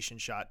location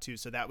shot too.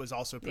 So that was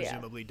also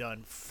presumably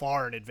done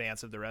far in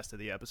advance of the rest of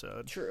the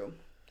episode. True.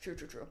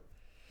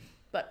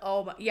 But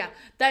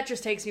that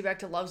just takes me back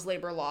to Love's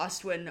Labor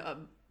Lost when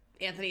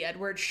Anthony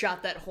Edwards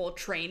shot that whole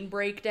train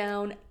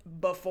breakdown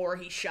before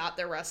he shot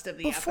the rest of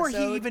the episode. Before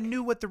he even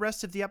knew what the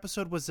rest of the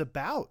episode was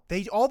about.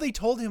 All they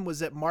told him was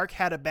that Mark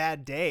had a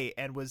bad day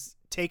and was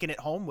taking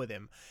it home with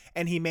him,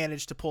 and he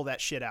managed to pull that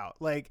shit out.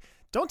 Like,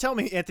 don't tell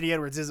me Anthony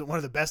Edwards isn't one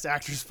of the best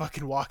actors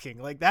fucking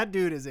walking. Like, that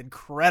dude is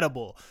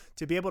incredible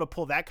to be able to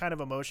pull that kind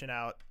of emotion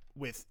out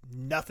with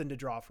nothing to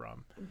draw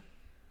from.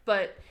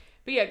 But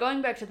yeah,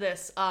 going back to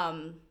this,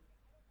 I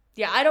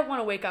don't want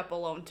to wake up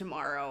alone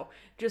tomorrow.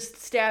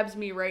 Just stabs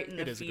me right in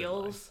the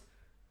feels.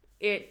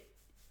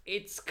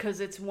 It's because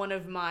it's one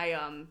of my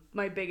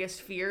my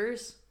biggest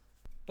fears.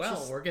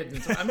 Well, we're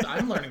getting.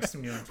 I'm learning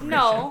some new information.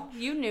 No,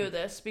 you knew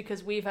this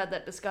because we've had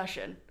that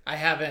discussion. I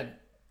haven't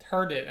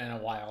heard it in a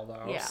while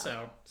though.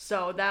 Yeah.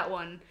 So that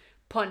one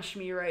punched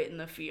me right in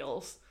the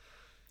feels.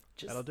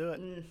 That'll do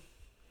it.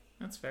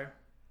 That's fair.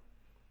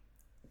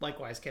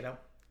 Likewise, kiddo.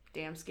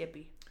 Damn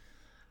Skippy.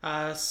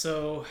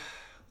 So,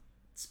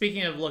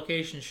 speaking of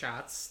location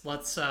shots,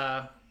 let's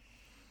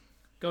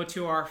go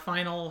to our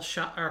final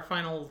shot, our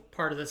final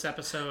part of this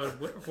episode.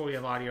 Before we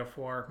have audio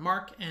for,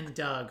 Mark and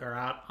Doug are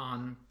out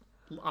on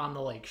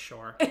the lake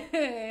shore.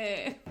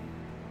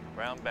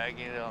 Brown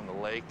bagging it on the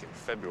lake in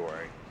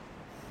February.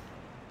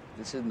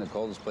 This isn't the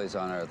coldest place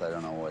on earth. I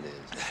don't know what is.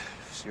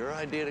 It's your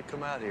idea to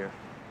come out here.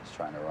 Just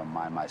trying to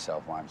remind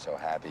myself why I'm so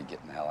happy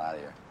getting the hell out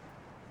of here.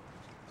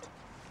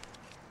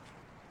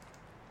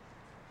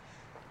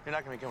 You're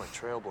not going to become a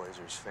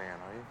Trailblazers fan,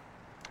 are you?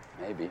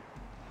 Maybe.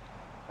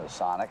 The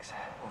Sonics.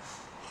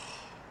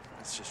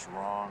 That's just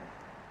wrong.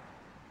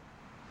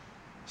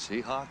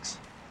 Seahawks?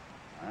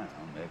 I don't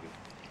know, maybe.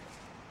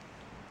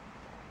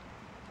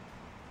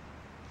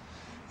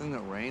 Doesn't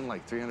it rain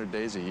like 300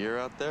 days a year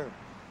out there?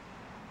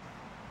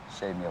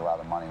 Saved me a lot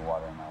of money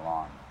watering my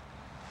lawn.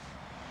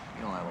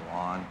 You don't have a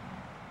lawn.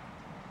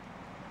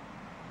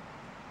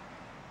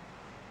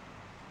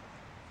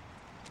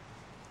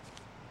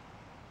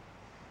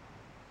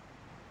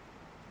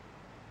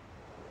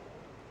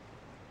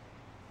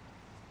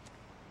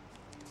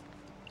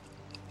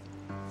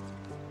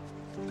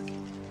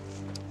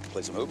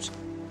 Play some hoops?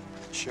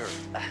 Sure.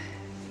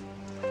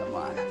 Come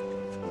on.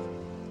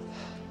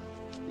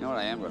 You know what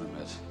I am going to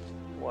miss?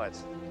 What?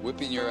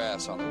 Whipping your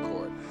ass on the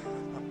court.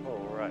 Oh,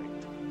 right. I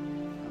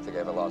don't think I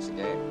ever lost a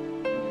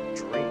game.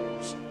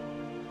 Dreams.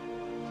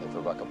 Play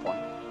for $1 a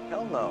point.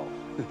 Hell no.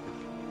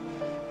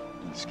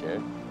 You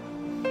scared?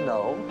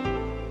 No.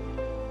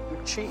 You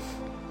cheat.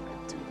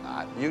 I do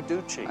not. You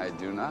do cheat. I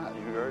do not.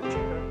 You're a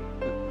cheater.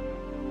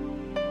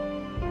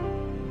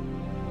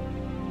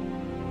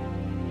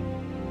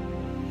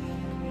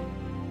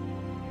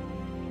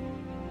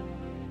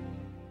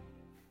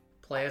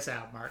 Play us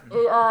out, Martin.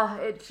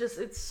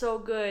 It's so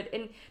good.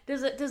 And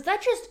does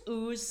that just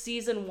ooze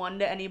season 1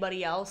 to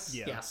anybody else?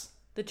 Yeah. Yes.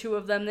 The two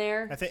of them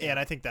there? I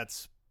think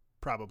that's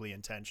probably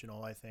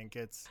intentional. I think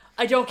it's.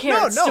 I don't care.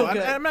 No, it's still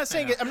good. I'm not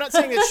saying I'm not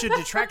saying it should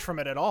detract from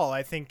it at all.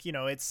 I think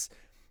it's.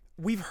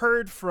 We've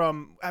heard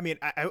from. I mean,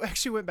 I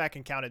actually went back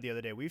and counted the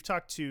other day. We've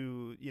talked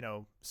to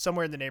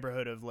somewhere in the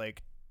neighborhood of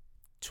like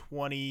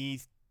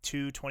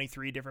 22,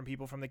 23 different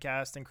people from the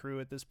cast and crew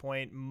at this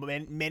point.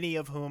 Many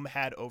of whom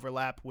had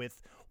overlap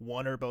with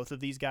one or both of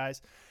these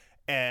guys.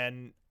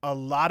 And a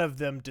lot of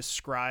them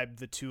described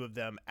the two of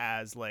them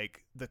as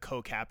like the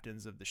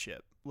co-captains of the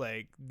ship.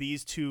 Like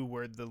these two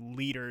were the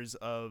leaders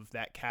of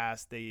that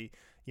cast. They,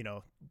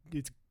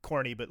 it's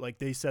corny, but like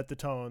they set the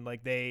tone.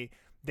 Like they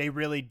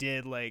really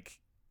did like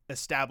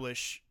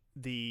establish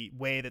the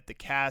way that the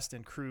cast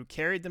and crew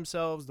carried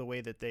themselves, the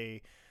way that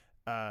they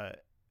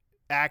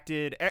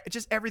acted,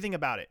 just everything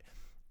about it.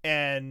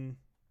 And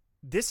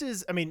this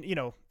is, I mean,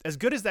 as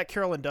good as that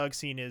Carol and Doug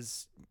scene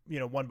is,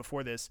 one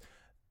before this,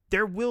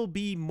 there will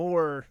be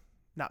more,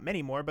 not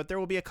many more, but there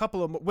will be a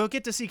couple of, we'll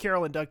get to see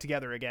Carol and Doug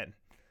together again.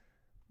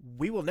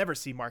 We will never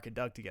see Mark and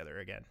Doug together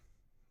again.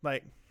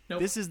 Like,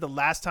 nope. This is the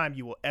last time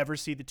you will ever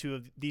see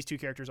these two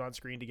characters on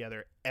screen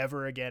together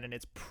ever again. And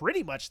it's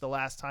pretty much the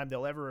last time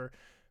they'll ever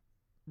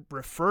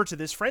refer to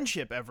this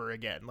friendship ever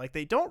again. Like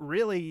they don't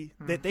really,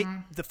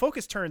 the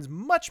focus turns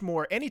much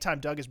more. Anytime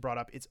Doug is brought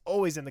up, it's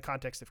always in the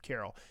context of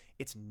Carol.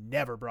 It's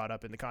never brought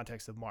up in the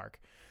context of Mark.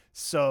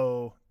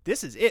 So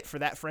this is it for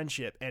that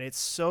friendship. And it's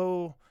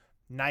so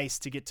nice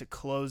to get to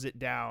close it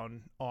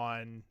down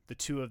on the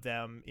two of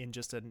them in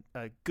just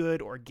a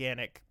good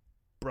organic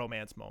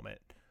bromance moment.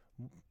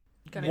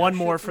 One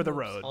more for the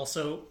road.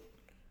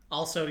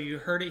 Also, you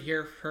heard it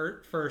here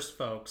first,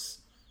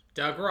 folks.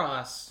 Doug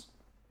Ross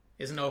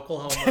is an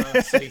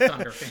Oklahoma City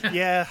Thunder fan.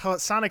 Yeah,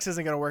 Sonics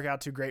isn't going to work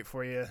out too great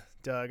for you,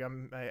 Doug.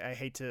 I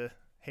hate to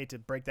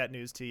break that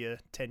news to you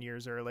 10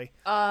 years early.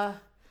 I'm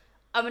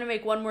going to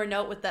make one more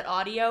note with that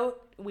audio.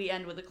 We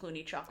end with a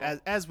Clooney chuckle.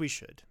 As we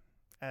should.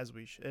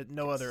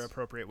 No other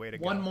appropriate way to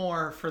go. One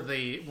more for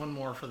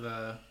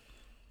the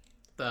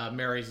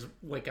Mary's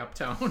wake up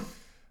tone.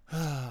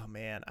 Oh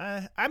man,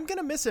 I'm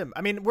gonna miss him.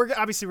 I mean, we're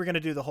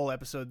gonna do the whole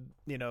episode,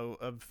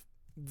 of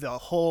the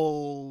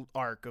whole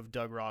arc of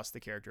Doug Ross, the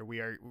character.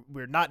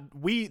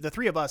 The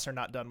three of us are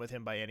not done with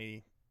him by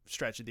any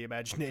stretch of the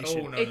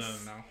imagination. Oh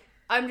no.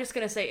 I'm just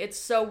gonna say it's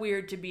so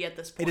weird to be at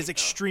this point. It is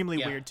extremely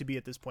weird to be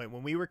at this point.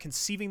 When we were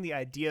conceiving the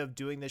idea of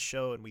doing this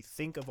show, and we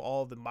think of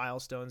all the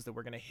milestones that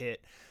we're gonna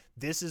hit,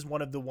 this is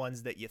one of the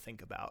ones that you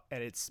think about.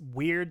 And it's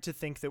weird to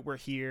think that we're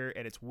here,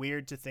 and it's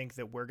weird to think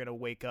that we're gonna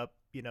wake up,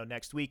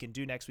 next week and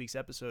do next week's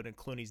episode, and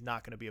Clooney's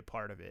not gonna be a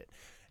part of it.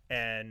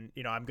 And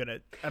I'm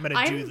gonna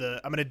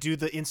do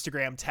the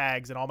Instagram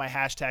tags, and all my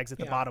hashtags at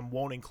the bottom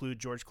won't include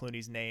George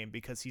Clooney's name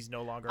because he's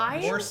no longer on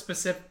the show.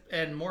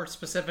 More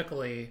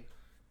specifically,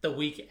 the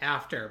week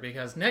after,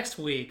 because next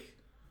week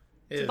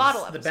is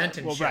the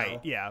Benton show. Right,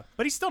 yeah,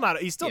 but he's still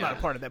not a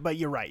part of that. But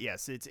you're right.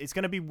 Yes, it's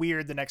gonna be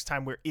weird the next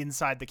time we're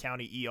inside the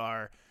county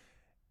ER,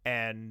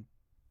 and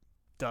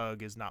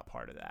Doug is not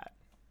part of that.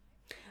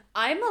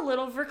 I'm a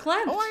little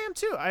verklempt. Oh, I am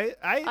too.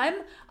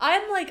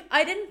 I'm like,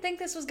 I didn't think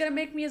this was gonna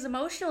make me as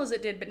emotional as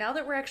it did, but now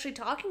that we're actually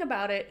talking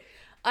about it,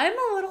 I'm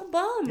a little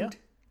bummed.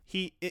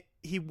 Yeah.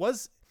 He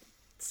was,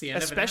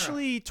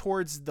 especially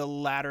towards the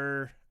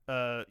latter,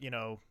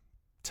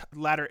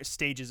 latter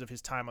stages of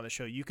his time on the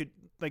show. You could,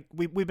 like,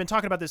 we've been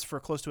talking about this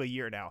for close to a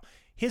year now.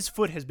 His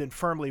foot has been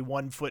firmly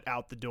 1 foot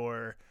out the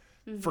door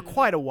for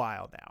quite a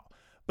while now.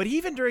 But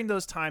even during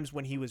those times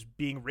when he was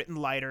being written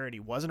lighter and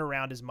he wasn't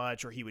around as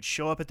much, or he would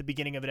show up at the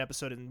beginning of an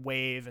episode and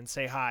wave and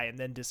say hi and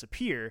then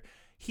disappear,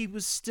 he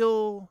was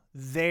still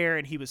there,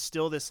 and he was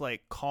still this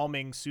like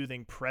calming,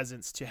 soothing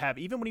presence to have,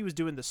 even when he was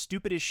doing the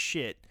stupidest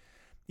shit.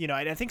 And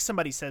I think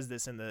somebody says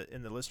this in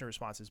the listener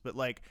responses, but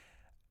like,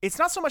 it's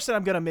not so much that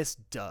I'm going to miss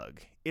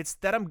Doug. It's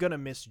that I'm going to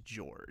miss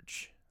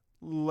George.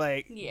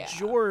 Like,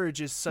 George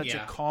is such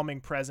a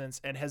calming presence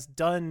and has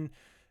done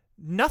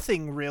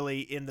nothing really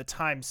in the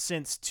time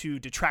since to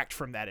detract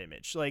from that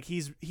image. Like,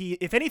 he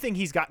if anything,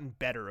 he's gotten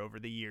better over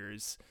the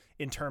years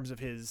in terms of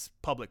his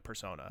public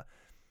persona,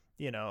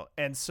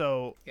 and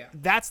so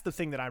that's the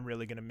thing that I'm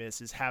really going to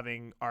miss, is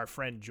having our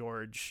friend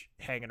George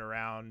hanging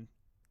around,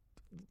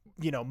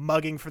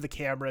 mugging for the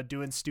camera,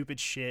 doing stupid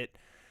shit,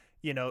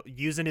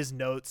 using his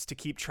notes to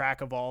keep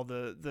track of all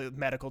the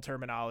medical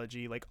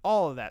terminology, like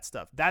all of that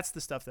stuff. That's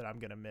the stuff that I'm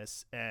going to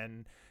miss.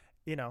 And,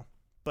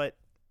 but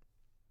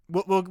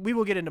we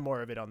will get into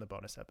more of it on the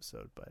bonus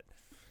episode.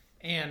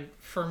 And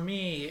for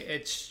me,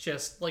 it's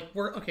just like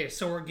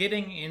we're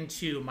getting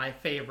into my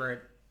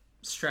favorite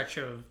stretch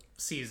of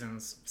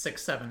seasons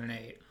 6, 7, and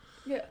 8.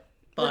 Yeah.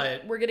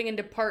 But we're getting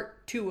into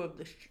part 2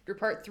 of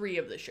part 3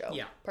 of the show.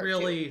 Yeah. Part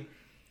really. 2.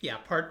 Yeah.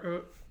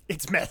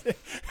 It's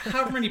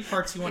however many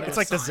parts you want to It's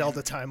like the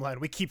Zelda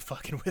timeline. We keep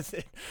fucking with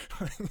it.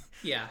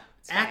 Yeah.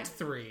 Act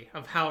 3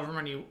 of however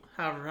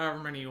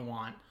many you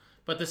want.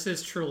 But this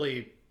is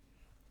truly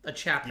a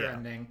chapter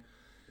ending.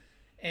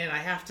 And I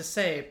have to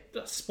say,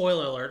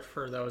 spoiler alert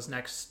for those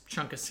next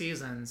chunk of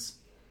seasons,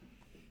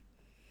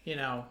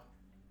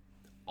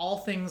 all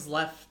things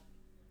left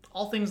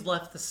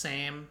the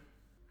same.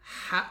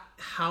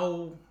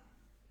 How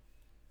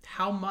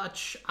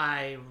much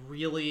I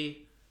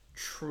really,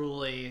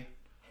 truly,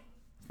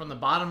 from the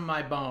bottom of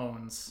my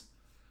bones,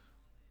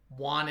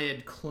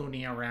 wanted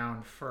Clooney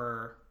around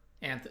for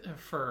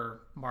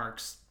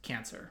Mark's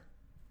cancer.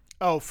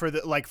 Oh, for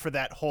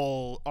that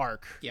whole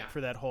arc. Yeah.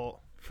 For that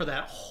whole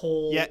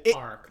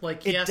arc.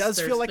 Like, it does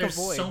feel like a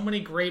void. There's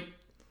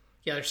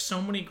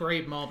so many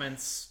great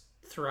moments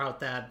throughout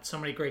that. So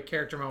many great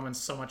character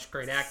moments. So much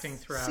great acting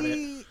throughout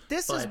it.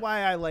 This is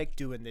why I like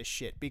doing this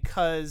shit,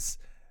 because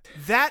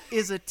that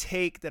is a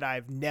take that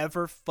I've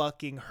never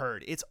fucking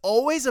heard. It's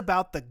always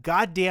about the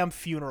goddamn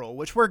funeral,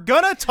 which we're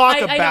gonna talk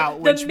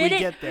about once we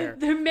get there.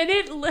 The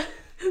minute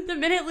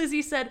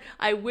Lizzie said,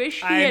 "I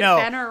wish he had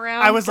been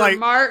around for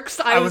Mark's,"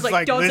 I was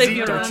like, "Don't Lizzie, say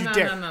funeral." don't you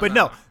dare! But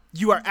no,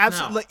 you are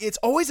absolutely. It's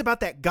always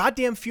about that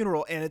goddamn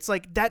funeral, and it's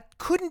like that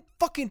couldn't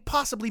fucking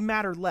possibly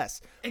matter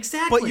less.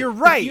 Exactly. But you're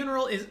right. The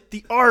funeral is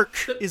the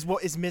arc is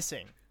what is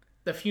missing.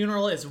 The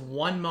funeral is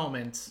one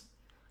moment,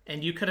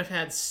 and you could have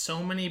had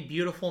so many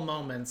beautiful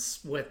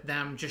moments with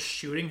them just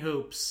shooting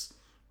hoops,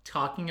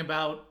 talking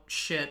about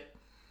shit,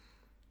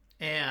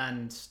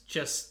 and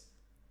just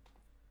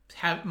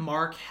have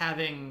Mark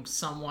having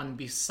someone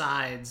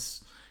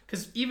besides,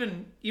 because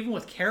even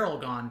with Carol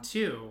gone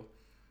too,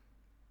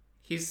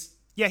 he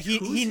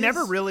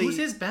never really. Who's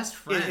his best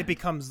friend? It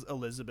becomes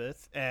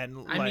Elizabeth, and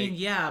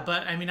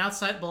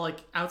outside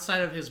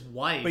of his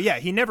wife. But yeah,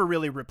 he never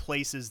really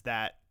replaces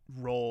that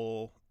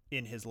role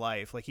in his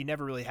life. Like, he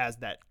never really has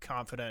that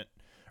confidant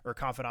or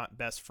confidant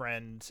best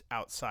friend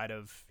outside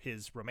of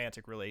his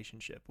romantic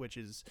relationship, which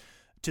is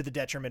to the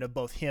detriment of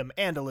both him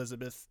and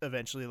Elizabeth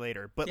eventually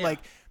later. But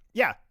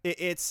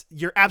it's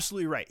you're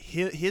absolutely right.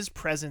 His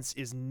presence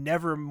is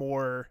never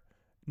more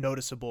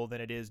noticeable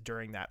than it is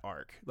during that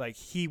arc. Like,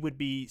 he would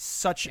be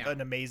such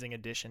an amazing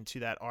addition to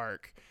that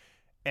arc.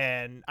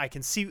 And I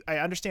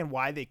understand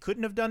why they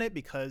couldn't have done it,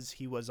 because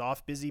he was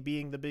off busy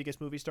being the biggest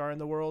movie star in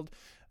the world.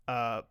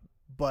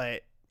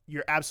 But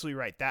you're absolutely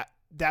right.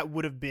 That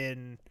would have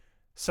been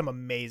some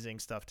amazing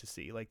stuff to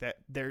see. Like that,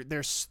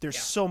 there's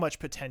so much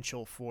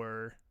potential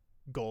for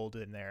gold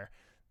in there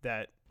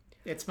that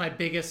it's my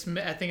biggest.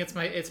 I think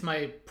it's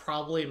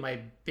probably my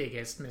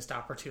biggest missed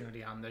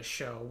opportunity on this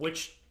show,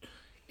 which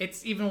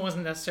it's even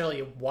wasn't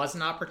necessarily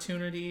an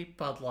opportunity,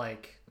 but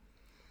like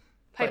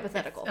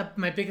hypothetical.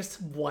 My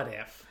biggest what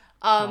if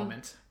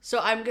moment. So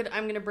I'm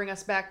gonna bring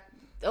us back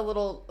a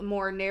little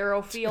more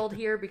narrow field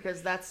here,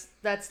 because that's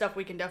stuff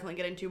we can definitely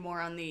get into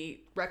more on the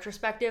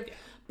retrospective. Yeah.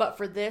 But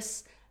for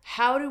this,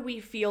 how do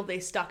we feel they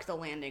stuck the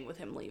landing with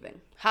him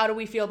leaving? How do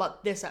we feel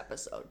about this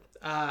episode?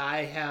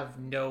 I have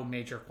no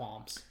major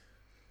qualms.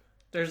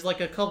 There's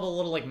like a couple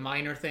little like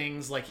minor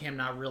things, like him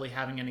not really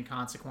having any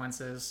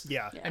consequences.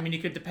 Yeah. I mean,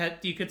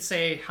 you could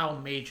say how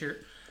major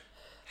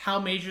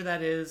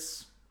that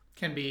is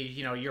can be,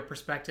 your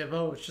perspective.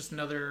 Oh, it's just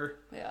another.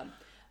 Yeah.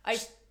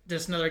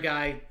 Just another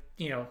guy.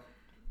 You know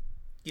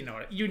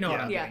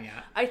what I'm getting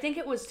at. I think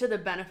it was to the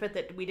benefit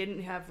that we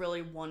didn't have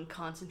really one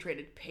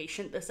concentrated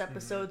patient this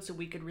episode, so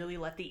we could really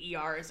let the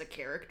ER as a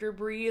character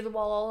breathe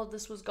while all of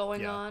this was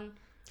going on.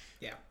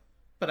 Yeah.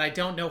 But I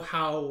don't know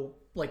how,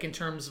 like, in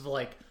terms of,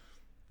 like,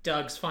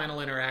 Doug's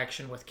final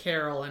interaction with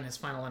Carol and his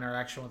final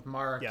interaction with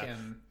Mark. Yeah.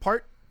 And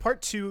Part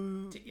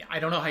 2... I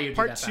don't know how you do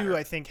that Part 2,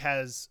 I think,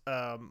 has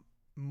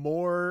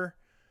more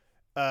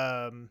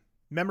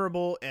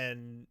memorable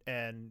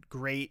and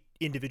great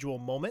individual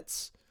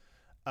moments.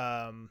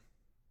 And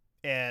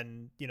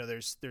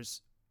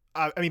there's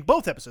I mean,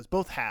 both episodes,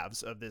 both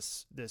halves of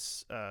this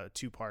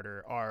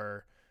two-parter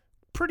are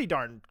pretty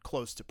darn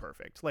close to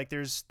perfect. Like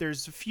there's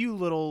a few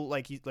little,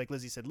 like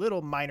Lizzie said,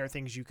 little minor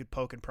things you could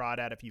poke and prod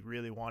at if you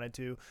really wanted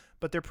to,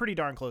 but they're pretty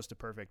darn close to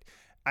perfect.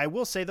 I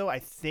will say though, I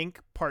think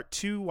part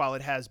 2, while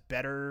it has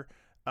better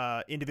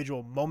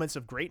individual moments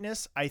of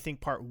greatness, I think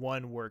part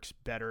 1 works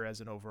better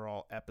as an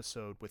overall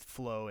episode with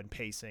flow and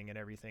pacing and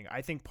everything.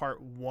 I think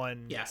part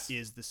 1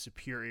 is the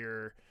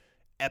superior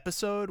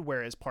episode,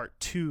 whereas part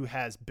 2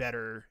 has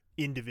better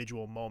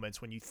individual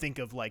moments. When you think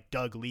of like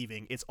Doug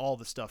leaving, it's all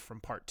the stuff from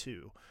part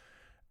 2.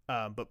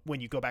 But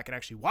when you go back and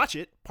actually watch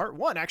it, part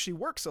 1 actually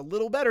works a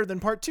little better than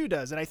part 2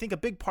 does. And I think a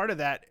big part of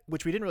that,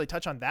 which we didn't really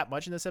touch on that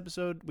much in this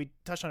episode, we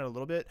touched on it a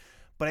little bit,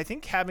 but I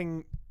think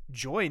having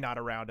Joy not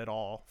around at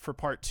all for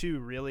part 2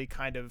 really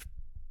kind of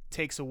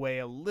takes away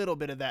a little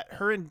bit of that.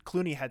 Her and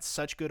Clooney had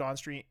such good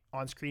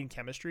on-screen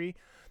chemistry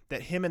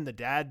that him and the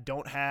dad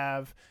don't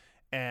have.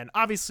 And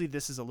obviously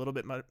this is a little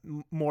bit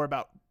more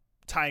about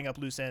tying up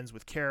loose ends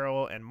with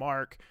Carol and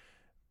Mark,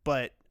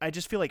 but I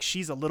just feel like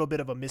she's a little bit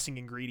of a missing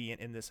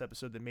ingredient in this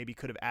episode that maybe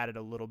could have added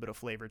a little bit of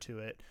flavor to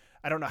it.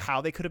 I don't know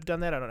how they could have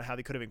done that. I don't know how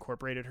they could have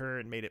incorporated her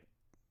and made it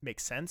make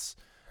sense.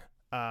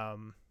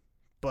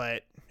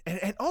 But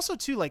and also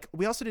too, like,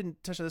 we also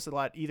didn't touch on this a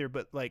lot either,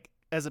 but like,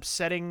 as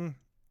upsetting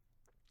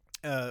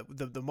the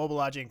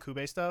Mobilaje and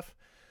Kube stuff,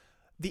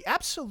 the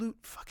absolute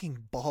fucking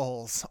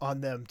balls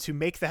on them to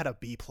make that a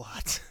B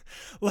plot.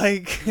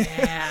 Like,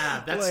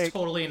 yeah, that's like,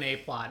 totally an A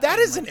plot. That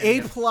is like an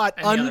A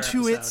plot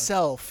unto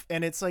itself.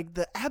 And it's like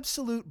the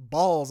absolute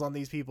balls on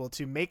these people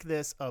to make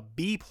this a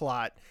B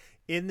plot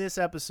in this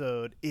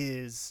episode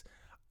is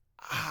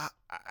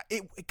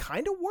it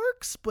kind of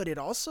works, but it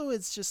also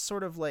is just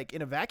sort of like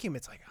in a vacuum.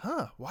 It's like,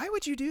 why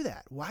would you do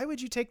that? Why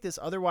would you take this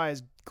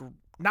otherwise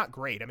not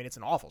great? I mean, it's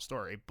an awful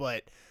story,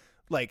 but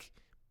like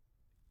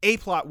a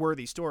plot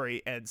worthy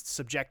story and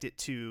subject it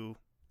to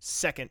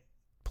second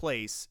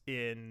place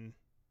in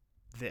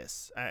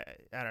this. I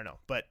don't know,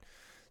 but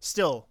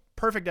still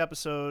perfect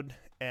episode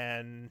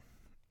and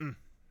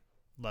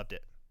loved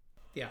it.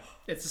 Yeah,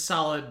 it's a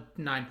solid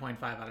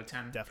 9.5 out of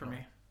 10 Definitely.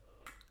 For me.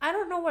 I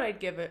don't know what I'd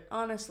give it,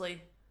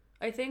 honestly.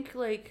 I think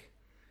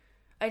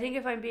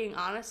if I'm being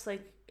honest,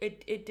 like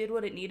it did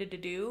what it needed to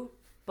do,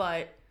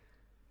 but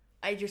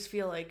I just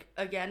feel like,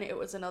 again, it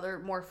was another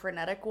more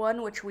frenetic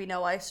one, which we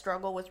know I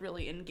struggle with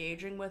really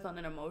engaging with on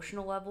an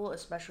emotional level,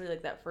 especially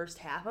like that first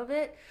half of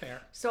it.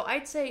 Fair. So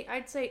I'd say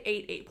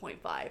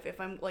 8.5. If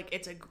I'm like,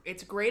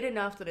 it's great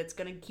enough that it's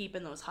gonna keep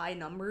in those high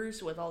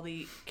numbers with all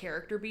the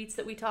character beats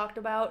that we talked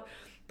about,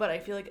 but I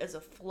feel like as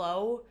a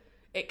flow,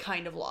 it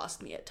kind of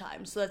lost me at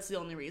times. So that's the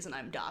only reason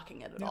I'm docking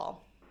it at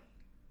all.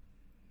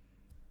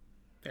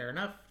 Fair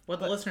enough. What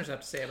do the listeners have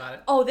to say about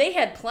it? Oh, they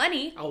had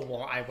plenty. Oh,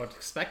 well, I would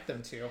expect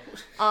them to.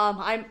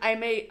 I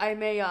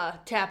may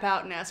tap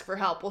out and ask for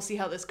help. We'll see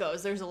how this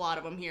goes. There's a lot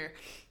of them here.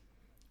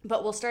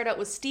 But we'll start out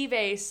with Steve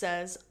A.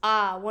 says,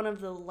 one of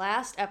the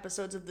last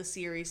episodes of the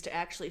series to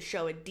actually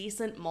show a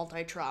decent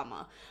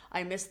multi-trauma.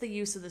 I missed the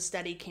use of the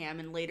Steadicam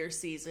in later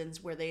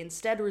seasons where they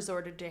instead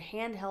resorted to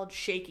handheld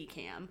shaky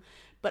cam.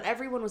 but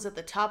everyone was at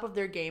the top of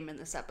their game in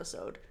this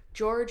episode.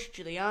 George,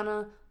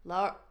 Juliana,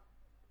 I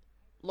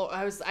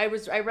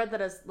read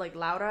that as like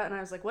Laura, and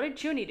I was like, what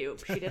did Junie do?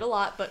 She did a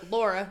lot, but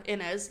Laura,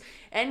 Inez,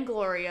 and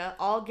Gloria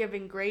all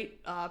giving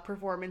great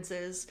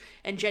performances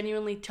and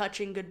genuinely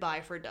touching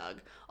goodbye for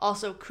Doug.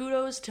 Also,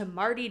 kudos to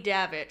Marty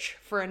Davich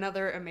for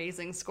another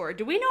amazing score.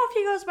 Do we know if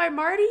he goes by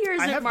Marty or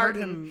is it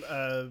Martin?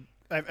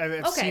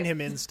 I've seen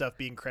him in stuff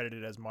being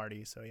credited as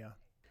Marty, so yeah.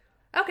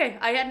 Okay,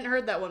 I hadn't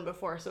heard that one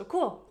before, so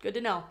cool. Good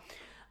to know.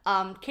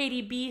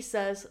 Katie B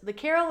says, the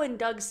Carol and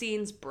Doug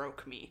scenes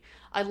broke me.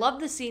 I love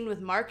the scene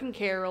with Mark and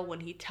Carol when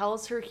he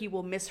tells her he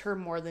will miss her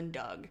more than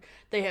Doug.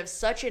 They have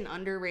such an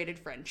underrated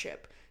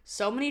friendship.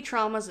 So many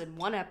traumas in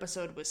one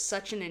episode was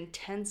such an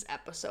intense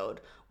episode.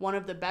 One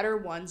of the better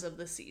ones of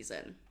the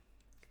season.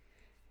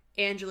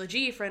 Angela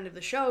G, friend of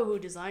the show who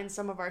designed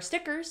some of our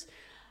stickers,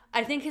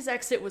 I think his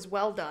exit was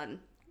well done.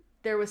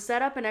 There was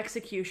setup and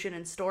execution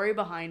and story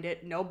behind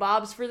it. No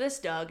bobs for this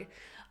Doug.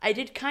 I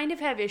did kind of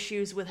have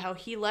issues with how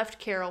he left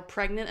Carol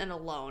pregnant and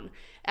alone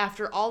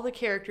after all the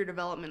character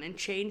development and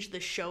changed the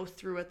show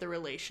through at the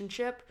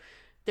relationship.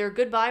 Their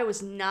goodbye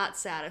was not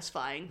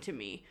satisfying to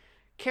me.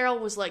 Carol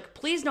was like,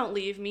 please don't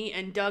leave me,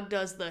 and Doug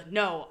does the,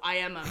 no, I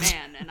am a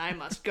man and I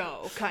must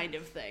go kind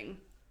of thing.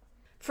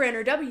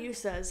 Franner W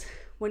says,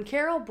 when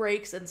Carol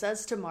breaks and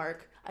says to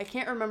Mark, I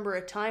can't remember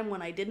a time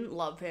when I didn't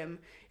love him.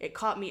 It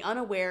caught me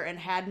unaware and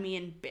had me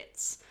in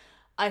bits.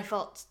 I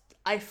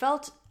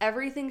felt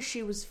everything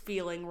she was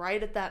feeling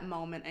right at that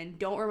moment and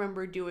don't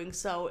remember doing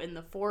so in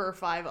the 4 or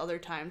 5 other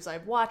times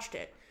I've watched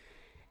it.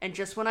 And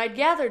just when I'd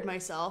gathered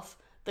myself,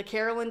 the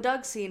Carol and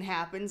Doug scene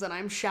happens and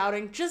I'm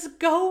shouting, just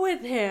go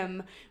with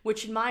him,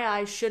 which in my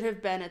eyes should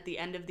have been at the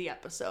end of the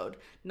episode,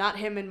 not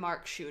him and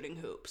Mark shooting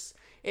hoops.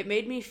 It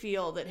made me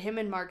feel that him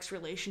and Mark's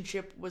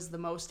relationship was the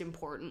most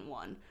important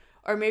one.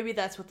 Or maybe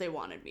that's what they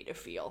wanted me to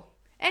feel.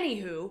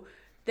 Anywho,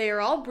 they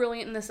are all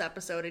brilliant in this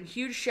episode, and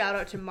huge shout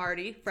out to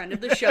Marty, friend of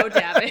the show,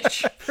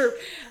 Davich.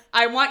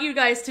 I want you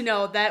guys to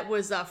know that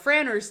was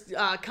Franner's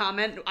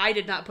comment. I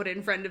did not put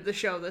in friend of the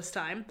show this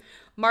time.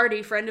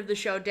 Marty, friend of the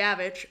show,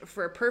 Davich,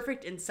 for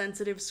perfect and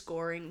sensitive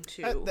scoring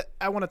too.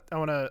 I want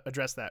to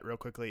address that real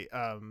quickly.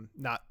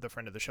 Not the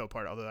friend of the show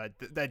part, although I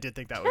did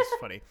think that was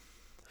funny.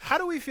 How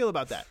do we feel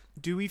about that?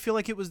 Do we feel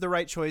like it was the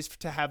right choice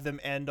to have them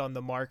end on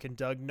the Mark and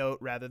Doug note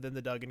rather than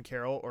the Doug and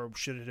Carol, or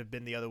should it have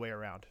been the other way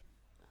around?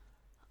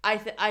 I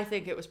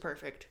think it was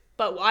perfect.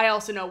 But I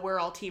also know we're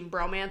all team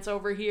bromance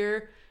over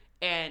here,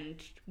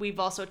 and we've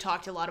also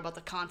talked a lot about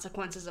the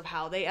consequences of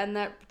how they end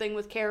that thing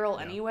with Carol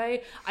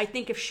anyway. I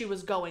think if she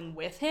was going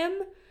with him,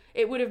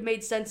 it would have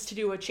made sense to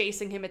do a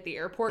chasing him at the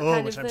airport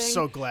kind of thing. I'm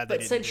so glad they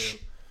didn't do.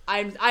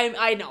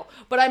 I know,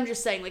 but I'm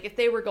just saying, like, if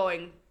they were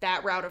going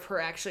that route of her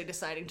actually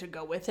deciding to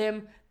go with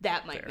him,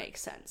 that might make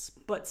sense.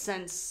 But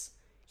since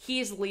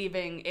he's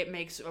leaving, it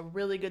makes a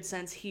really good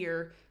sense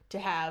here to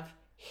have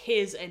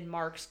his and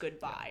Mark's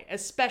goodbye,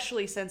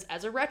 especially since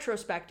as a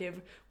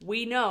retrospective,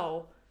 we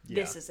know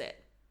this is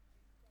it.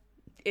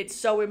 It's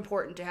so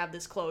important to have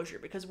this closure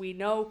because we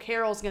know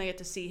Carol's going to get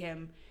to see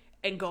him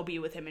and go be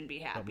with him and be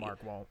happy. But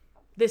Mark won't.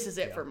 This is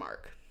it for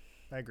Mark.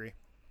 I agree.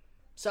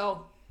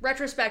 So,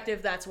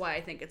 retrospective, that's why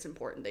I think it's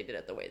important they did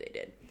it the way they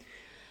did.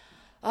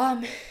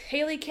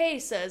 Haley K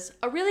says,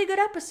 a really good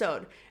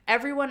episode.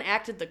 Everyone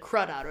acted the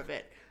crud out of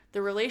it.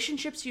 The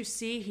relationships you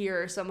see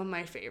here are some of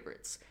my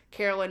favorites.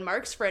 Carol and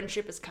Mark's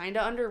friendship is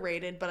kinda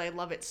underrated, but I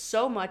love it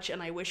so much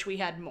and I wish we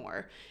had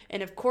more.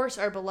 And of course,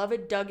 our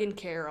beloved Doug and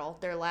Carol,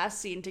 their last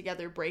scene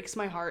together breaks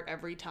my heart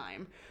every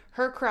time.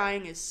 Her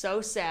crying is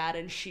so sad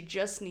and she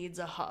just needs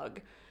a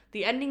hug.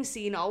 The ending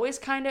scene always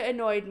kinda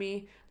annoyed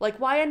me. Like,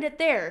 why end it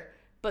there?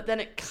 But then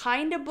it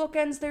kinda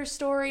bookends their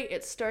story.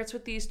 It starts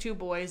with these two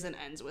boys and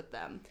ends with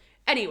them.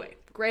 Anyway,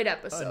 great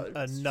episode.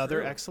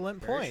 Another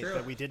excellent point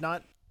that we did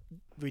not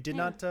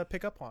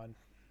pick up on.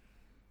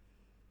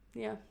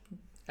 Yeah.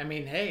 I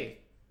mean, hey,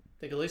 I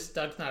think at least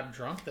Doug's not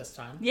drunk this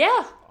time.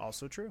 Yeah.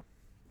 Also true.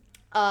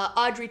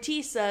 Audrey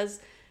T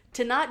says,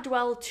 to not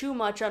dwell too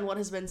much on what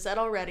has been said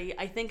already,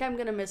 I think I'm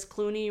going to miss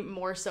Clooney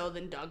more so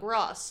than Doug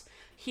Ross.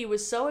 He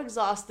was so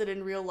exhausted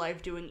in real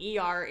life doing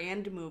ER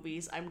and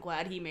movies, I'm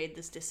glad he made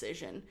this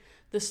decision.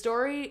 The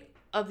story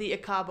of the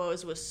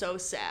Acabos was so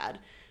sad.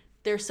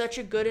 They're such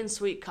a good and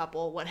sweet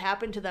couple. What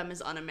happened to them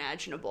is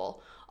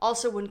unimaginable.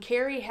 Also, when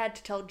Carrie had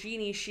to tell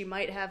Jeannie she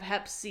might have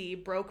Hep C,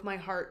 broke my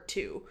heart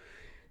too.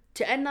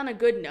 To end on a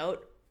good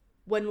note,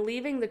 when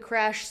leaving the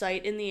crash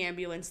site in the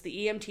ambulance,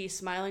 the EMT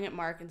smiling at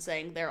Mark and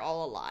saying they're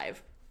all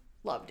alive.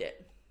 Loved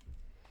it.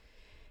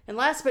 And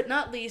last but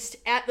not least,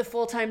 at the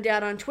Full-Time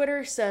Dad on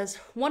Twitter says,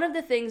 one of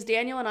the things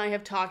Daniel and I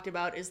have talked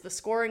about is the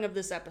scoring of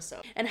this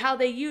episode, and how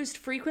they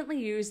frequently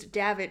used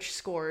Davich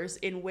scores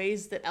in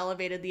ways that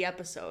elevated the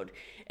episode.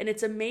 And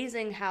it's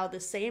amazing how the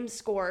same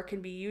score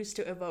can be used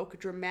to evoke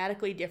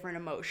dramatically different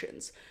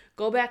emotions.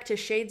 Go back to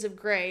Shades of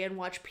Grey and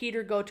watch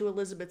Peter go to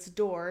Elizabeth's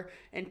door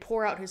and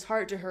pour out his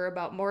heart to her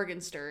about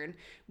Morgenstern,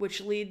 which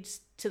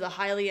leads to the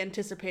highly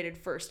anticipated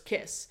first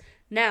kiss.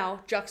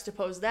 Now,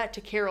 juxtapose that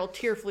to Carol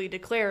tearfully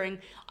declaring,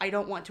 "I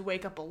don't want to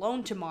wake up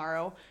alone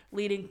tomorrow,"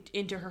 leading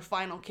into her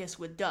final kiss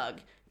with Doug.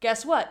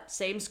 Guess what?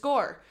 Same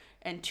score.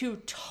 And two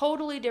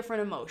totally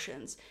different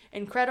emotions.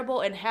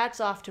 Incredible, and hats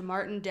off to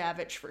Martin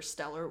Davich for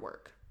stellar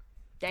work.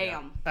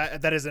 Damn. Yeah.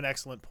 That is an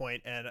excellent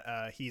point, and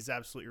he's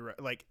absolutely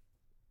right. Like,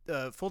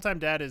 Full-Time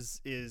Dad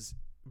is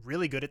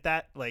really good at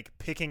that, like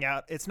picking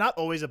out. It's not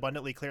always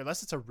abundantly clear,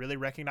 unless it's a really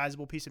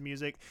recognizable piece of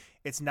music.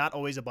 It's not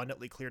always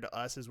abundantly clear to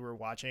us as we're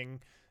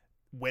watching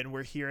when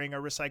we're hearing a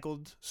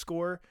recycled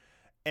score.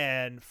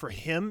 And for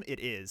him,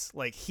 it is.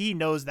 Like, he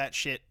knows that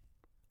shit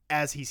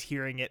as he's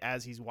hearing it,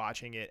 as he's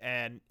watching it.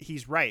 And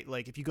he's right.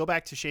 Like, if you go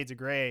back to Shades of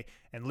Grey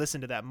and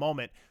listen to that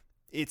moment,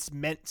 it's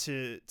meant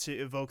to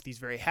evoke these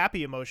very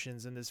happy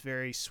emotions and this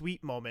very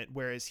sweet moment,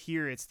 whereas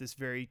here it's this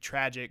very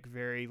tragic,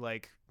 very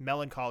like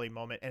melancholy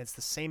moment, and it's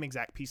the same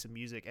exact piece of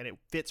music, and it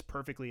fits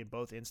perfectly in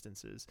both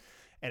instances.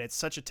 And it's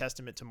such a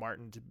testament to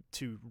Martin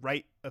to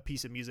write a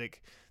piece of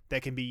music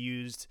that can be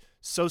used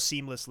so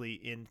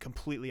seamlessly in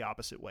completely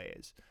opposite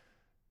ways.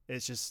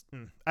 It's just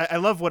I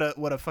love what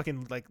a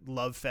fucking like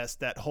love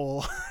fest that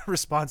whole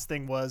response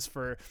thing was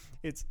for.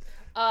 It's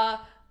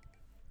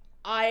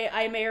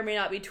I may or may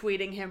not be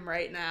tweeting him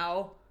right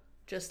now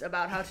just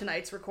about how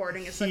tonight's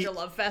recording is such a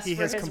love fest for his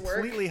work. He has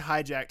completely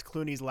hijacked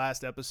Clooney's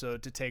last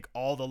episode to take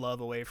all the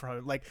love away from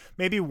him. Like,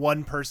 maybe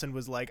one person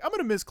was like, "I'm going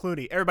to miss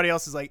Clooney." Everybody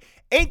else is like,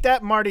 "Ain't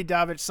that Marty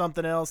Davich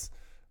something else?"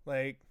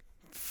 Like,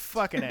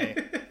 fucking A.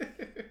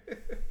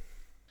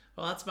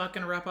 Well, that's about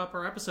going to wrap up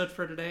our episode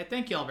for today.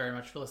 Thank you all very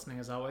much for listening,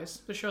 as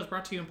always. The show is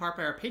brought to you in part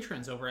by our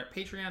patrons over at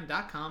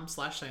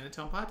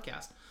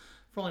patreon.com/SayingTheTone.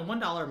 For only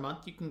 $1 a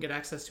month, you can get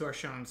access to our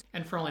shows.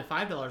 And for only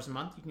 $5 a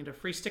month, you can get a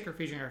free sticker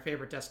featuring our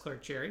favorite desk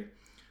clerk, Jerry,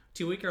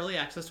 2-week early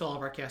access to all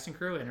of our cast and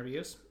crew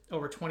interviews,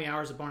 over 20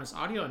 hours of bonus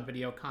audio and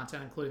video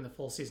content, including the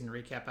full season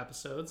recap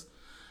episodes,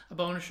 a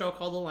bonus show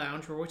called The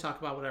Lounge, where we talk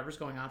about whatever's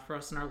going on for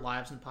us in our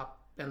lives and pop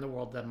and the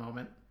world at that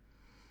moment,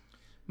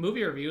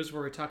 movie reviews,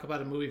 where we talk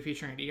about a movie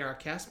featuring an ER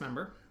cast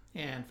member,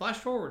 and flash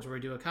forwards, where we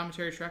do a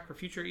commentary track for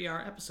future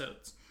ER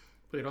episodes.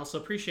 We would also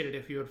appreciate it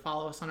if you would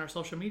follow us on our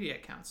social media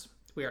accounts.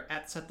 We are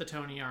at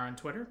SetTheToneER on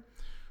Twitter.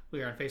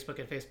 We are on Facebook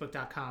at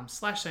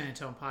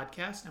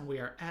facebook.com/SayingTheTonePodcast, and we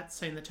are at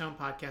Saying the Tone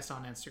Podcast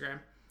on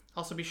Instagram.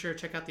 Also, be sure to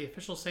check out the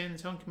official Saying the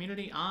Tone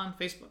community on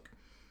Facebook.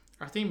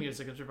 Our theme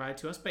music is provided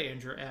to us by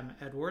Andrew M.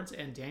 Edwards.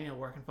 And Daniel,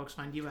 where can folks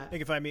find you at? They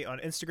can find me on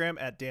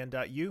Instagram at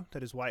dan.u,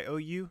 that is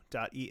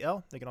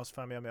YOU.EL. They can also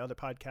find me on my other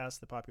podcast,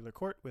 The Popular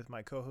Court, with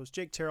my co-host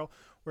Jake Terrell,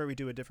 where we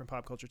do a different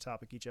pop culture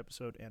topic each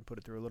episode and put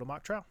it through a little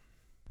mock trial.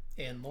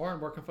 And Lauren,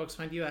 where can folks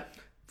find you at?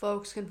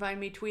 Folks can find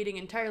me tweeting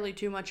entirely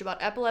too much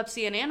about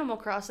epilepsy and Animal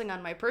Crossing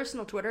on my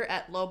personal Twitter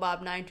at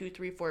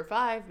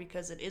lowbob92345,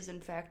 because it is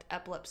in fact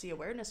Epilepsy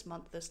Awareness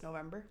Month this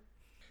November.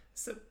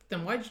 So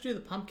then why'd you do the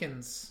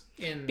pumpkins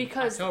in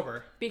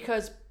October?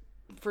 Because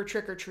for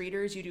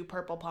trick-or-treaters, you do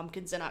purple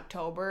pumpkins in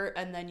October,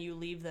 and then you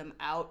leave them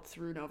out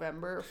through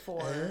November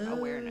for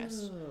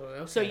awareness.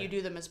 Okay. So you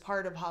do them as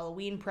part of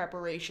Halloween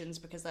preparations,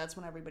 because that's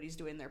when everybody's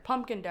doing their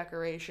pumpkin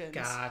decorations.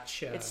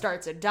 Gotcha. It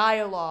starts a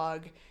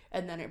dialogue,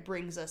 and then it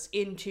brings us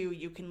into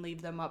you can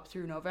leave them up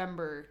through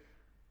November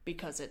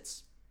because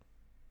it's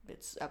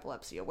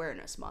Epilepsy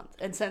Awareness Month.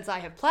 And since I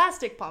have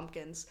plastic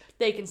pumpkins,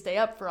 they can stay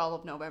up for all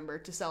of November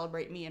to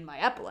celebrate me and my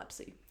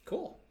epilepsy.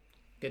 Cool.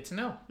 Good to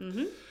know.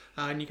 Mm-hmm.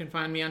 And you can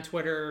find me on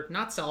Twitter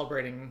not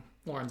celebrating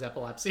Lauren's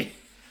epilepsy.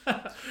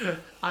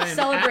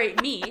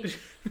 Celebrate me.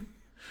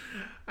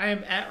 I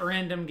am at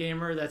Random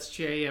Gamer. That's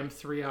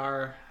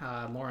JM3R.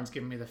 Lauren's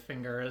giving me the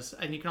fingers.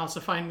 And you can also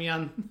find me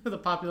on the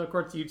Popular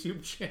Court's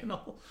YouTube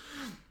channel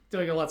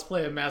doing a Let's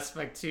Play of Mass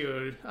Effect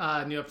 2.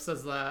 New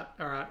episodes of that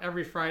are out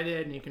every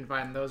Friday, and you can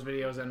find those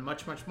videos and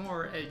much, much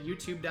more at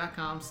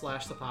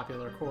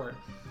youtube.com/thepopularcourt.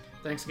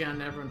 Thanks again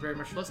to everyone very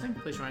much for listening.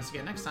 Please join us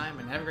again next time,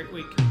 and have a great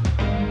week.